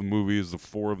scenes of the movie is the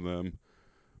four of them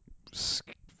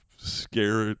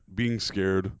being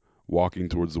scared, walking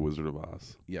towards the Wizard of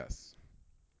Oz. Yes.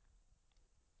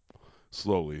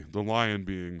 Slowly. The lion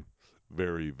being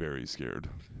very, very scared.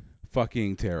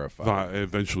 Fucking terrified.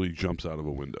 Eventually jumps out of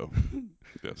a window.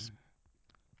 Yes.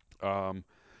 And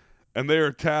they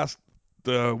are tasked.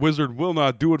 The wizard will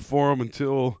not do it for them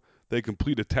until they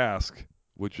complete a task,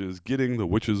 which is getting the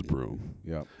witch's broom.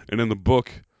 Yep. And in the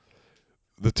book,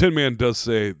 the Tin Man does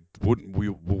say,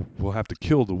 we'll have to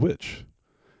kill the witch.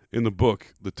 In the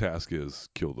book, the task is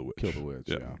kill the witch. Kill the witch,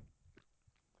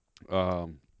 yeah.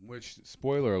 Which,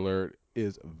 spoiler alert,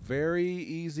 is very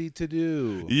easy to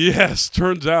do. Yes,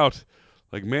 turns out,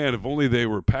 like, man, if only they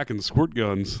were packing squirt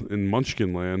guns in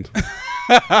Munchkin Land.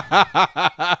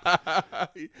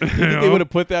 You think they would have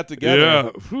put that together? Yeah.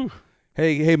 Whew.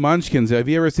 Hey, Munchkins, have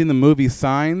you ever seen the movie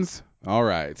Signs? All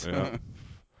right. Yeah.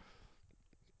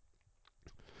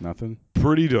 Nothing?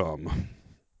 Pretty dumb.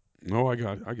 No, I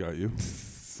got you.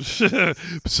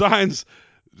 Signs.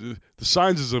 The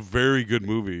Signs is a very good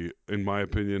movie, in my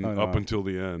opinion, up until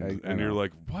the end. And you're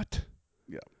like, what?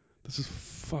 Yeah. This is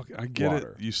I get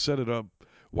Water. it. You set it up.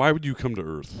 Why would you come to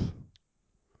Earth?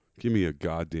 Give me a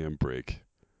goddamn break.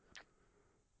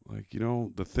 Like,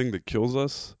 the thing that kills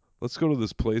us, let's go to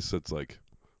this place that's like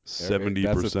 70%.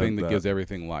 That's the thing that gives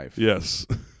everything life. Yes.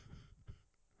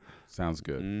 Sounds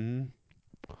good. Mm-hmm.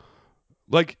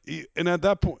 Like, and at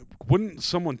that point, wouldn't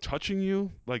someone touching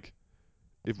you, like,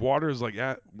 if water is like,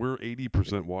 we're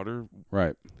 80% water.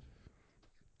 Right.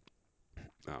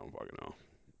 I don't fucking know.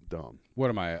 Dumb. What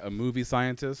am I, a movie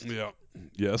scientist? Yeah.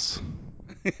 Yes.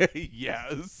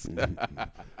 Yes.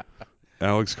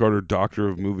 Alex Carter, Doctor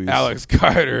of Movies. Alex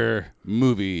Carter,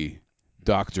 movie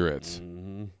doctorate.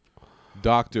 Mm-hmm.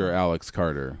 Dr. Alex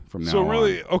Carter from now on. So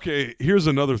really, okay, here's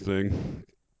another thing.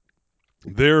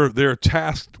 They're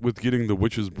tasked with getting the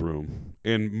witch's broom,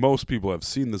 and most people have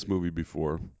seen this movie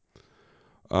before.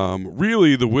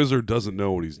 Really, the wizard doesn't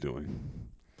know what he's doing.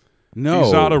 No.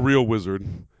 He's not a real wizard.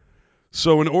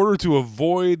 So in order to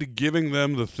avoid giving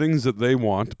them the things that they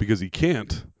want, because he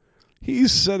can't,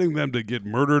 he's setting them to get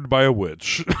murdered by a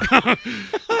witch.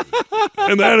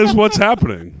 And that is what's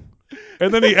happening.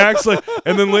 And then he acts like,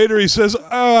 and then later he says,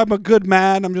 "Oh, I'm a good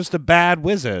man. I'm just a bad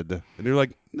wizard." And you're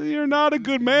like, "You're not a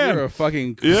good man. You're a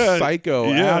fucking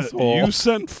psycho asshole. You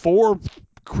sent 4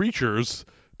 creatures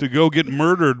to go get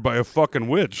murdered by a fucking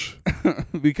witch."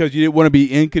 Because you didn't want to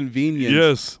be inconvenienced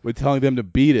Yes. with telling them to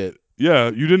beat it. Yeah,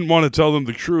 you didn't want to tell them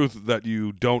the truth that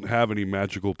you don't have any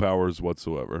magical powers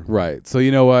whatsoever. Right. So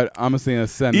you know what? I'm just going to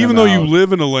send Even them though out. you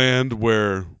live in a land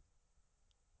where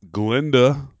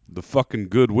Glinda, the fucking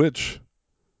good witch,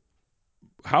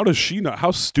 how does she not?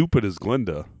 How stupid is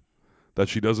Glinda that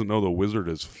she doesn't know the wizard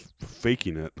is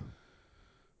faking it?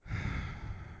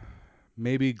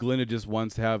 Maybe Glinda just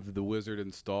wants to have the wizard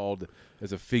installed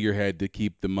as a figurehead to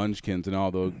keep the Munchkins and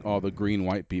all the green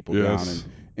white people down and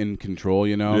in control,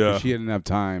 you know? 'Cause Yeah. she didn't have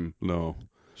time. No.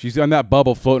 She's on that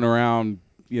bubble floating around,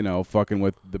 you know, fucking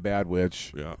with the bad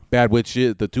witch. Yeah. Bad witch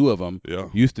is the two of them. Yeah.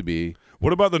 Used to be.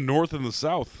 What about the north and the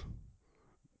south?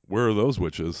 Where are those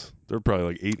witches? They're probably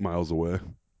like 8 miles away.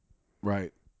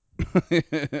 Right.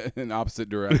 In opposite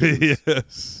directions.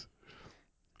 Yes.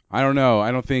 I don't know.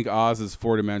 I don't think Oz is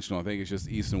 4-dimensional. I think it's just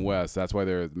east and west. That's why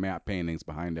there are map paintings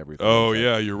behind everything. Oh, It's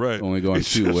yeah, you're right. only going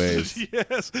It's 2 just- ways.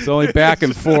 Yes. It's only back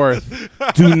and forth.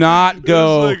 Do not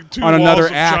go There's like 2 on walls another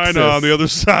of axis. China on the other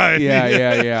side. Yeah.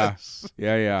 Yes.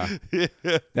 Yeah. Yeah.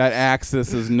 That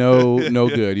axis is no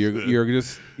good.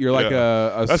 You're like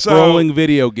a That's scrolling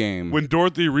video game. When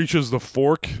Dorothy reaches the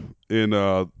fork in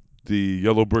the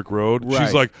Yellow Brick Road, Right.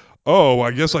 she's like, "Oh,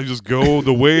 I guess I just go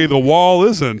the way the wall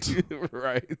isn't."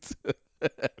 Right.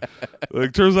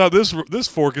 Like, turns out this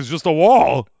fork is just a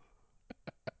wall.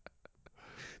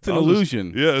 It's an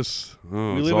illusion. Yes.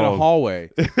 Oh, We it's live in a all- hallway.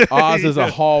 Oz is a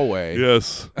hallway.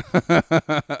 Yes.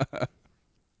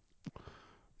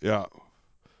 Yeah.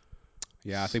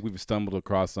 Yeah, I think we've stumbled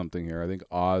across something here. I think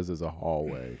Oz is a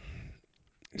hallway.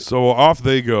 So off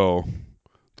they go.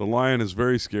 The lion is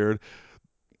very scared.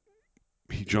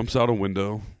 He jumps out a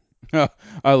window.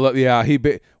 I love. Yeah,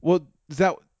 well, is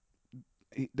that?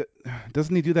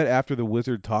 Doesn't he do that after the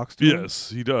wizard talks to him? Yes,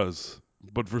 he does.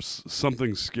 But for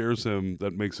something scares him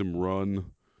that makes him run.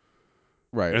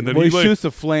 Right. And then he like, shoots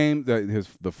the flame.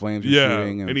 The flames are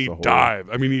shooting, and he dives. dives.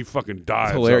 I mean, he fucking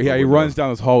dives. It's hilarious. out the He window. runs down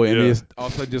this hallway and Yeah. he just, all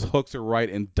of a sudden just hooks her right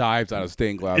and dives out of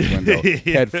stained glass window Yes.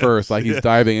 head first, like he's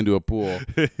diving into a pool.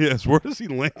 Yes, where does he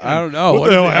land? I don't know. What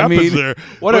the hell happens there?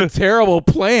 What a terrible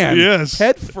plan. Yes.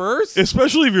 Head first?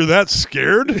 Especially if you're that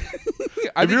scared.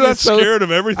 If you're that scared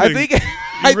of everything, I think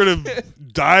you're going to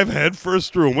dive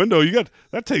headfirst through a window.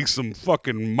 That takes some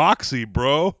fucking moxie,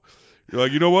 bro. You're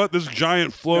like, you know what? This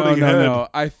giant floating head. No.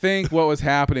 I think what was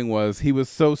happening was he was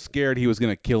so scared he was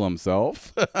going to kill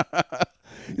himself.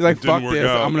 He's like, fuck this.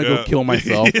 I'm going to go kill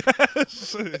myself.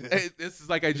 Yes. Hey, this is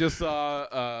like I just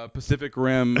saw Pacific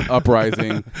Rim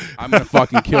Uprising. I'm going to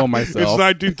fucking kill myself.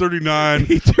 It's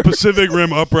 1939. Pacific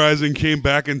Rim Uprising came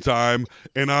back in time,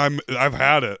 and I've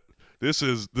had it.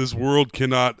 This world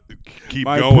cannot keep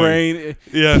My going. brain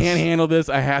can't handle this.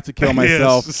 I have to kill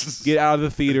myself. Yes. Get out of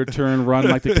the theater, turn, run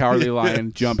like the Cowardly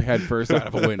Lion, jump headfirst out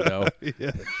of a window.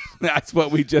 Yes. That's what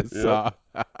we just saw.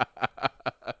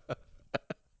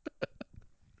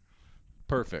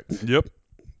 Perfect. Yep.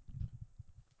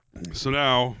 So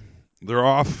now they're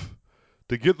off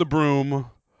to get the broom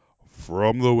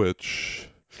from the witch.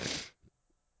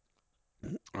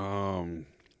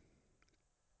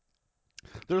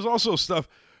 There's also stuff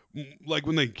like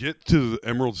when they get to the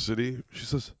Emerald City, she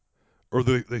says, or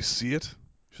they see it.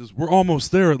 She says, "We're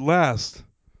almost there at last."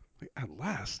 Like, at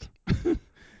last.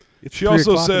 It's She 3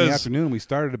 also o'clock in the says- afternoon. We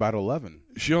started about 11.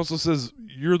 She also says,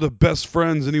 "You're the best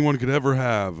friends anyone could ever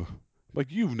have." Like,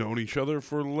 you've known each other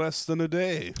for less than a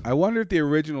day. I wonder if the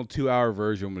original 2-hour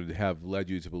version would have led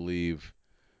you to believe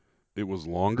It was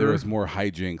longer. there was more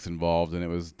hijinks involved and it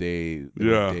was days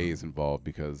involved,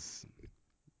 because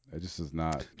it just is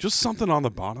not. Just something on the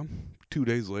bottom 2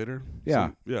 days later.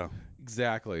 Yeah. Yeah.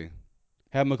 Exactly.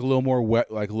 Have them look a little more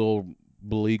wet, like a little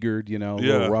beleaguered, a Yeah.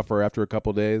 little rougher after a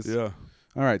couple days. Yeah.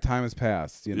 All right, time has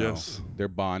passed, Yes. They're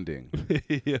bonding.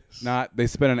 Yes. Not they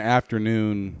spent an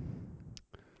afternoon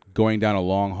going down a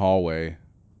long hallway.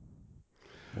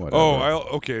 Whatever.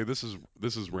 Okay. This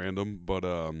is random, but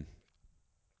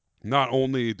not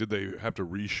only did they have to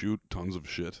reshoot tons of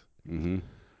shit, Mm-hmm.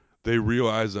 they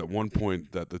realized at one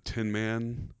point that the Tin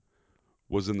Man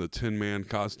was in the Tin Man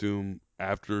costume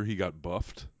after he got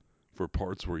buffed for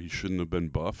parts where he shouldn't have been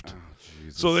buffed. Oh,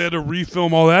 Jesus. So they had to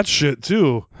refilm all that shit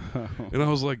too. And I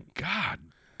was like, God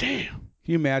damn.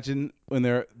 Can you imagine when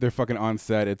they're fucking on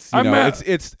set? It's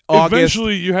it's August.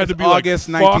 Eventually, you had to be August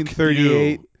like, fuck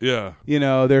 1938. you. Yeah. You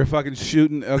know, they're fucking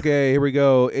shooting. Okay, here we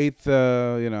go. Eighth,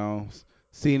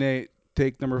 scene 8,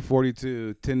 take number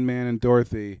 42, Tin Man and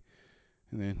Dorothy.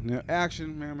 And then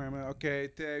action. Okay,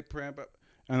 take prep.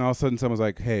 And all of a sudden, someone's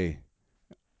like, "Hey,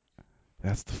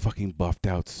 that's the fucking buffed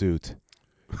out suit.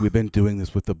 We've been doing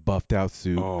this with the buffed out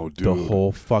suit the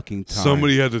whole fucking time."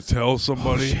 Somebody had to tell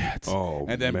somebody. Oh, shit. Oh,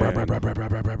 And then, man.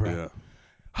 yeah. Yeah.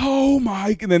 Oh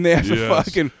my! And then they have to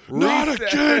fucking Not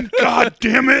reset. again! God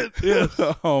damn it! Yes.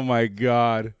 Oh my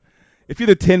God! If you're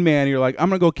the Tin Man, you're like, I'm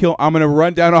gonna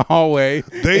run down a hallway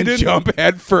and jump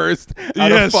head first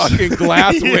out a fucking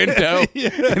glass window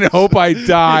and hope I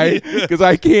die because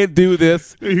I can't do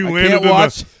this. You I landed can't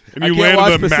watch. and you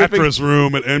landed in the mattress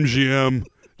room at MGM.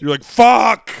 You're like,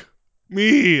 fuck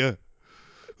me.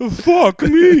 Fuck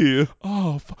me.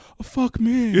 Oh, fuck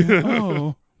me.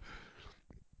 Oh.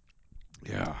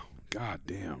 Yeah. God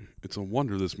damn. It's a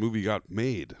wonder this movie got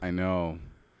made. I know.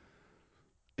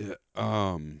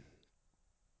 Yeah.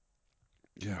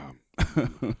 Yeah.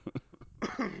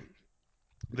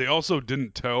 They also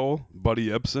didn't tell Buddy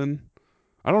Ebsen.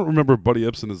 I don't remember Buddy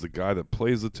Ebsen as the guy that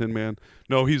plays the Tin Man.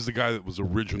 No, he's the guy that was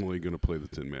originally going to play the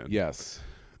Tin Man. Yes.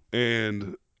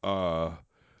 And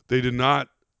they did not.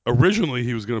 Originally,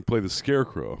 he was going to play the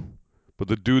Scarecrow. But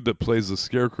the dude that plays the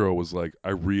Scarecrow was like, I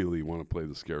really want to play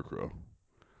the Scarecrow.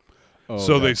 Oh,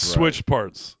 so they switched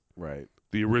parts. Right.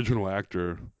 The original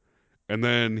actor. And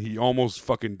then he almost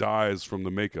fucking dies from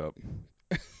the makeup.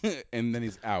 And then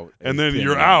he's out. And then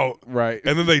you're out. Right.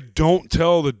 And then they don't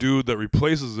tell the dude that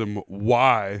replaces him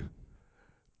why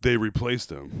they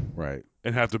replaced him. Right.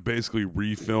 And have to basically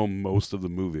refilm most of the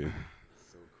movie.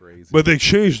 So crazy. But they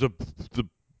changed the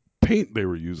paint they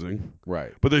were using.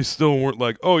 Right. But they still weren't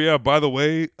like, oh yeah, by the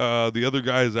way, the other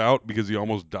guy is out because he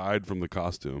almost died from the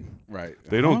costume. Right.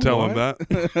 They don't tell him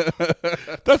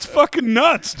that. That's fucking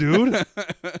nuts, dude.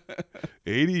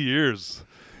 80 years.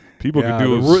 People could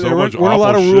do so much There weren't a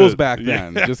lot of awful rules shit. back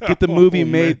then. Yeah. Just get the movie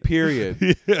made, man.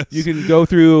 period. Yes. You can go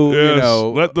through,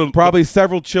 Yes. probably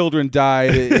several children died,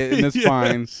 and it's Yes.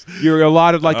 fine. You're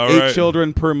allotted like All 8 right.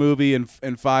 children per movie and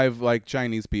 5 like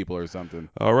Chinese people or something.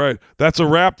 All right. That's a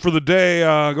wrap for the day.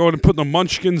 Go ahead and put the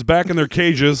munchkins back in their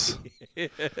cages.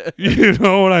 You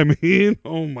know what I mean?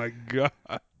 Oh, my God.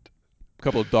 A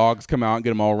couple of dogs come out and get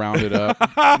them all rounded up,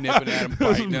 nipping at them,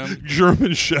 biting them.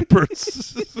 German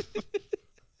shepherds.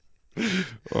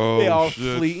 Oh, They all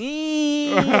shit.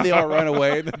 flee. They all run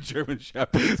away. And the German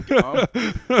shepherds come.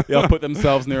 They all put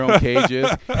themselves in their own cages.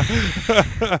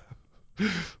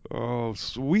 Oh,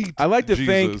 sweet. I like to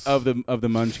think Jesus. of the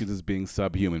Munchkins as being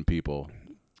subhuman people.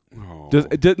 Oh.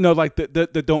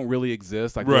 That don't really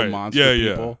exist, like little monster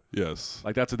people. Yeah. Yes.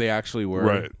 Like that's what they actually were.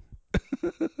 Right.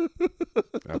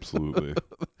 Absolutely.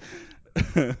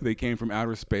 They came from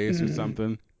outer space or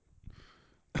something.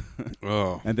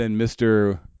 Oh. And then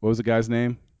Mr. What was the guy's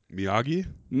name? Miyagi?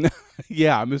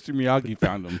 Yeah, Mr. Miyagi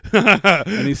found him.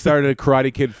 And he started a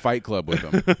Karate Kid fight club with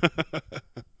him.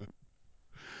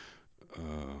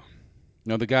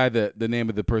 No, the guy the name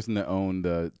of the person that owned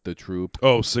the troupe.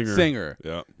 Oh, Singer. Singer.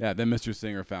 Yeah. Yeah, then Mr.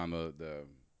 Singer found the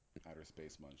outer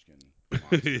space munchkin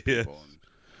monster Yes. people and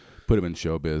put him in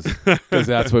showbiz. Because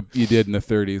that's what you did in the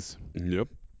 30s. Yep.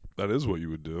 That is what you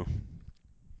would do.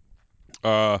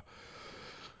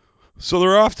 So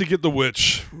they're off to get the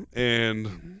witch,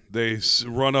 and they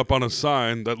run up on a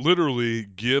sign that literally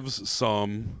gives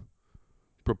some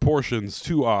proportions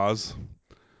to Oz.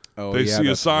 Oh, They yeah, see a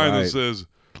that's sign right. that says,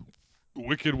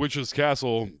 Wicked Witch's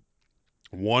Castle,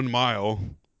 1 mile.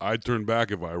 I'd turn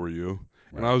back if I were you.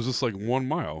 Right. And I was just like, 1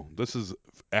 mile? This is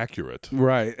accurate.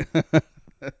 Right.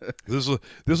 This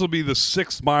will be the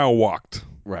 6th mile walked.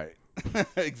 Right.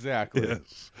 Exactly.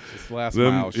 Yes. This last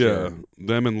mile share. Yeah.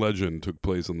 Them and Legend took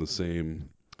place in the same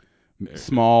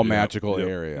small magical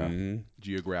area,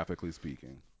 geographically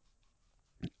speaking.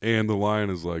 And the lion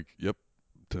is like, "Yep,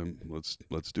 Tim,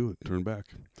 let's do it. Turn back."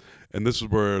 And this is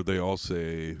where they all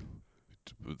say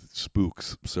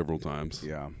spooks several times.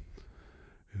 Yeah.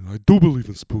 I do believe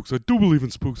in spooks. I do believe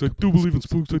in spooks. I do believe in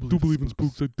spooks. I do believe in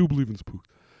spooks. I do believe in spooks.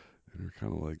 And you're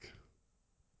kind of like,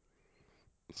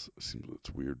 seems it's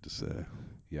weird to say.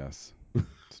 Yes.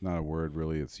 It's not a word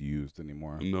really it's used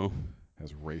anymore. No. It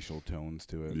has racial tones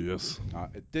to it. Yes.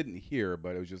 It didn't here,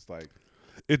 but it was just like.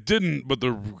 It didn't, but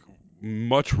the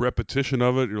much repetition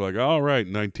of it, you're like, all right,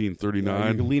 1939.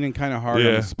 Yeah, you're leaning kind of hard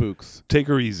on the spooks. Take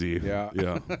her easy. Yeah.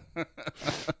 Yeah.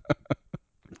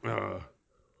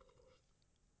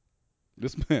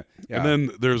 This yeah. And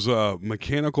then there's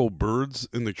mechanical birds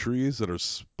in the trees that are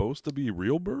supposed to be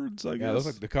real birds, I guess. yeah, those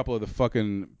like a couple of the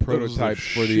fucking Those are the prototypes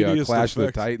for the shittiest Clash of the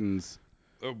effects. Titans.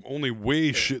 Only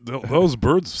way shit. Those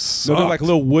birds suck. No, they're like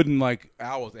little wooden like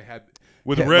owls. They had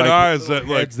with head- red like, eyes little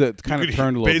that like heads that you kind of could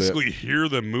turned a little basically bit. hear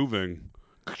them moving.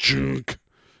 Ka-chunk,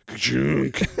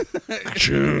 ka-chunk,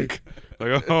 ka-chunk.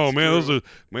 Like, oh man,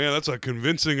 that's a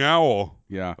convincing owl.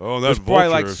 Yeah. Oh, that It's probably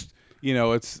vulture.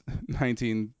 like, it's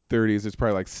 1930s. It's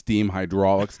probably like steam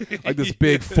hydraulics, like this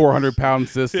big 400-pound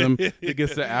system that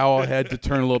gets the owl head to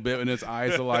turn a little bit and its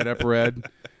eyes to light up red.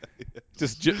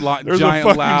 Just There's giant, a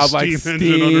fucking loud, like steam engine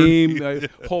steam, underneath.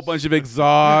 a whole bunch of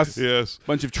exhaust, Yes.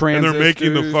 bunch of And transistors. they're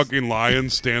making the fucking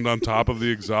lion stand on top of the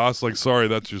exhaust. Like, sorry,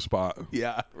 that's your spot.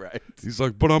 Yeah, right. He's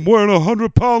like, but I'm wearing a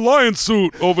 100-pound lion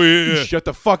suit over here. Shut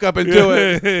the fuck up and do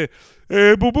it.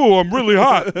 Hey, boo boo, I'm really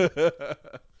hot.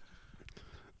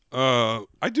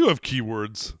 I do have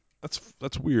keywords.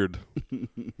 That's weird.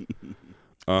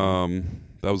 That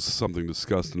was something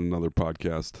discussed in another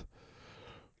podcast.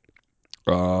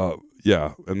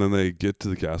 Yeah, and then they get to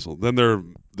the castle. Then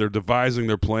they're devising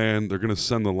their plan. They're gonna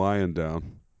send the lion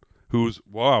down, who's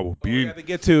being they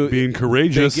get to being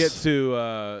courageous. They get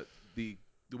to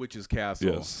the witch's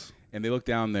castle. Yes. And they look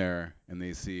down there and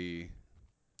they see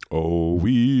LL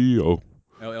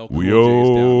LL we Cool J's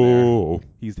down there. oh.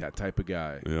 He's that type of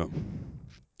guy. Yeah.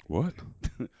 What?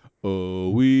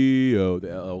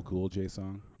 The LL Cool J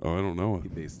song. Oh, I don't know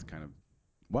it. They kind of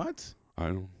what?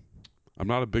 I'm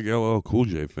not a big LL Cool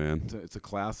J fan. It's a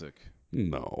classic.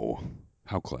 No.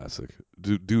 How classic?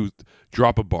 Do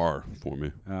drop a bar for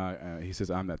me. He says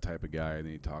I'm that type of guy, and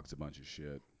then he talks a bunch of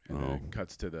shit, and then it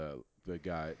cuts to the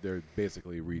guy. They're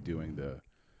basically redoing the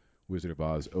Wizard of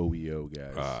Oz OEO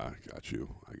guys. I got you.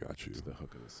 It's the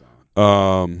hook of the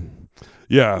song.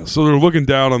 Yeah, so they're looking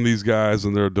down on these guys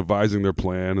and they're devising their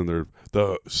plan, and they're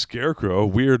the Scarecrow,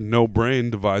 weird no brain,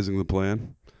 devising the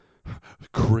plan.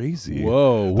 Crazy.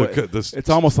 Whoa. It's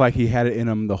almost like he had it in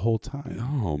him the whole time.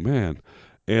 Oh man.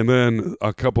 And then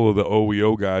a couple of the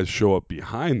OEO guys show up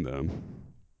behind them.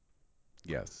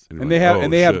 Yes. And And you're they like, have oh,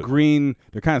 and they have shit. green.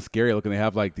 They're kind of scary looking. They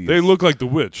have like these. They look like the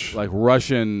witch. like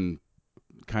Russian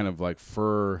kind of like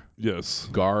fur Yes.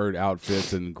 guard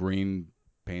outfits and green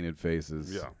painted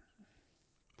faces. Yeah.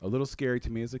 A little scary to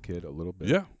me as a kid, a little bit.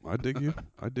 Yeah, I dig you.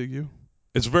 I dig you.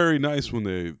 It's very nice when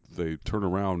they turn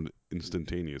around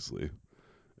instantaneously,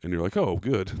 and you're like, oh,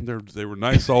 good. They were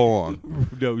nice all along.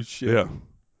 No shit. Yeah.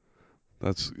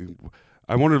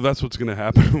 I wonder if that's what's going to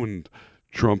happen when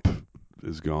Trump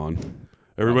is gone.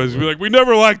 Everybody's going to be like, we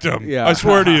never liked him. Yeah. I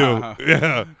swear to you.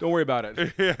 Yeah. Don't worry about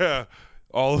it. Yeah.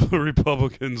 All the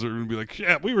Republicans are going to be like,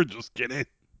 yeah, we were just kidding.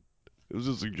 It was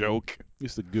just a joke.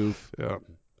 Just a goof. Yeah.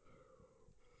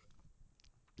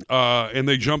 And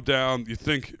they jump down. You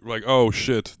think, like, oh,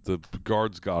 shit, the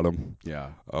guards got him. Yeah.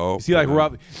 Oh. You see, like, yeah.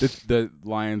 the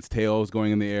lion's tail is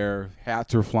going in the air.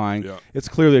 Hats are flying. Yeah. It's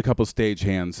clearly a couple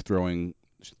stagehands throwing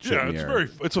shit Yeah, in the it's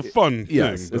air. it's a fun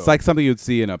Yes, thing. it's like something you'd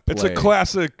see in a play. It's a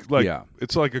classic, like, Yeah.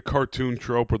 it's like a cartoon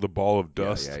trope or the ball of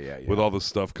dust yeah. with all the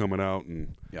stuff coming out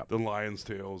and Yep. the lion's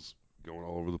tails going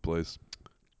all over the place.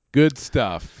 Good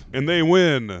stuff. And they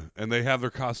win, and they have their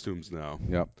costumes now.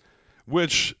 Yep.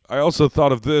 Which, I also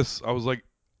thought of this. I was like,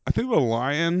 I think the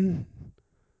lion,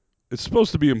 it's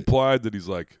supposed to be implied that he's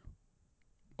like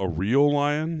a real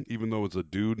lion, even though it's a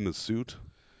dude in a suit.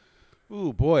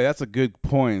 Ooh, boy, that's a good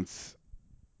point.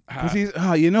 Because he's,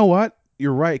 you know what?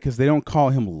 You're right, because they don't call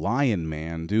him Lion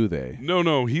Man, do they?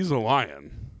 No, he's a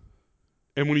lion.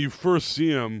 And when you first see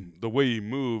him, the way he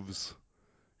moves,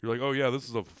 you're like, oh yeah, this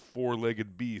is a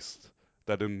four-legged beast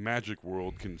that in Magic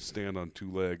World can stand on two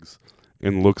legs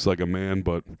and looks like a man,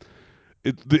 but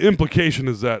the implication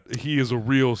is that he is a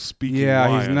real speaking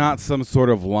lion. He's not some sort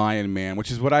of lion man,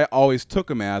 which is what I always took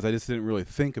him as. I just didn't really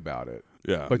think about it.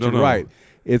 Yeah, But you're right.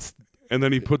 And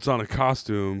then he puts on a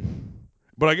costume.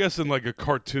 But I guess in like a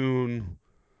cartoon,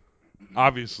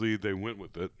 obviously they went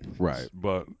with it. Right.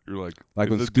 But you're like Like if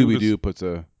when the dude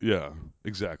Scooby-Doo is- Yeah,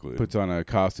 exactly. puts on a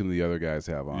costume the other guys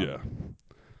have on. Yeah.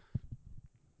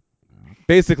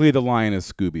 Basically, the lion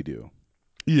is Scooby-Doo.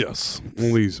 Yes,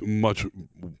 only he's much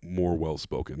more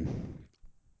well-spoken.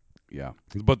 Yeah.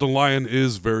 But the lion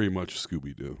is very much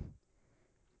Scooby-Doo.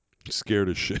 Scared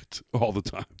as shit all the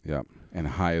time. Yeah. And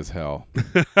high as hell.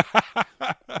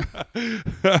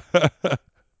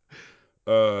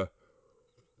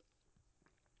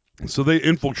 So they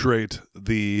infiltrate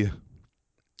the...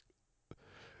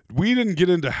 We didn't get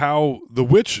into how the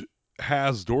witch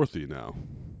has Dorothy now.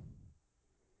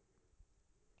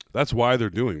 That's why they're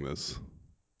doing this.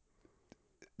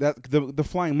 that the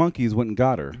flying monkeys went and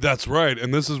got her. That's right.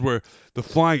 And this is where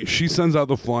she sends out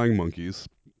the flying monkeys.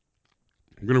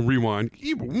 I'm gonna rewind.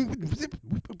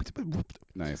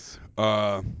 Nice.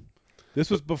 Uh, This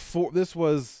was before. This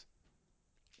was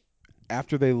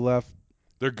after they left.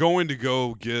 they're going to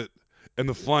go get, and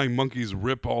the flying monkeys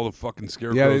rip all the fucking Yeah,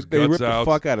 scarecrows' they guts ripped out.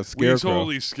 the fuck out of We Scarecrow.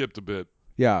 totally skipped a bit.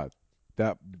 Yeah,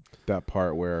 that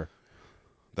part where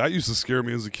That used to scare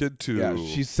me as a kid too.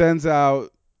 she sends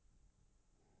out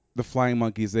the flying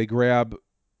monkeys. They grab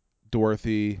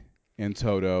Dorothy and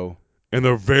Toto. And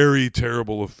the very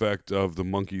terrible effect of the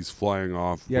monkeys flying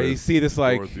off. Yeah, with you see this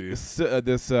like Dorothy.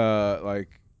 this like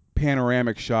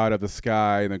panoramic shot of the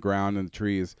sky and the ground and the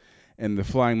trees, and the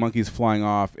flying monkeys flying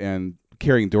off and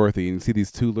carrying Dorothy. And you see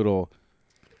these two little,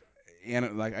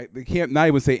 they can't not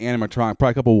even say animatronic,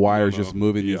 probably a couple wires just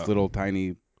moving these little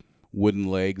tiny wooden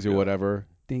legs or whatever,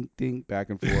 ding ding back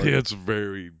and forth. It's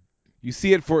very. You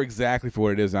see it for exactly for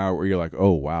what it is now, where you're like,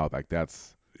 oh wow, like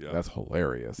that's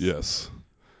hilarious. Yes.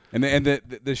 And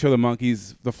they show the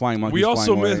monkeys, the flying monkeys. We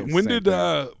also flying missed. away, When same did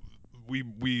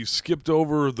thing. we skipped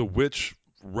over the witch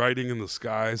writing in the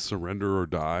sky, "Surrender or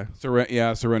die"?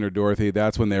 Surrender Dorothy.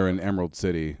 That's when they're in Emerald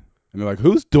City, and they're like,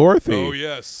 "Who's Dorothy?" Oh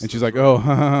yes. And she's that's like, right.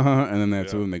 "Oh," and then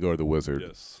that's when they go to the wizard.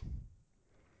 Yes.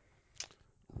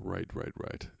 Right.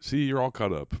 See, you're all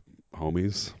caught up,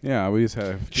 homies. Yeah, we just had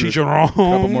a Chicharrones.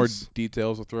 couple more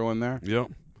details to throw in there.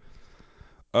 Yep.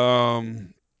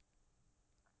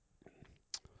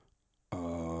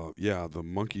 Yeah, the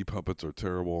monkey puppets are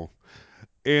terrible,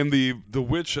 and the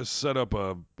witch has set up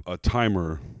a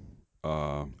timer,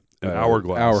 an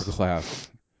hourglass.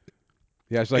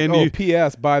 Yeah, she's like, And "Oh,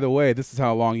 P.S. By the way, this is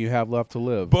how long you have left to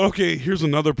live." But okay, here's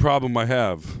another problem I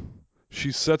have.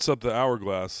 She sets up the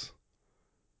hourglass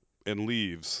and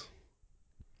leaves,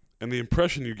 and the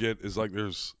impression you get is like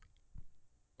there's.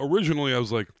 Originally, I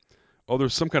was like, oh,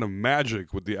 there's some kind of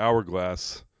magic with the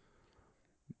hourglass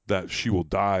that she will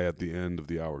die at the end of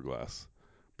the hourglass.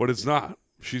 But it's not.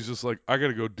 She's just like, I got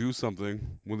to go do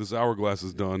something. When this hourglass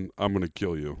is done, I'm going to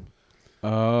kill you.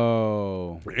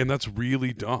 Oh. And that's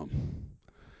really dumb.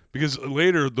 Because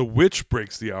later, the witch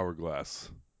breaks the hourglass.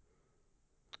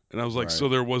 And I was like, so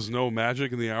there was no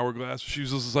magic in the hourglass? She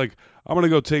was just like, I'm going to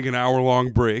go take an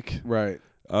hour-long break. Right.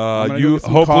 You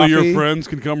hopefully your friends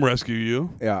can come rescue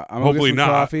you. Yeah, I'm hopefully gonna get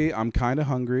some not. coffee. I'm kind of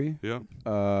hungry. Yeah.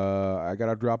 I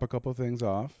gotta drop a couple things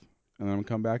off, and then I'm gonna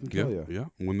come back and kill you. Yeah.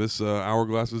 When this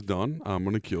hourglass is done, I'm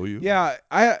gonna kill you. Yeah,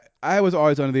 I was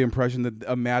always under the impression that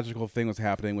a magical thing was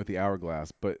happening with the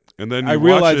hourglass, but and then I you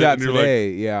realized watch it that and you're today.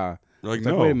 like, Yeah. You're like, It's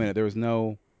no. wait a minute. There was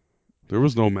no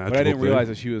magical. But I didn't thing. realize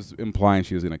that she was implying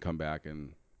she was gonna come back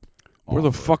and. Where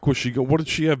the fuck was she going? What did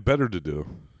she have better to do?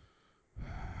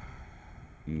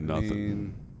 Nothing. I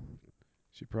mean,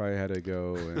 she probably had to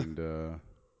go and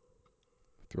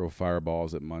throw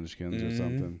fireballs at Munchkins or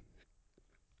something.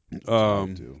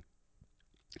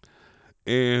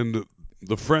 And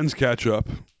the friends catch up,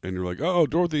 and you're like, oh,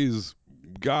 Dorothy's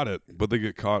got it, but they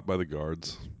get caught by the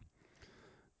guards.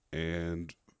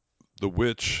 And the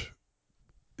witch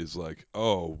is like,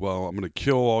 oh, well, I'm going to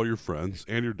kill all your friends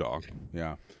and your dog.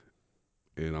 Yeah.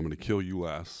 And I'm going to kill you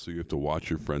last, so you have to watch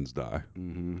your friends die.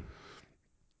 Mm-hmm.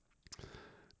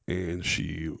 And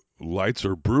she lights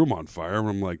her broom on fire. And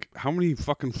I'm like, how many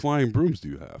fucking flying brooms do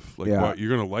you have? Like, what, you're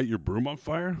going to light your broom on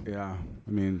fire? Yeah.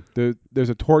 I mean, there's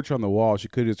a torch on the wall. She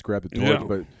could just grab the torch,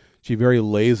 but she very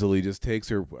lazily just takes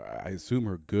her, I assume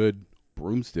her good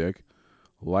broomstick,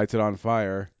 lights it on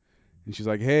fire, and she's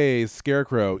like, hey,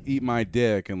 Scarecrow, eat my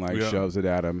dick, and shoves it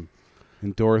at him.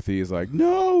 And Dorothy is like,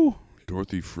 no!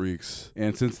 Dorothy freaks.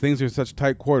 And since things are such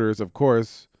tight quarters, of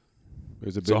course,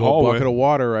 there's a big old bucket of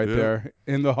water right there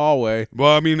in the hallway.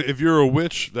 Well, I mean, if you're a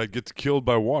witch that gets killed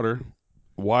by water,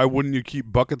 why wouldn't you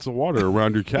keep buckets of water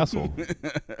around your castle?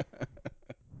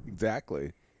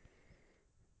 Exactly.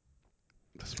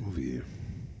 This movie,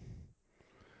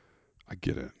 I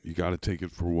get it. You got to take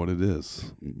it for what it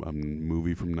is. A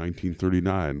movie from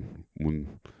 1939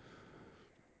 when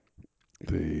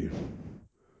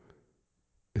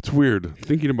it's weird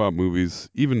thinking about movies,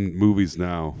 even movies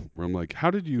now, where I'm like,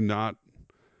 how did you not,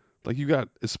 like you got,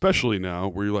 especially now,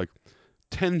 where you're like,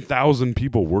 10,000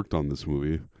 people worked on this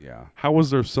movie. Yeah. How was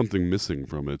there something missing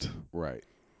from it? Right.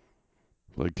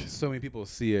 Like so many people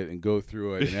see it and go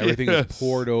through it, and everything is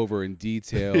poured over and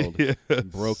detailed, and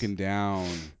broken down,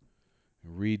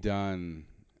 redone.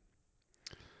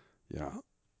 Yeah.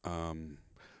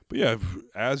 But yeah,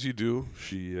 as you do,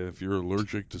 if you're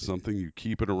allergic to something, you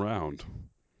keep it around.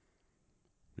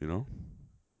 You know,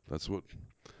 that's what.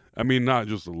 I mean, not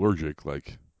just allergic,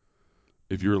 like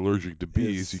If you're allergic to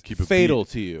bees, is you keep a fatal bee,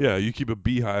 to you. Yeah, you keep a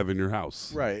beehive in your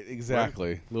house. Right,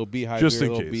 exactly. Little beehive Just here,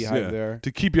 in little case, beehive yeah. there.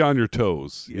 To keep you on your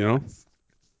toes, you know? Yes.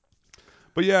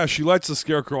 But yeah, she lights the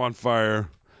scarecrow on fire,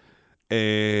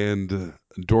 and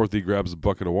Dorothy grabs a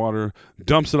bucket of water,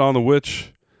 dumps it on the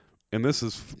witch, and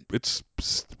it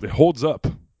holds up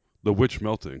the witch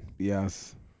melting.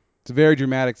 Yes. It's a very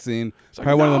dramatic scene. Like,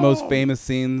 Probably one of the most "No!" famous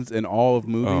scenes in all of Oh,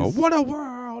 movies. what a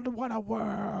world! What a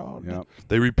world! Yep.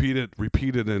 They repeat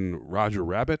it in Roger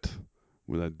Rabbit,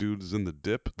 where that dude is in the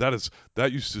dip.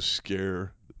 That used to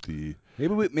scare the.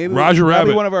 Maybe Roger that'll be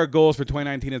Rabbit. one of our goals for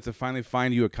 2019 is to finally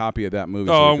find you a copy of that movie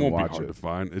so Oh, we it can won't be watch hard it. to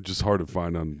find. It's just hard to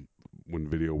find on when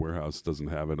Video Warehouse doesn't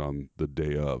have it on the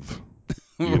day of.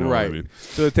 You know right. what I mean?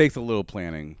 So it takes a little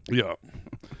planning. Yeah,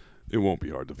 it won't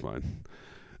be hard to find.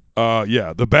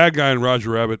 Yeah, the bad guy in Roger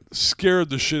Rabbit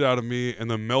scared the shit out of me, and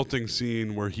the melting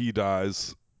scene where he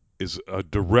dies is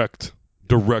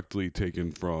directly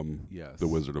taken from Yes. The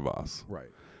Wizard of Oz. Right.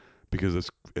 Because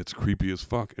it's creepy as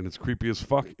fuck, and it's creepy as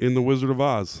fuck in The Wizard of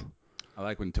Oz. I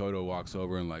like when Toto walks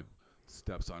over and like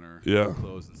steps on her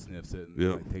clothes and sniffs it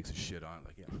and like takes a shit on it.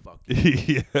 Like, yeah, fuck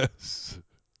you. Yes.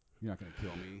 You're not gonna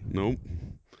kill me. Nope.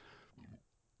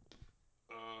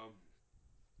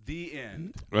 The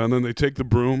end. And then they take the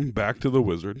broom back to the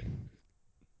wizard,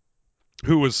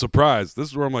 who was surprised. This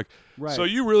is where I'm like, Right. so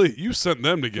you sent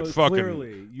them to get So fucking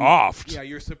clearly, offed. Yeah,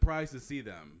 you're surprised to see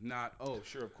them. Not, oh,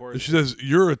 sure, of course. And she says,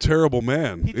 "You're a terrible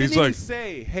man." He didn't He's even like,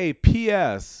 say, "Hey,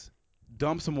 P.S.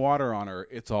 Dump some water on her.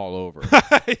 It's all over."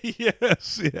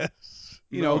 yes.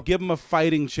 You know, give him a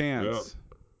fighting chance.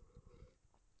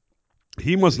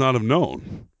 He must not have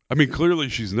known. I mean, clearly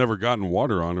she's never gotten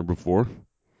water on her before,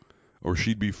 or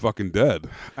she'd be fucking dead.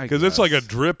 Because it's like a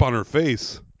drip on her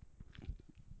face.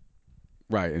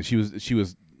 Right, and she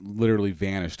was literally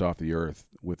vanished off the earth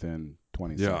within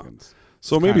 20 seconds.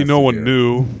 So It's maybe kinda no one severe.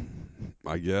 knew.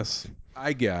 I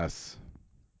guess.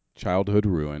 Childhood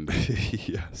ruined.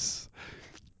 Yes.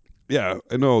 Yeah,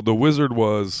 I know. The wizard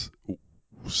was.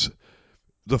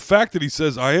 The fact that he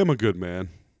says, "I am a good man.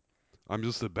 I'm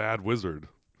just a bad wizard."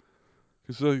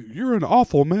 He's like, "You're an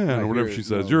awful man," or whatever she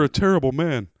says. "You're a terrible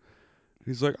man."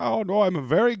 He's like, "Oh, no, I'm a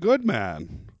very good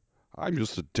man. I'm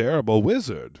just a terrible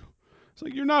wizard." It's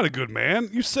like, "You're not a good man.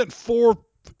 You sent 4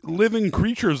 living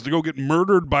creatures to go get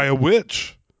murdered by a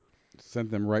witch."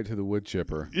 Sent them right to the wood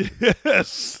chipper.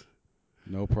 Yes.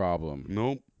 No problem.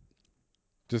 Nope.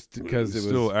 Just because it was.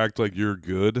 Still act like you're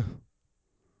good.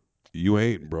 You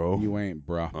ain't, bro. You ain't,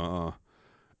 bruh.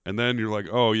 And then you're like,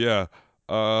 oh, yeah.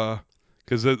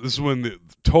 Because this is when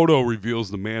Toto reveals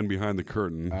the man behind the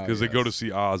curtain. Because they go to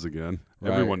see Oz again.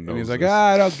 Right. Everyone knows And he's like, this.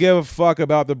 I don't give a fuck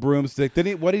about the broomstick.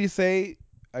 What did he say?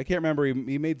 I can't remember.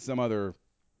 He made some other.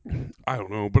 I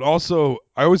don't know. But also,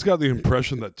 I always got the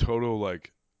impression that Toto,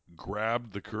 like,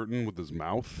 grabbed the curtain with his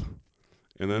mouth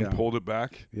and then pulled it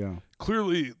back. Yeah.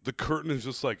 Clearly, the curtain is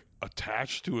just, like,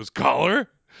 attached to his collar.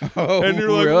 Oh, And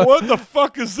you're like, really? what the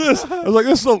fuck is this? I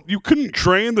was like, you couldn't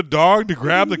train the dog to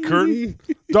grab the curtain?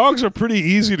 Dogs are pretty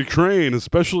easy to train,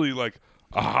 especially like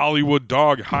a Hollywood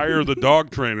dog. Hire the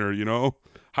dog trainer, you know?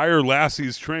 Hire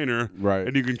Lassie's trainer, right?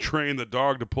 And you can train the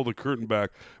dog to pull the curtain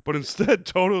back. But instead,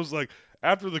 Toto's like,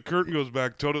 after the curtain goes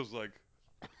back, Toto's like,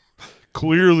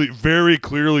 very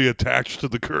clearly attached to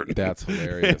the curtain. That's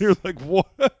hilarious. And you're like,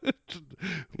 what?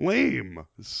 Lame.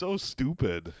 It's so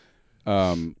stupid.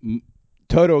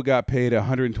 Toto got paid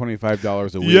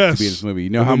 $125 a week to be in this movie. You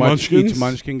know And how the much Munchkins? each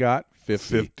Munchkin got?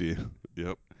 50.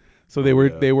 Yep. So they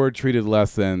were treated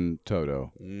less than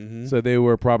Toto. Mm-hmm. So they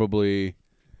were probably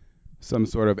some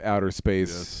sort of outer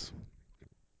space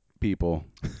people.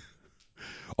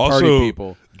 Also, Party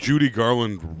people. Judy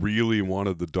Garland really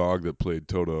wanted the dog that played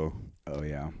Toto. Oh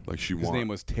yeah. Like His name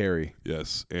was Terry.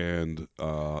 Yes, and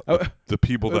the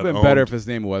people that it would have been better if his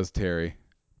name was Terry.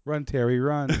 Run, Terry,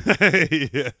 run.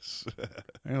 Yes.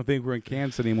 I don't think we're in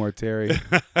Kansas anymore, Terry.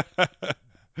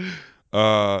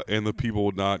 And the people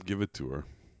would not give it to her.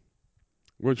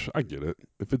 Which, I get it,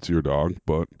 if it's your dog,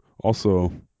 but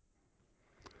also,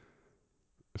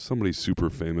 if somebody super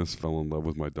famous fell in love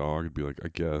with my dog, I'd be like, I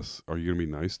guess, are you going to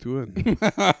be nice to it?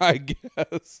 I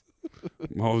guess.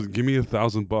 Well, give me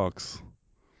 $1,000,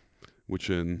 which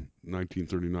in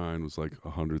 1939 was like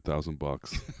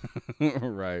 $100,000.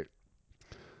 Right.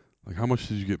 Like, how much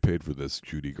did you get paid for this,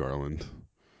 Judy Garland?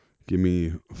 Give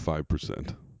me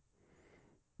 5%.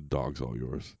 Dog's all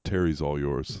yours. Terry's all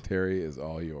yours. Terry is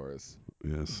all yours.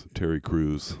 Yes, Terry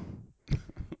Crews.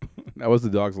 That was the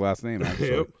dog's last name,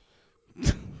 actually.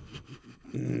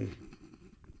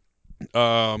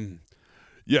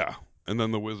 Yeah. And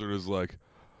then the wizard is like,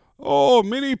 oh,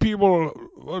 many people,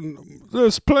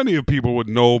 there's plenty of people with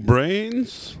no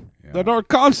brains that are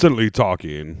constantly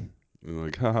talking. And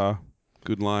like, haha,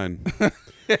 good line.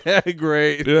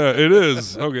 Great. Yeah, it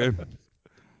is. Okay.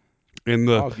 And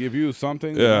I'll give you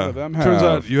something none yeah, of them turns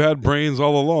out have. you had brains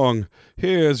all along.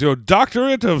 Here's your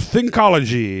doctorate of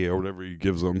thinkology, or whatever he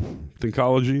gives them.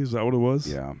 Thinkology, is that what it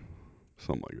was? Yeah.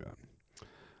 Something like that.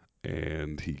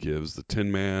 And he gives the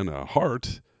Tin Man a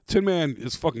heart. Tin Man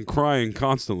is fucking crying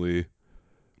constantly.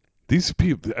 These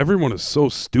people, everyone is so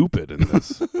stupid in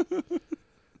this.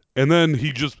 And then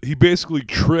he basically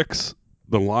tricks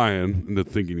the lion into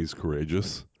thinking he's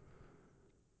courageous.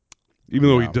 Even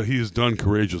though he has done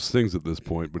courageous things at this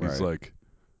point, but he's Right. like,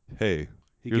 hey,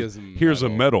 gives him here's a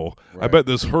medal. I Right. bet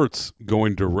this hurts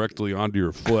going directly onto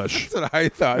your flesh. That's what I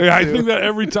thought. Yeah, I too. think that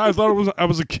every time. I thought I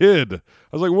was a kid. I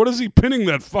was like, what is he pinning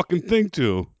that fucking thing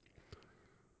to?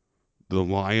 The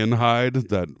lion hide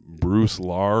that Bruce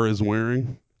Lar is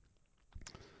wearing.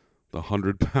 The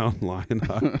 100-pound lion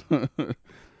hide.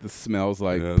 This smells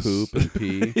like Yes. poop and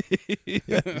pee.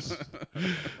 Yes.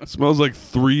 Smells like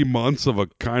 3 months of a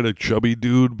kind of chubby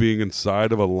dude being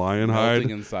inside of a lion Melting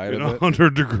hide inside in of it.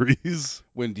 100 degrees.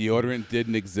 When deodorant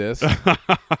didn't exist. And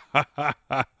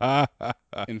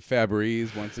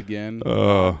Febreze, once again,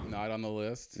 not on the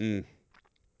list. Mm.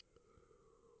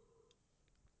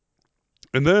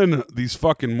 And then these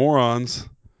fucking morons.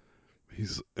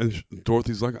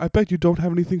 Dorothy's like, I bet you don't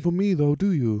have anything for me though,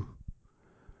 do you?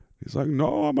 He's like,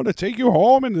 no, I'm gonna take you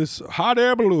home in this hot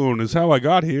air balloon. Is how I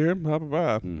got here. Blah, blah,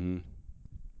 blah. Mm-hmm.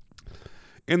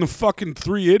 And the fucking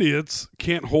 3 idiots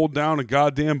can't hold down a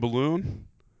goddamn balloon.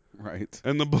 Right.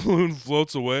 And the balloon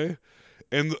floats away.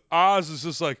 And Oz is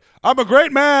just like, I'm a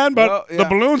great man, but the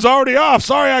balloon's already off.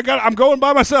 Sorry, I'm going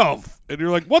by myself. And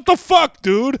you're like, what the fuck,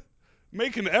 dude?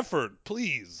 Make an effort,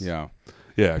 please. Yeah.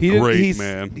 Yeah, Great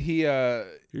man.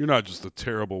 You're not just a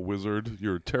terrible wizard.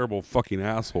 You're a terrible fucking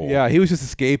asshole. Yeah, he was just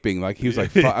escaping. Like, he was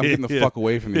like, I'm getting the fuck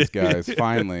away from these guys,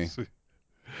 finally.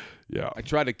 Yeah. I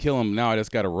tried to kill him. Now I just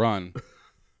got to run.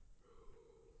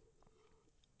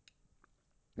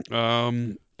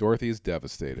 Dorothy's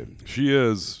devastated. She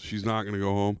is. She's not going to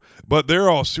go home. But they're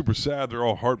all super sad. They're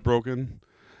all heartbroken.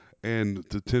 And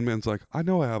the Tin Man's like, I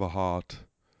know I have a heart.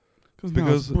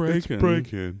 Because it's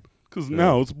breaking. Because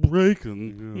now it's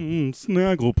breaking. Yeah.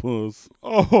 Snagglepuss.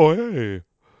 Oh, hey.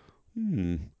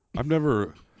 I've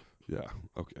never... Yeah,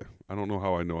 okay. I don't know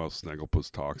how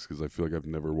Snagglepuss talks because I feel like I've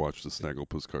never watched a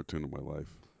Snagglepuss cartoon in my life.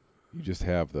 You just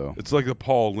have, though. It's like the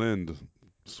Paul Lynde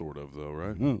sort of, though,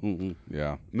 right?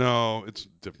 Yeah. No, it's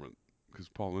different because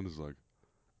Paul Lynde is like,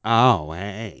 oh,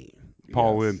 hey.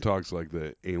 Paul Lynde talks like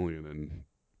the alien in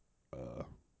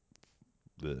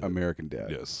the American Dad.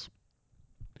 Yes.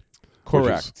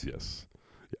 Correct. Yes.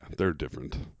 Yeah, they're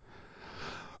different.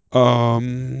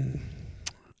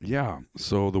 Yeah,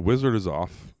 so the wizard is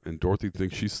off, and Dorothy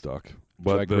thinks she's stuck.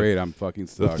 But like, great, I'm fucking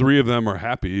stuck. The 3 of them are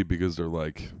happy because they're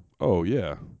like, oh,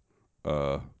 yeah,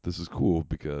 this is cool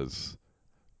because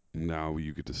now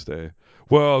you get to stay.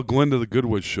 Well, Glinda the Good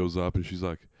Witch shows up, and she's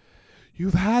like,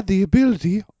 you've had the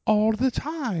ability all the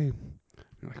time.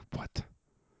 You're like, what?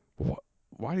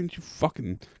 Why didn't you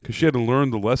fucking... Because she had to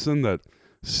learn the lesson that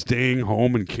staying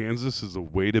home in Kansas is the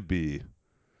way to be.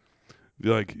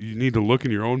 Like, you need to look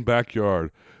in your own backyard.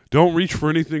 Don't reach for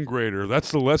anything greater.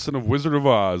 That's the lesson of Wizard of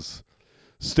Oz.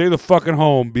 Stay the fucking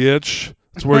home, bitch.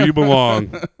 It's where you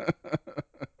belong.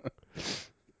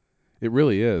 It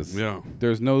really is. Yeah.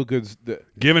 There's no good...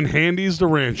 Giving handies to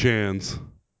ranch hands.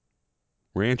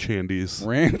 Ranch handies.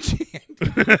 Ranch handies.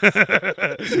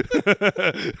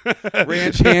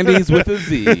 Ranch handies with a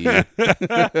Z.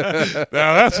 Now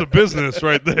that's a business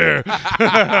right there.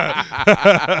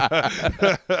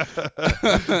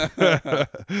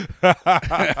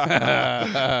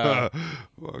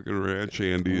 Fucking ranch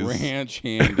handies. Ranch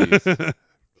handies.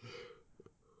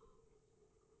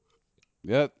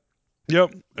 Yep.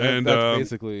 And that's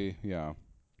basically, yeah.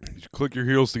 You click your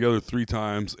heels together 3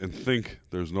 times and think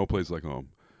there's no place like home.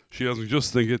 She doesn't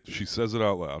just think it, she says it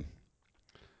out loud.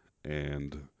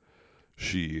 And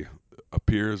she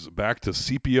appears back to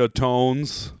sepia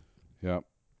tones. Yep.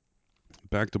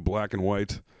 Back to black and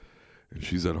white. And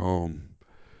she's at home.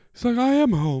 She's like, I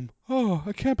am home. Oh,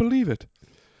 I can't believe it.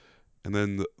 And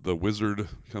then the wizard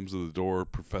comes to the door,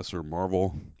 Professor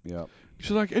Marvel. Yep.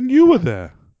 She's like, and you were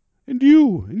there. And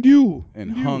you.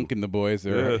 And Hunk and the boys,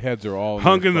 their heads are all...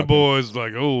 Hunk and the boys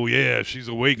like, oh, yeah, she's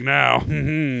awake now.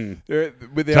 Time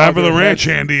for the ranch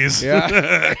handies.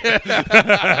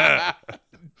 Yeah.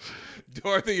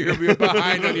 Dorothy, you're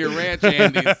behind on your ranch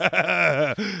handies.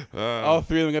 All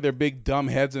 3 of them got their big dumb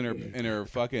heads in her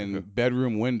fucking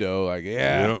bedroom window. Like,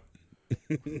 yeah. Yep.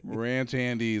 Ranch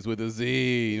Handies with a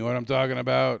Z. You know what I'm talking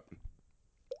about?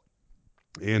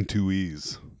 And two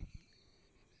E's.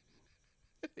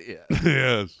 Yeah.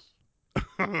 Yes.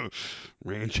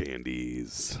 Ranch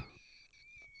Handies.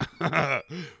 I'm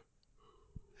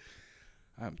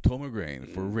Tom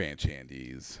McGrain for Ranch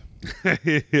Handies.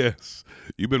 Yes.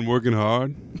 You been working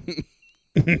hard?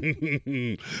 I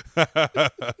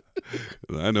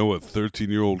know a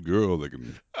 13-year-old girl that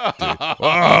can take.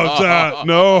 Oh,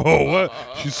 no. What?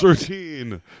 She's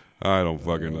 13. I don't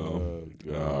fucking know.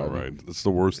 All right. That's the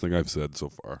worst thing I've said so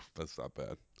far. That's not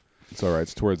bad. It's all right.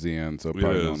 It's towards the end, so It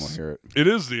probably no one will is. hear it. It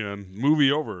is the end.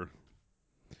 Movie over.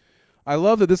 I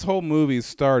love that this whole movie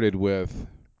started with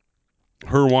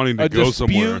Her wanting to go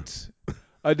somewhere.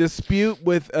 a dispute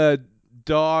with a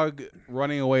dog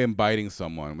running away and biting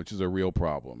someone, which is a real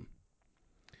problem.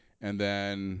 And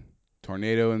then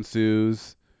tornado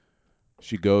ensues.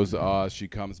 She goes to Oz. She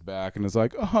comes back and is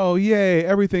like, "Oh, yay,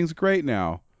 everything's great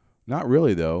now." Not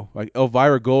really though. Like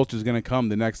Elvira Gulch is gonna come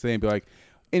the next day and be like,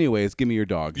 "Anyways, give me your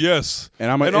dog." Yes. And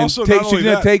I'm And gonna also, not she's only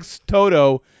gonna that- take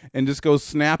Toto and just go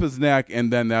snap his neck,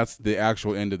 and then that's the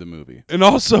actual end of the movie. And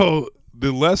also,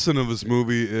 the lesson of this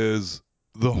movie is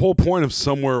the whole point of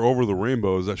Somewhere Over the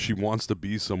Rainbow is that she wants to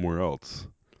be somewhere else.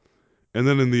 And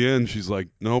then in the end, she's like,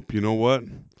 nope, you know what?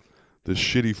 This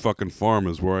shitty fucking farm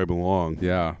is where I belong.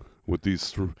 Yeah. With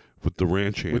with the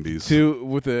ranch handies.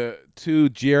 With the two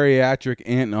geriatric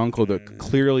aunt and uncle that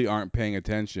clearly aren't paying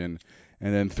attention,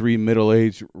 and then three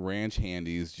middle-aged ranch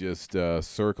handies just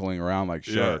circling around like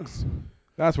sharks. Yeah.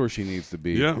 That's where she needs to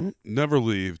be. Yeah, never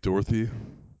leave, Dorothy.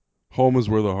 Home is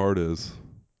where the heart is.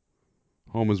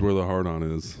 Home is where the heart on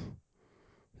is.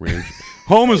 Ranch.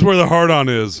 Home is where the heart on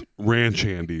is. Ranch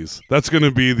handies. That's going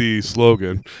to be the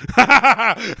slogan.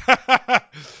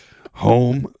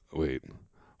 Home. Wait.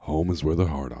 Home is where the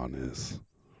heart on is.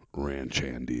 Ranch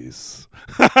handies.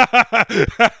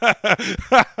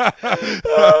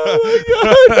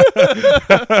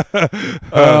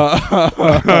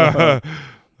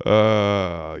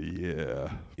 Yeah.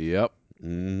 Yep.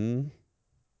 Hmm.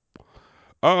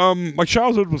 My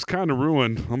childhood was kind of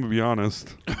ruined. I'm gonna be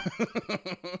honest.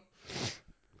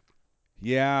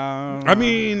 Yeah. I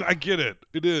mean, I get it.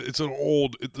 It is. It's an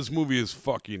old. This movie is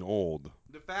fucking old.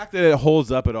 The fact that it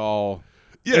holds up at all.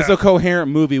 Yeah. It's a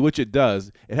coherent movie, which it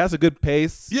does. It has a good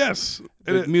pace. Yes.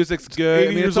 The music's good. 80 I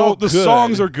mean, years it's all old. The good.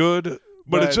 songs are good,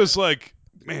 but it's But- just like,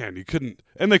 man, you couldn't,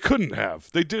 and they couldn't have.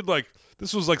 They did like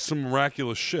this was like some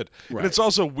miraculous shit. Right. And it's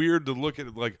also weird to look at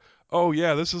it like, oh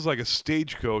yeah, this is like a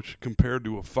stagecoach compared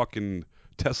to a fucking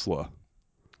Tesla.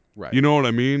 Right. You know what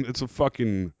I mean? It's a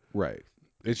fucking Right.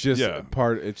 It's just Yeah.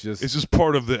 part. It's just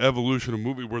part of the evolution of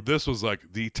movie where this was like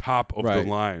the top of Right. the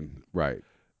line, right.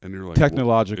 and you're like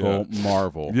Technological yeah.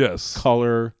 marvel. Yes.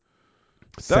 Color.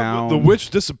 Sound. The witch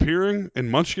disappearing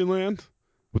in Munchkinland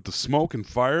with the smoke and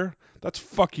fire. That's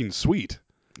fucking sweet.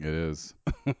 It is.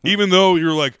 Even though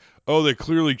you're like, oh, they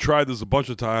clearly tried this a bunch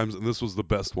of times, and this was the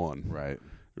best one. Right.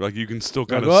 Like you can still Like,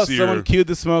 kind of well, see someone her. cued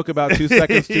the smoke about 2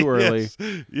 seconds too early,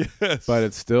 Yes. but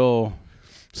it's still.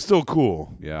 Still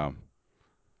cool. Yeah.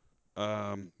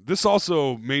 This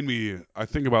also made me. I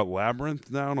think about Labyrinth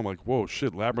now, and I'm like, whoa,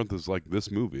 shit! Labyrinth is like this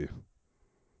movie,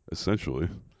 essentially.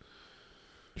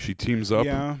 She teams up.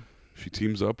 Yeah. She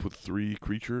teams up with 3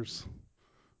 creatures.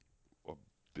 A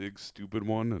big stupid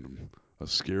one, and a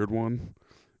scared one,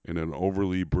 and an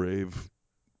overly brave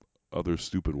other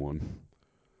stupid one.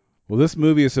 Well, this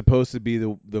movie is supposed to be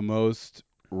the most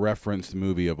referenced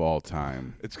movie of all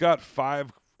time. It's got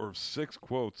 5 or 6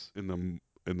 quotes in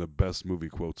the best movie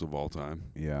quotes of all time.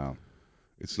 Yeah.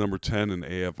 It's number 10 in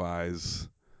AFI's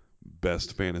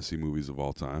best fantasy movies of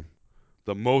all time.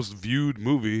 The most viewed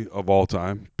movie of all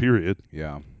time, period.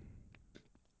 Yeah.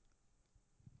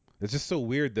 It's just so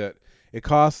weird that it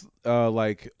costs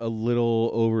like a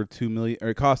little over 2 million, or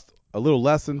it cost a little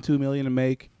less than 2 million to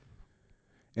make,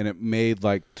 and it made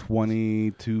like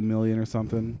 22 million or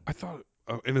something. I thought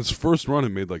in its first run it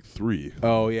made like 3.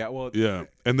 Oh yeah, well Yeah,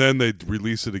 and then they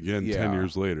released it again 10 Yeah.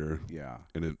 years later, yeah.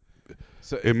 and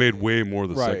So it made way more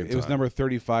the right. second time. It was number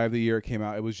 35 the year it came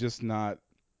out. It was just not.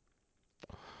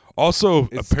 Also,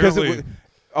 It's 'cause apparently,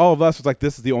 all of us was like,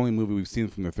 this is the only movie we've seen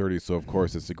from the 30s, so of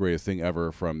course it's the greatest thing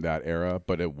ever from that era.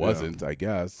 But it wasn't, I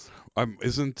guess.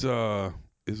 isn't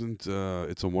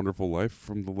It's a Wonderful Life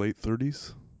from the late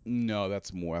 30s? No,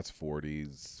 that's more. That's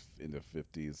 40s into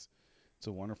 50s. It's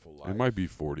a Wonderful Life. It might be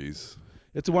 40s.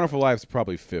 It's a Wonderful Life's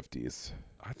probably 50s,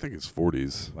 I think it's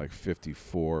 40s. like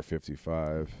 54,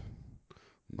 55.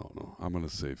 No, I'm gonna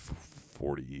say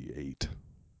 48.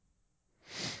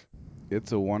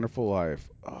 It's a Wonderful Life.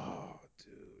 Oh,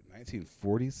 dude,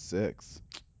 1946.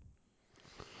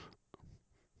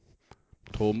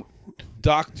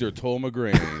 Dr.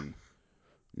 Tolmagrain.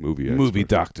 Movie Movie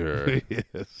expert. doctor.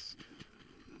 Yes.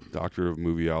 Doctor of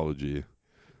movieology.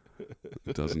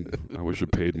 It doesn't. I wish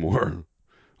it paid more.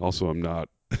 Also, I'm not.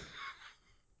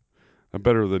 I'm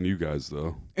better than you guys,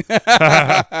 though.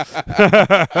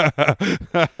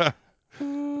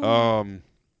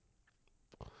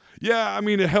 Yeah, I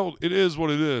mean, it is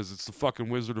what it is. It's the fucking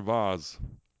Wizard of Oz.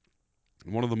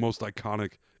 One of the most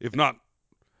iconic, if not,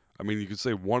 I mean, you could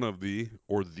say one of maybe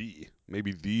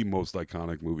the most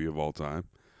iconic movie of all time.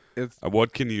 It's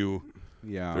What can you?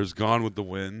 yeah. There's Gone with the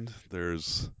Wind.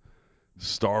 There's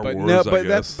Star But Wars. no, I but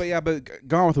guess. but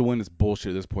Gone with the Wind is bullshit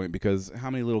at this point because how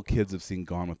many little kids have seen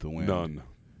Gone with the Wind? None.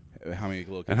 How many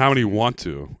little kids? And how have many seen- want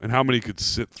to? And how many could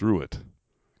sit through it?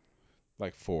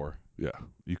 Like 4 Yeah,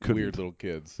 you couldn't. weird little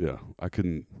kids. Yeah, I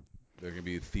couldn't. They're gonna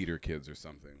be theater kids or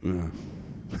something.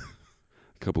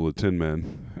 A couple of Tin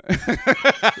Men.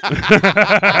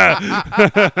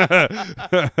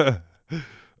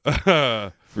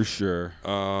 For sure.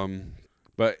 Yeah.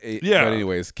 But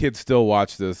anyways, kids still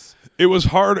watch this. It was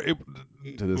hard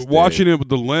To this watching day. it with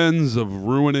the lens of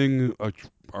ruining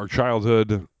our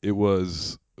childhood. It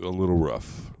was a little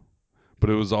rough, but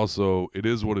it was also it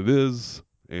is what it is,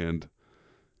 and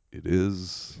it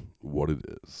is what it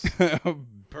is.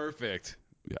 Perfect.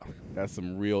 Yeah, That's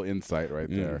some real insight right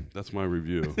there. That's my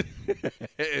review. It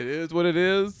is what it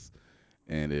is,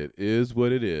 and it is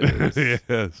what it is.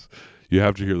 Yes, you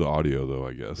have to hear the audio though,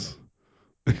 I guess.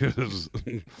 Because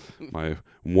my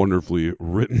wonderfully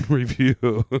written review.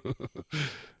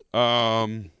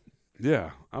 Yeah,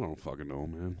 I don't fucking know,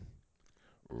 man.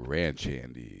 Ranch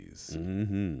Andes.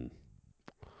 Mm-hmm.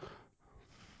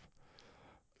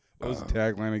 What was the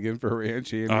tagline again for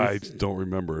Ranch Andes? I don't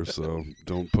remember, so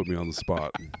don't put me on the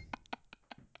spot.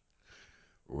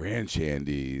 Ranch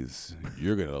Andes.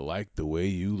 You're gonna like the way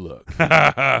you look.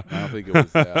 I don't think it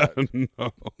was that.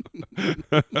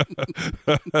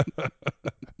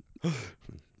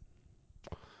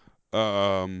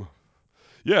 No.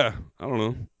 Yeah, I don't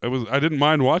know. I didn't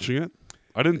mind watching it.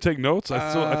 I didn't take notes.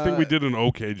 I think we did an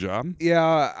okay job.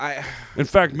 Yeah, In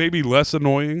fact, maybe less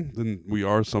annoying than we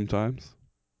are sometimes.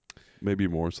 Maybe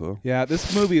more so. Yeah,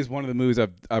 this movie is one of the movies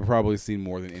I've probably seen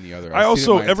more than any other.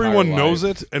 Everyone knows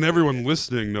it, and everyone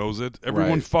listening knows it.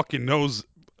 Everyone Right. fucking knows.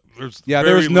 There's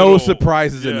there's no little,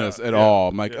 surprises in this at all.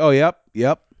 I'm like, yeah. oh,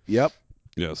 yep.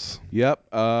 Yes.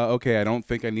 Okay, I don't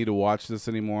think I need to watch this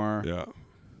anymore. Yeah.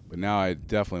 But now I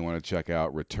definitely want to check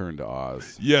out Return to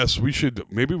Oz. Yes, we should.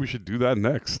 Maybe we should do that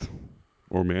next.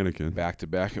 Or Mannequin. Back to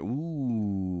back.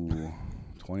 Ooh,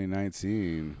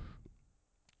 2019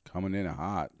 coming in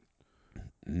hot.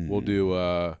 We'll do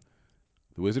The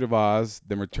Wizard of Oz,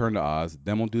 then Return to Oz,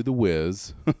 then we'll do The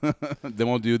Wiz, then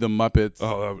we'll do The Muppets.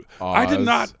 Oh, Oz. I did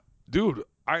not, dude.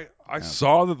 I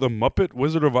saw that the Muppet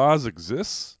Wizard of Oz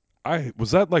exists.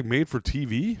 Was that like made for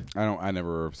TV? I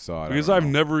never saw it. Because I had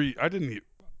never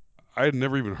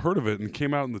even heard of it, and it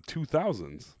came out in the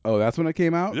 2000s. Oh, that's when it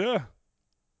came out? Yeah.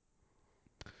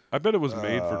 I bet it was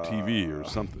made for TV or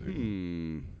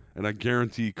something. And I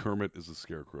guarantee Kermit is a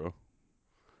scarecrow.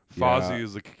 Fozzie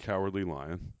is a cowardly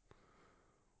lion.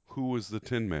 Who is the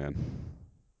Tin Man?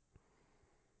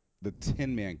 The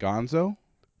Tin Man, Gonzo?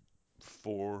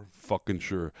 For fucking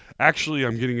sure. Actually,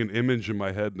 I'm getting an image in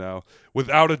my head now.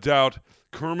 Without a doubt,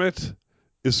 Kermit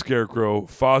is Scarecrow,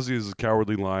 Fozzie is a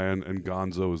cowardly lion, and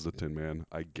Gonzo is the Tin Man.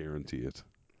 I guarantee it.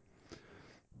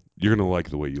 You're going to like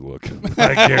the way you look.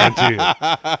 I guarantee it.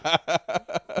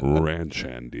 Ranch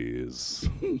Andes.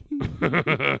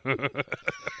 I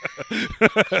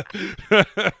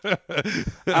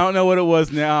don't know what it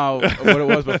was now, what it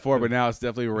was before, but now it's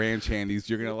definitely Ranch Handies.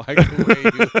 You're going to like the way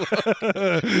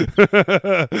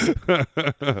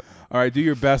you look. All right, do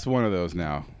your best one of those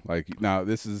now. Now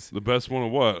this is... The best one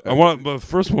of what? The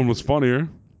first one was funnier.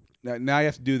 Now you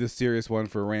have to do the serious one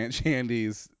for Ranch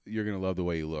Handies. You're going to love the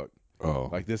way you look. Oh.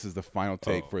 Like this is the final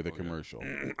take for the commercial.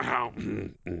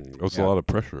 That's a lot of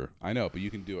pressure. I know, but you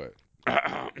can do it.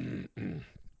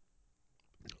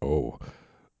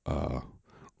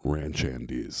 Ranch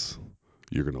Andes.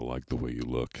 You're going to like the way you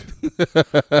look.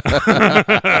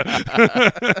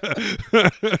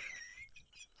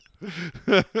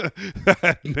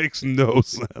 That makes no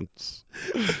sense.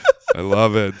 I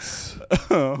love it.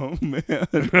 Oh,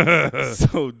 man.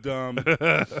 So dumb.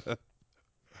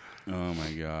 Oh,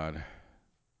 my God.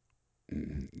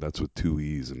 That's with 2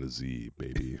 E's and a Z,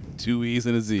 baby. 2 E's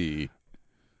and a Z.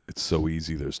 It's so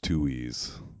easy, there's 2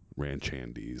 E's. Ranch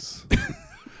Andes.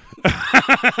 Oh,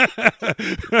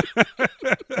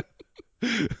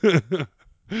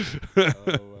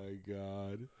 my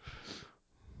God.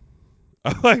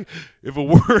 I like if a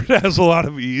word has a lot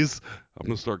of E's, I'm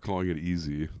gonna start calling it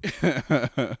easy.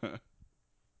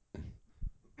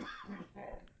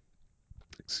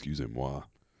 Excusez-moi.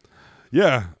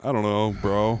 Yeah, I don't know,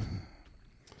 bro.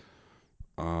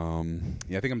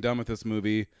 Yeah, I think I'm done with this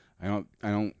movie. I don't.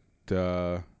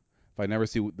 If I never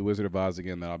see The Wizard of Oz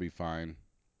again, then I'll be fine.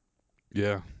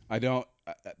 Yeah. I don't.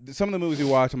 Some of the movies we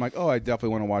watch, I'm like, oh, I definitely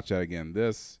want to watch that again.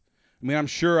 I mean, I'm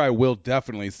sure I will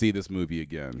definitely see this movie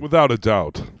again. Without a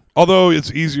doubt. Although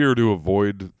it's easier to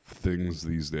avoid things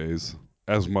these days,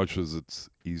 as much as it's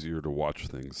easier to watch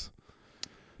things.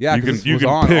 Yeah, You because can- you was can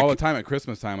on pick- all the time at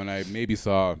Christmas time, and I maybe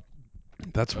saw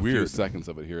That's a weird. few seconds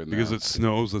of it here and there. Because it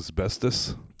snows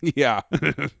asbestos. Yeah.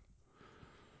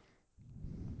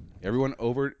 Everyone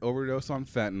overdose on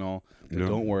fentanyl, but Yeah.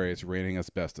 don't worry, it's raining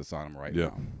asbestos on them right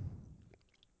now.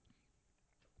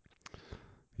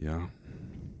 Yeah.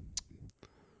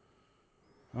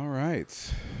 All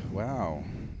right. Wow.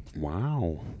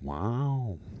 Wow.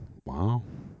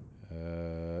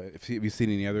 Have you seen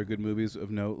any other good movies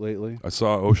of note lately? I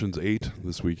saw Ocean's 8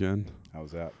 this weekend How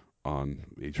was that? on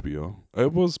HBO.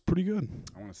 It was pretty good.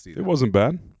 I want to see that. It wasn't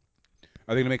bad.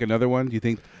 Are they gonna make another one? Do you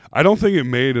think? I don't think it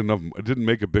made enough. It didn't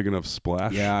make a big enough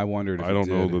splash. Yeah, I wondered if I don't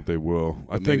know did. that they will.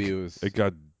 I But think maybe it was. it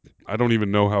got. I don't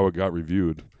even know how it got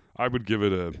reviewed. I would give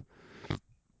it a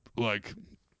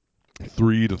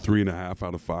 3 to 3.5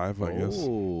 out of 5. I guess.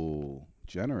 Oh,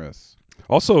 generous.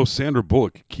 Also, Sandra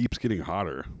Bullock keeps getting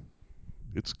hotter.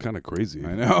 It's kind of crazy.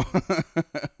 I know.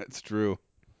 It's true.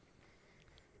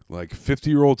 Like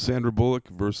 50-year-old Sandra Bullock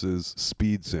versus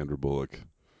Speed Sandra Bullock.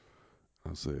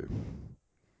 I'll say.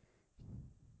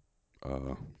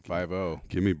 5-0.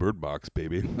 Give me Bird Box,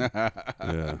 baby.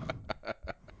 Yeah.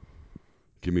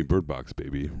 Give me Bird Box,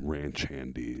 baby. Ranch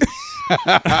handies.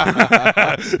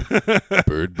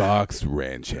 Bird Box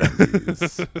Ranch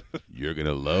Handies. You're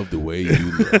gonna love the way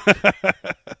you look.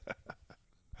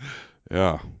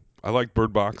 Yeah. I like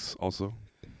Bird Box also.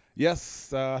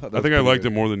 Yes, I think I liked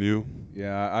it more than you.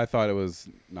 Yeah, I thought it was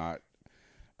not.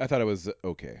 I thought it was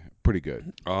okay, pretty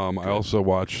good. I also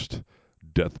watched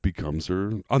Death Becomes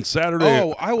Her on Saturday.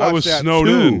 Oh, I watched was that snowed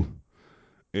too.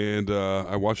 in, and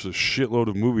I watched a shitload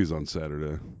of movies on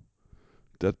Saturday.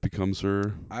 Death Becomes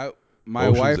Her. My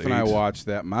Ocean's wife and I 8. watched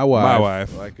that. My My wife,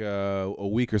 wife. like a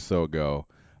week or so ago.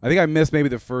 I think I missed maybe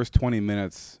the first 20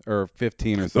 minutes or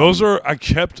 15 or something. Those are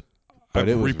But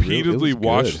it I've was repeatedly it was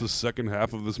watched good. the second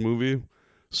half of this movie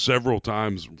several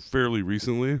times fairly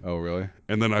recently. Oh, really?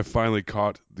 And then I finally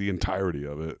caught the entirety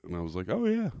of it, and I was like, "Oh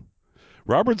yeah."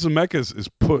 Robert Zemeckis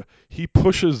he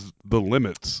pushes the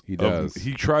limits. He does.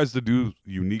 He tries to do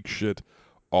unique shit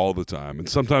all the time, and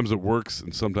sometimes it works,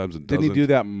 and sometimes it doesn't. Didn't he do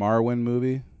that Marwen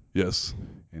movie? Yes.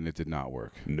 And it did not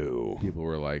work. No. People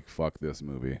were like, "Fuck this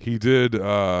movie." He did.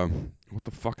 What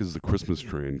the fuck is the Christmas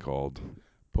train called?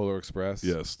 Polar Express.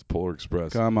 Yes, the Polar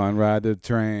Express. Come on, ride the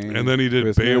train. And then he did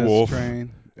Christmas Beowulf.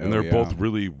 Train. And they're both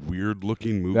really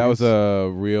weird-looking movies. That was a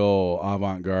real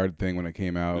avant-garde thing when it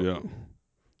came out. Yeah.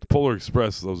 The Polar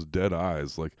Express, those dead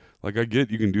eyes. Like I get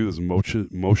you can do this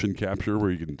motion capture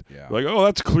where you can like, oh,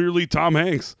 that's clearly Tom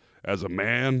Hanks as a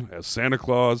man, as Santa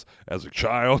Claus, as a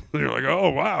child. And you're like,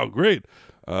 oh wow, great.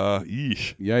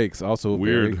 Yeesh. Yikes! Also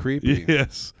Weird. very creepy.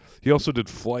 Yes. He also did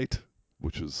Flight,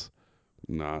 which is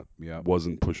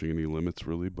wasn't pushing any limits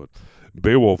really, but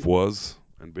Beowulf was,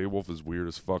 and Beowulf is weird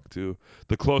as fuck too.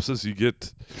 The closest you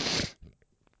get.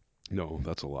 No,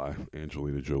 that's a lie.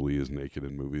 Angelina Jolie is naked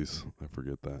in movies. I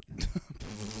forget that.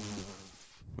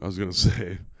 I was gonna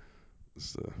say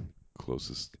it's the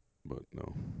closest, but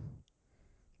no.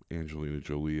 Angelina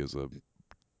Jolie is a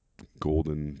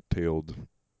golden-tailed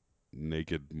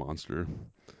naked monster.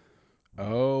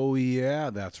 Oh yeah,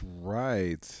 that's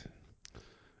right.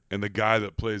 And the guy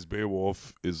that plays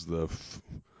Beowulf is the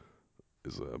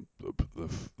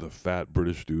fat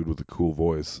British dude with a cool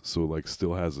voice, so like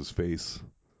still has his face.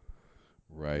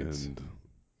 Right. And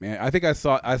man, I think I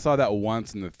saw that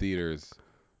once in the theaters.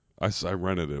 I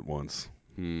rented it once.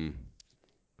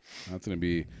 That's gonna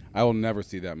be. I will never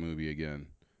see that movie again.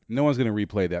 No one's gonna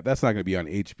replay that. That's not gonna be on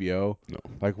HBO. No.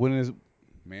 Like when is?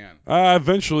 Man.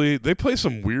 Eventually they play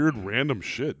some weird random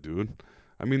shit, dude.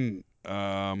 I mean,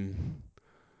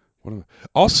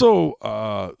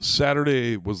 also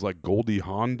Saturday was like Goldie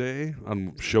Hawn Day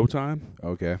on Showtime.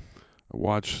 Okay. I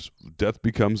watched Death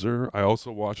Becomes Her. I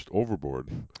also watched Overboard.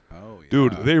 Oh yeah.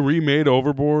 Dude, they remade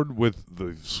Overboard with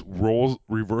the role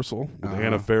reversal with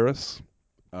Anna Faris.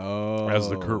 Oh. As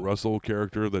the Kurt Russell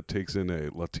character that takes in a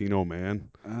Latino man,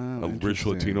 a rich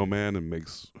Latino man, and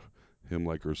makes him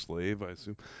like her slave, I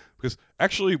assume. Because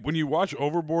actually, when you watch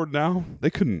Overboard now, you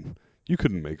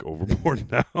couldn't make Overboard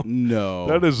now. No.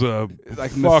 That is a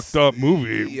like fucked up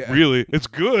movie. Yeah. Really, it's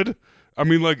good, I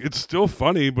mean, like, it's still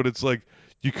funny, but it's like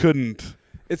you couldn't.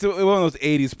 It's one of those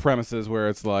 '80s premises where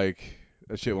it's like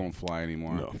that shit won't fly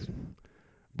anymore. No.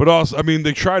 But also, I mean,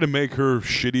 they try to make her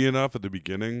shitty enough at the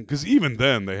beginning, because even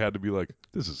then they had to be like,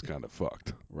 this is kind of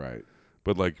fucked. Right.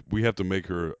 But like, we have to make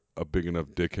her a big enough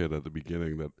dickhead at the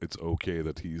beginning that it's okay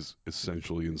that he's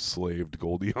essentially enslaved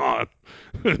Goldie Hawn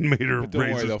and made her But don't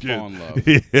raise worry, his they'll kid. fall in love.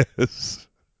 Yes,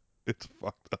 it's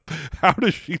fucked up. How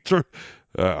does she turn?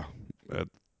 That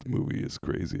movie is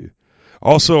crazy.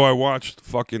 Also, I watched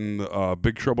fucking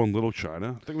Big Trouble in Little China.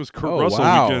 I think it was Kurt Russell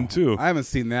weekend too. I haven't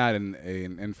seen that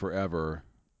in forever.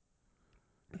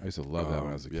 I used to love that when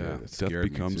I was a kid. Yeah, It Death scared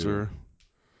Becomes me too.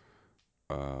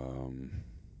 Her.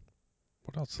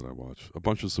 What else did I watch? A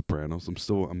bunch of Sopranos.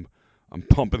 I'm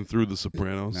pumping through the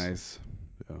Sopranos. Nice.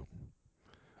 Yeah.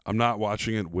 I'm not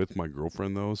watching it with my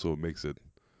girlfriend though, so it makes it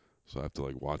so I have to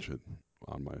like watch it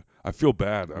on my. I feel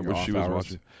bad. I Your wish she was off hours?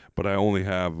 watching, but I only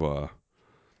have.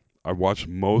 I watched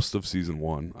most of season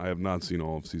 1. I have not seen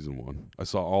all of season 1. I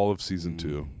saw all of season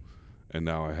 2, and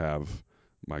now I have.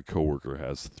 My coworker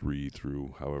has 3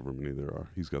 through however many there are.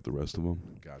 He's got the rest of them.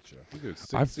 Gotcha. You did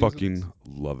 6 I seasons? fucking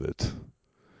love it.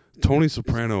 Tony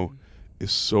Soprano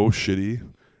is so shitty,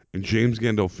 and James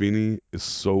Gandolfini is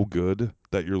so good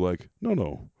that you're like,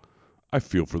 no, I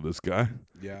feel for this guy.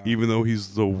 Yeah. Even though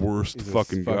he's the worst He's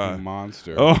fucking a guy. fucking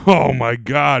monster. Oh my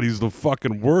God, he's the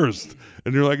fucking worst.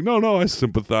 And you're like, no, I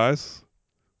sympathize,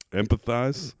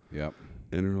 empathize. Yep.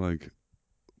 And you're like,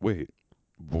 wait,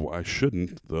 well, I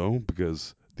shouldn't though,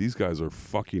 because these guys are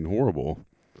fucking horrible.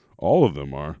 All of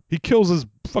them are. He kills his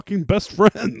fucking best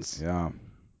friends. Yeah.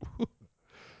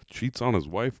 Cheats on his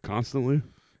wife constantly.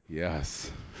 Yes.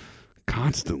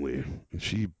 Constantly. And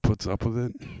she puts up with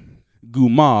it.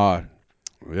 Gumar.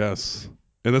 Yes.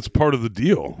 And that's part of the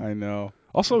deal. I know.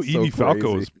 Also, That's so Edie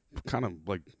Falco crazy. is kind of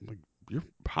like you're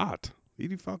hot.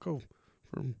 Edie Falco,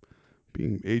 from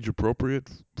being age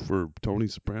appropriate for Tony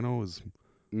Soprano, is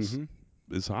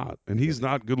hot, and he's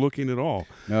not good looking at all.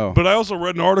 No. But I also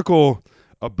read an article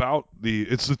about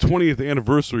it's the 20th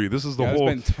anniversary. This is the there's whole.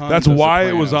 been tons That's of why it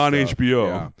Soprano was on stuff. HBO.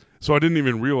 Yeah. So I didn't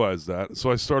even realize that.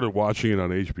 So I started watching it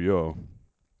on HBO.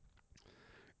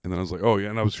 And then I was like, oh, yeah.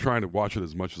 And I was trying to watch it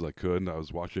as much as I could. And I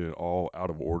was watching it all out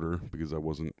of order because I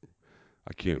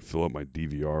can't fill up my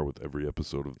DVR with every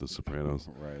episode of The Sopranos.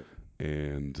 Right.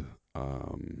 And,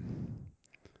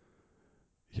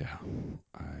 yeah.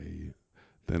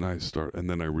 Then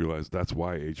I realized that's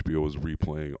why HBO is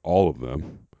replaying all of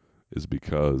them, is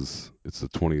because it's the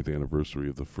 20th anniversary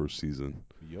of the first season.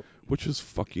 Yep. Which is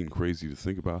fucking crazy to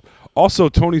think about. Also,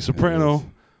 Tony Soprano,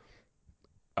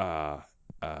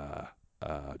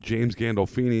 James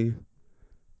Gandolfini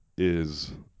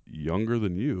is younger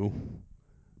than you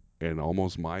and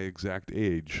almost my exact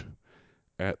age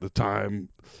at the time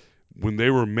when they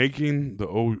were making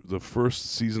the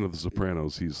first season of The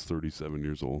Sopranos. He's 37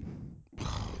 years old.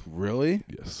 Really?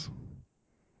 Yes.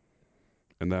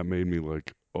 And that made me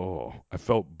like, I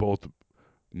felt both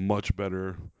much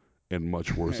better and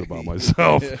much worse about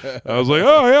myself. I was like,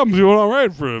 oh, yeah, I'm doing all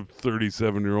right for a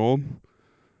 37-year-old.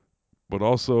 But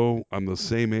also, I'm the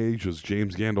same age as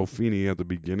James Gandolfini at the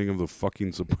beginning of the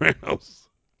fucking Sopranos.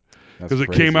 Because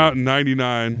it came out in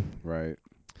 99. Right.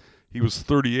 He was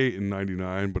 38 in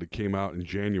 99, but it came out in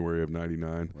January of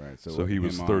 99. Right. So he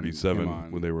was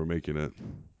 37 when they were making it.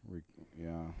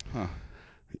 Yeah. Huh.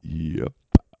 Yep.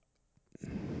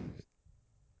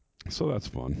 So that's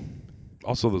fun.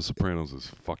 Also, The Sopranos is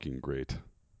fucking great.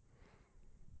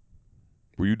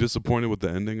 Were you disappointed with the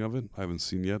ending of it? I haven't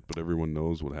seen yet, but everyone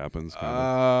knows what happens.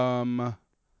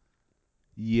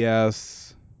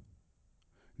 Yes.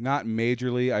 Not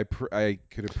majorly. I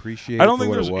could appreciate. I don't for think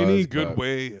what there's it was, any good but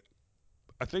way.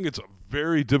 I think it's a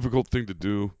very difficult thing to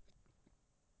do.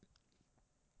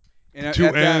 And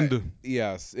to end.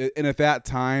 Yes. And at that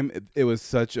time, it was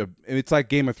such a. It's like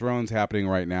Game of Thrones happening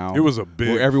right now. It was a big.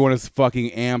 Where everyone is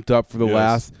fucking amped up for the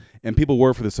last. And people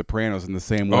were for The Sopranos in the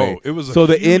same way. Oh, it was so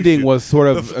the ending was sort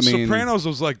of. Sopranos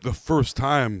was like the first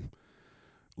time,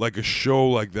 like a show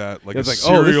like that, like a like,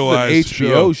 serialized this is an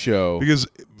HBO show. Because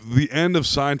the end of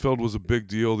Seinfeld was a big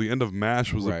deal. The end of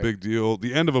MASH was a big deal.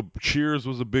 The end of Cheers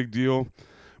was a big deal.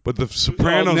 But the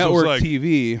Sopranos network was like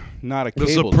TV, not a cable.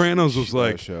 The Sopranos was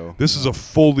like show. This is a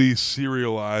fully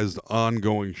serialized,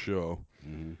 ongoing show,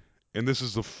 and this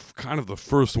is kind of the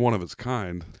first one of its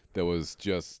kind that was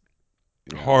just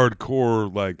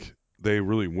hardcore. Like they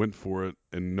really went for it,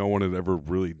 and no one had ever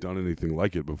really done anything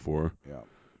like it before. Yeah.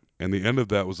 And the end of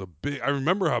that was a big. I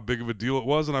remember how big of a deal it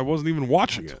was, and I wasn't even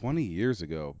watching it. 20 years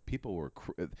ago, people were.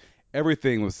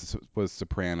 everything was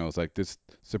Sopranos. Like this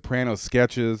Soprano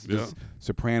sketches, just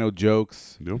Soprano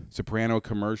jokes, Soprano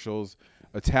commercials.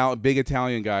 Big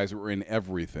Italian guys were in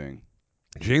everything.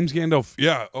 James Gandolfini.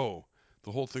 Yeah. Oh,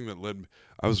 the whole thing that led.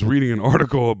 I was reading an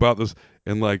article about this,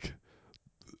 and like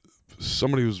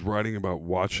somebody was writing about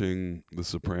watching The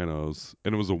Sopranos,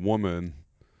 and it was a woman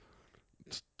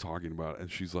talking about it,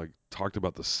 and she's like talked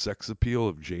about the sex appeal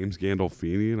of James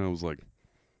Gandolfini, and I was like,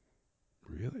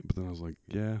 really? But then I was like,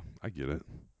 yeah, I get it.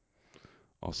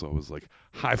 Also, I was like,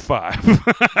 high five.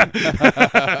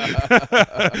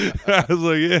 I was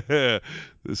like, yeah,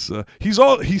 this.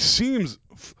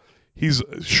 He's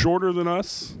shorter than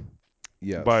us.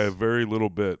 Yes. By a very little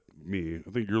bit. Me, I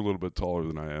think you're a little bit taller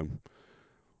than I am.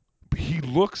 But he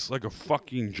looks like a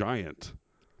fucking giant.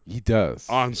 He does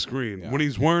on screen Yeah. when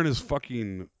he's wearing his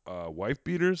fucking wife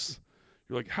beaters.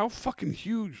 You're like, how fucking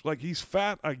huge? Like he's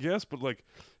fat, I guess, but like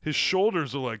his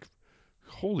shoulders are like,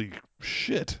 holy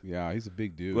shit. Yeah, he's a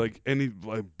big dude. Like, and he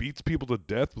like beats people to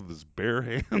death with his bare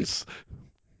hands.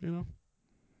 You know,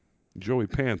 Joey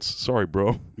Pants. Sorry,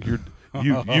 bro. You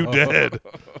dead.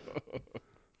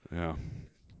 Yeah.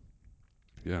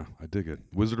 Yeah, I dig it.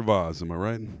 Wizard of Oz, am I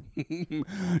right?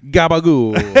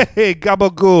 Gabagool. Hey,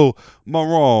 Gabagool,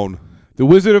 Marone. The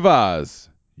Wizard of Oz.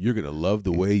 You're going to love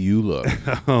the way you look.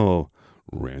 Oh,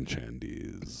 Ranch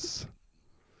Handies.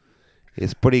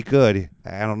 It's pretty good.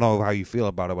 I don't know how you feel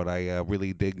about it, but I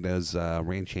really dig those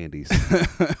ranch handies.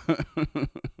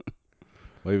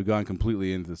 Well, we've gone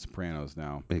completely into The Sopranos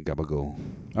now. Big gabagool.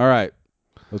 All right.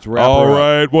 Let's wrap All her up.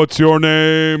 right, what's your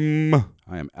name?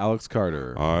 I am Alex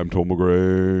Carter. I'm Tom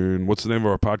McGrain. What's the name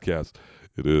of our podcast?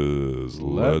 It is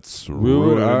Let's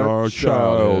Ruin Our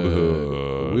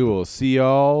Childhood. We will see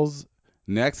y'all's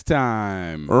next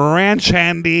time. Ranch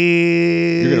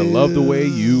Handies. You're going to love the way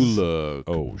you look.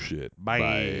 Oh, shit. Bye.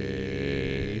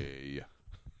 Bye.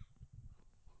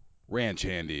 Ranch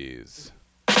Handies.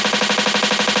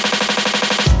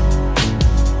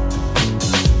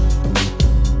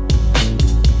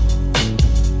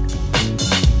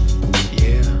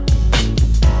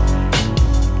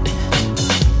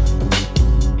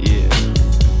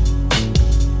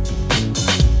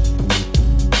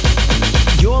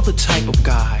 You're the type of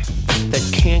guy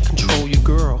that can't control your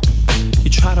girl. You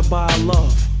try to buy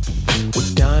love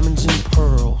with diamonds and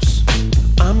pearls.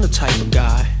 I'm the type of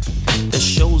guy that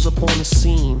shows up on the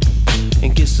scene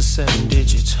and gets the 7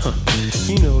 digits.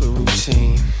 You know the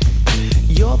routine.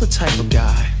 You're the type of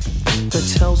guy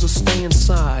that tells her stay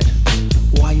inside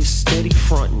while you're steady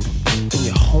frontin' in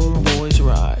your homeboy's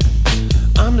ride.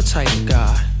 I'm the type of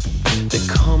guy that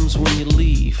comes when you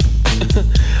leave.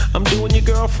 I'm doing your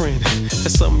girlfriend.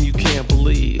 That's something you can't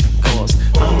believe. Cause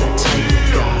I'm that type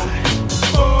of guy.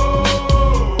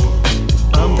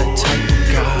 I'm that type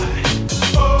of guy.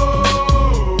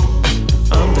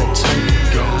 I'm that type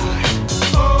of guy.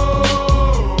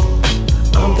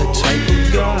 I'm that type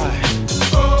of guy.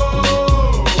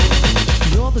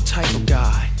 You're the type of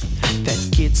guy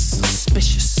that gets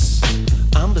suspicious.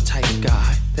 I'm the type of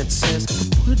guy that says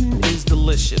the pudding is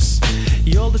delicious.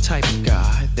 You're the type of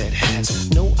guy that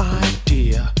has no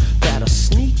idea that a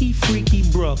sneaky, freaky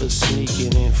brother's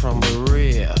sneaking in from the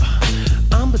rear.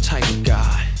 I'm the type of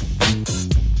guy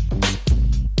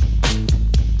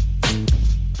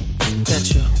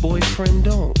that your boyfriend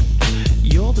don't.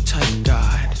 You're the type of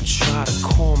guy that try to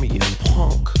call me a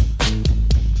punk.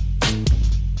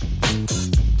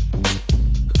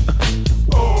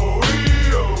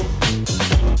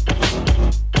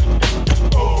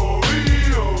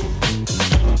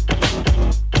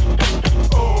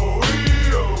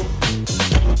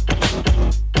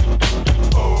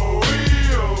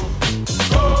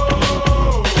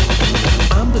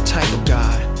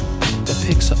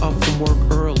 Up from work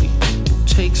early,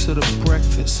 takes her to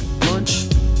breakfast, lunch,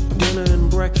 dinner,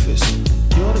 and breakfast.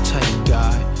 You're the type of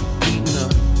guy eating a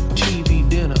TV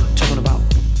dinner, talking about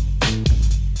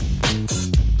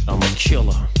I'm a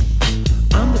killer.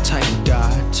 I'm the type of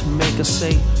guy to make her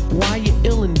say, why you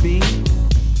illin', B?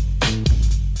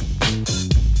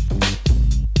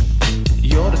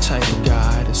 You're the type of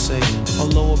guy to say, her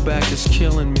lower back is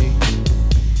killing me.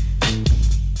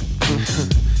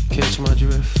 Catch my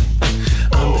drift?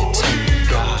 I'm that type of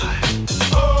guy.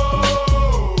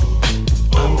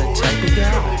 I'm that type of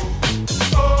guy.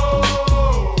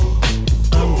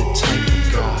 I'm the type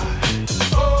of guy.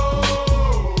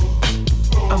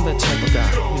 I'm that type of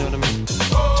guy. You know what I mean?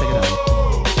 Check it out.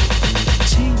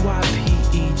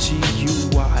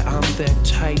 TYPEGUY. I'm that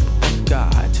type of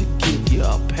guy to give you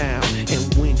a pound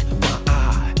and wink my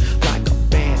eye like a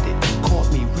bandit.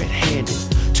 Caught me red-handed,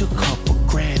 took her for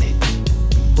granted.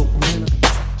 But when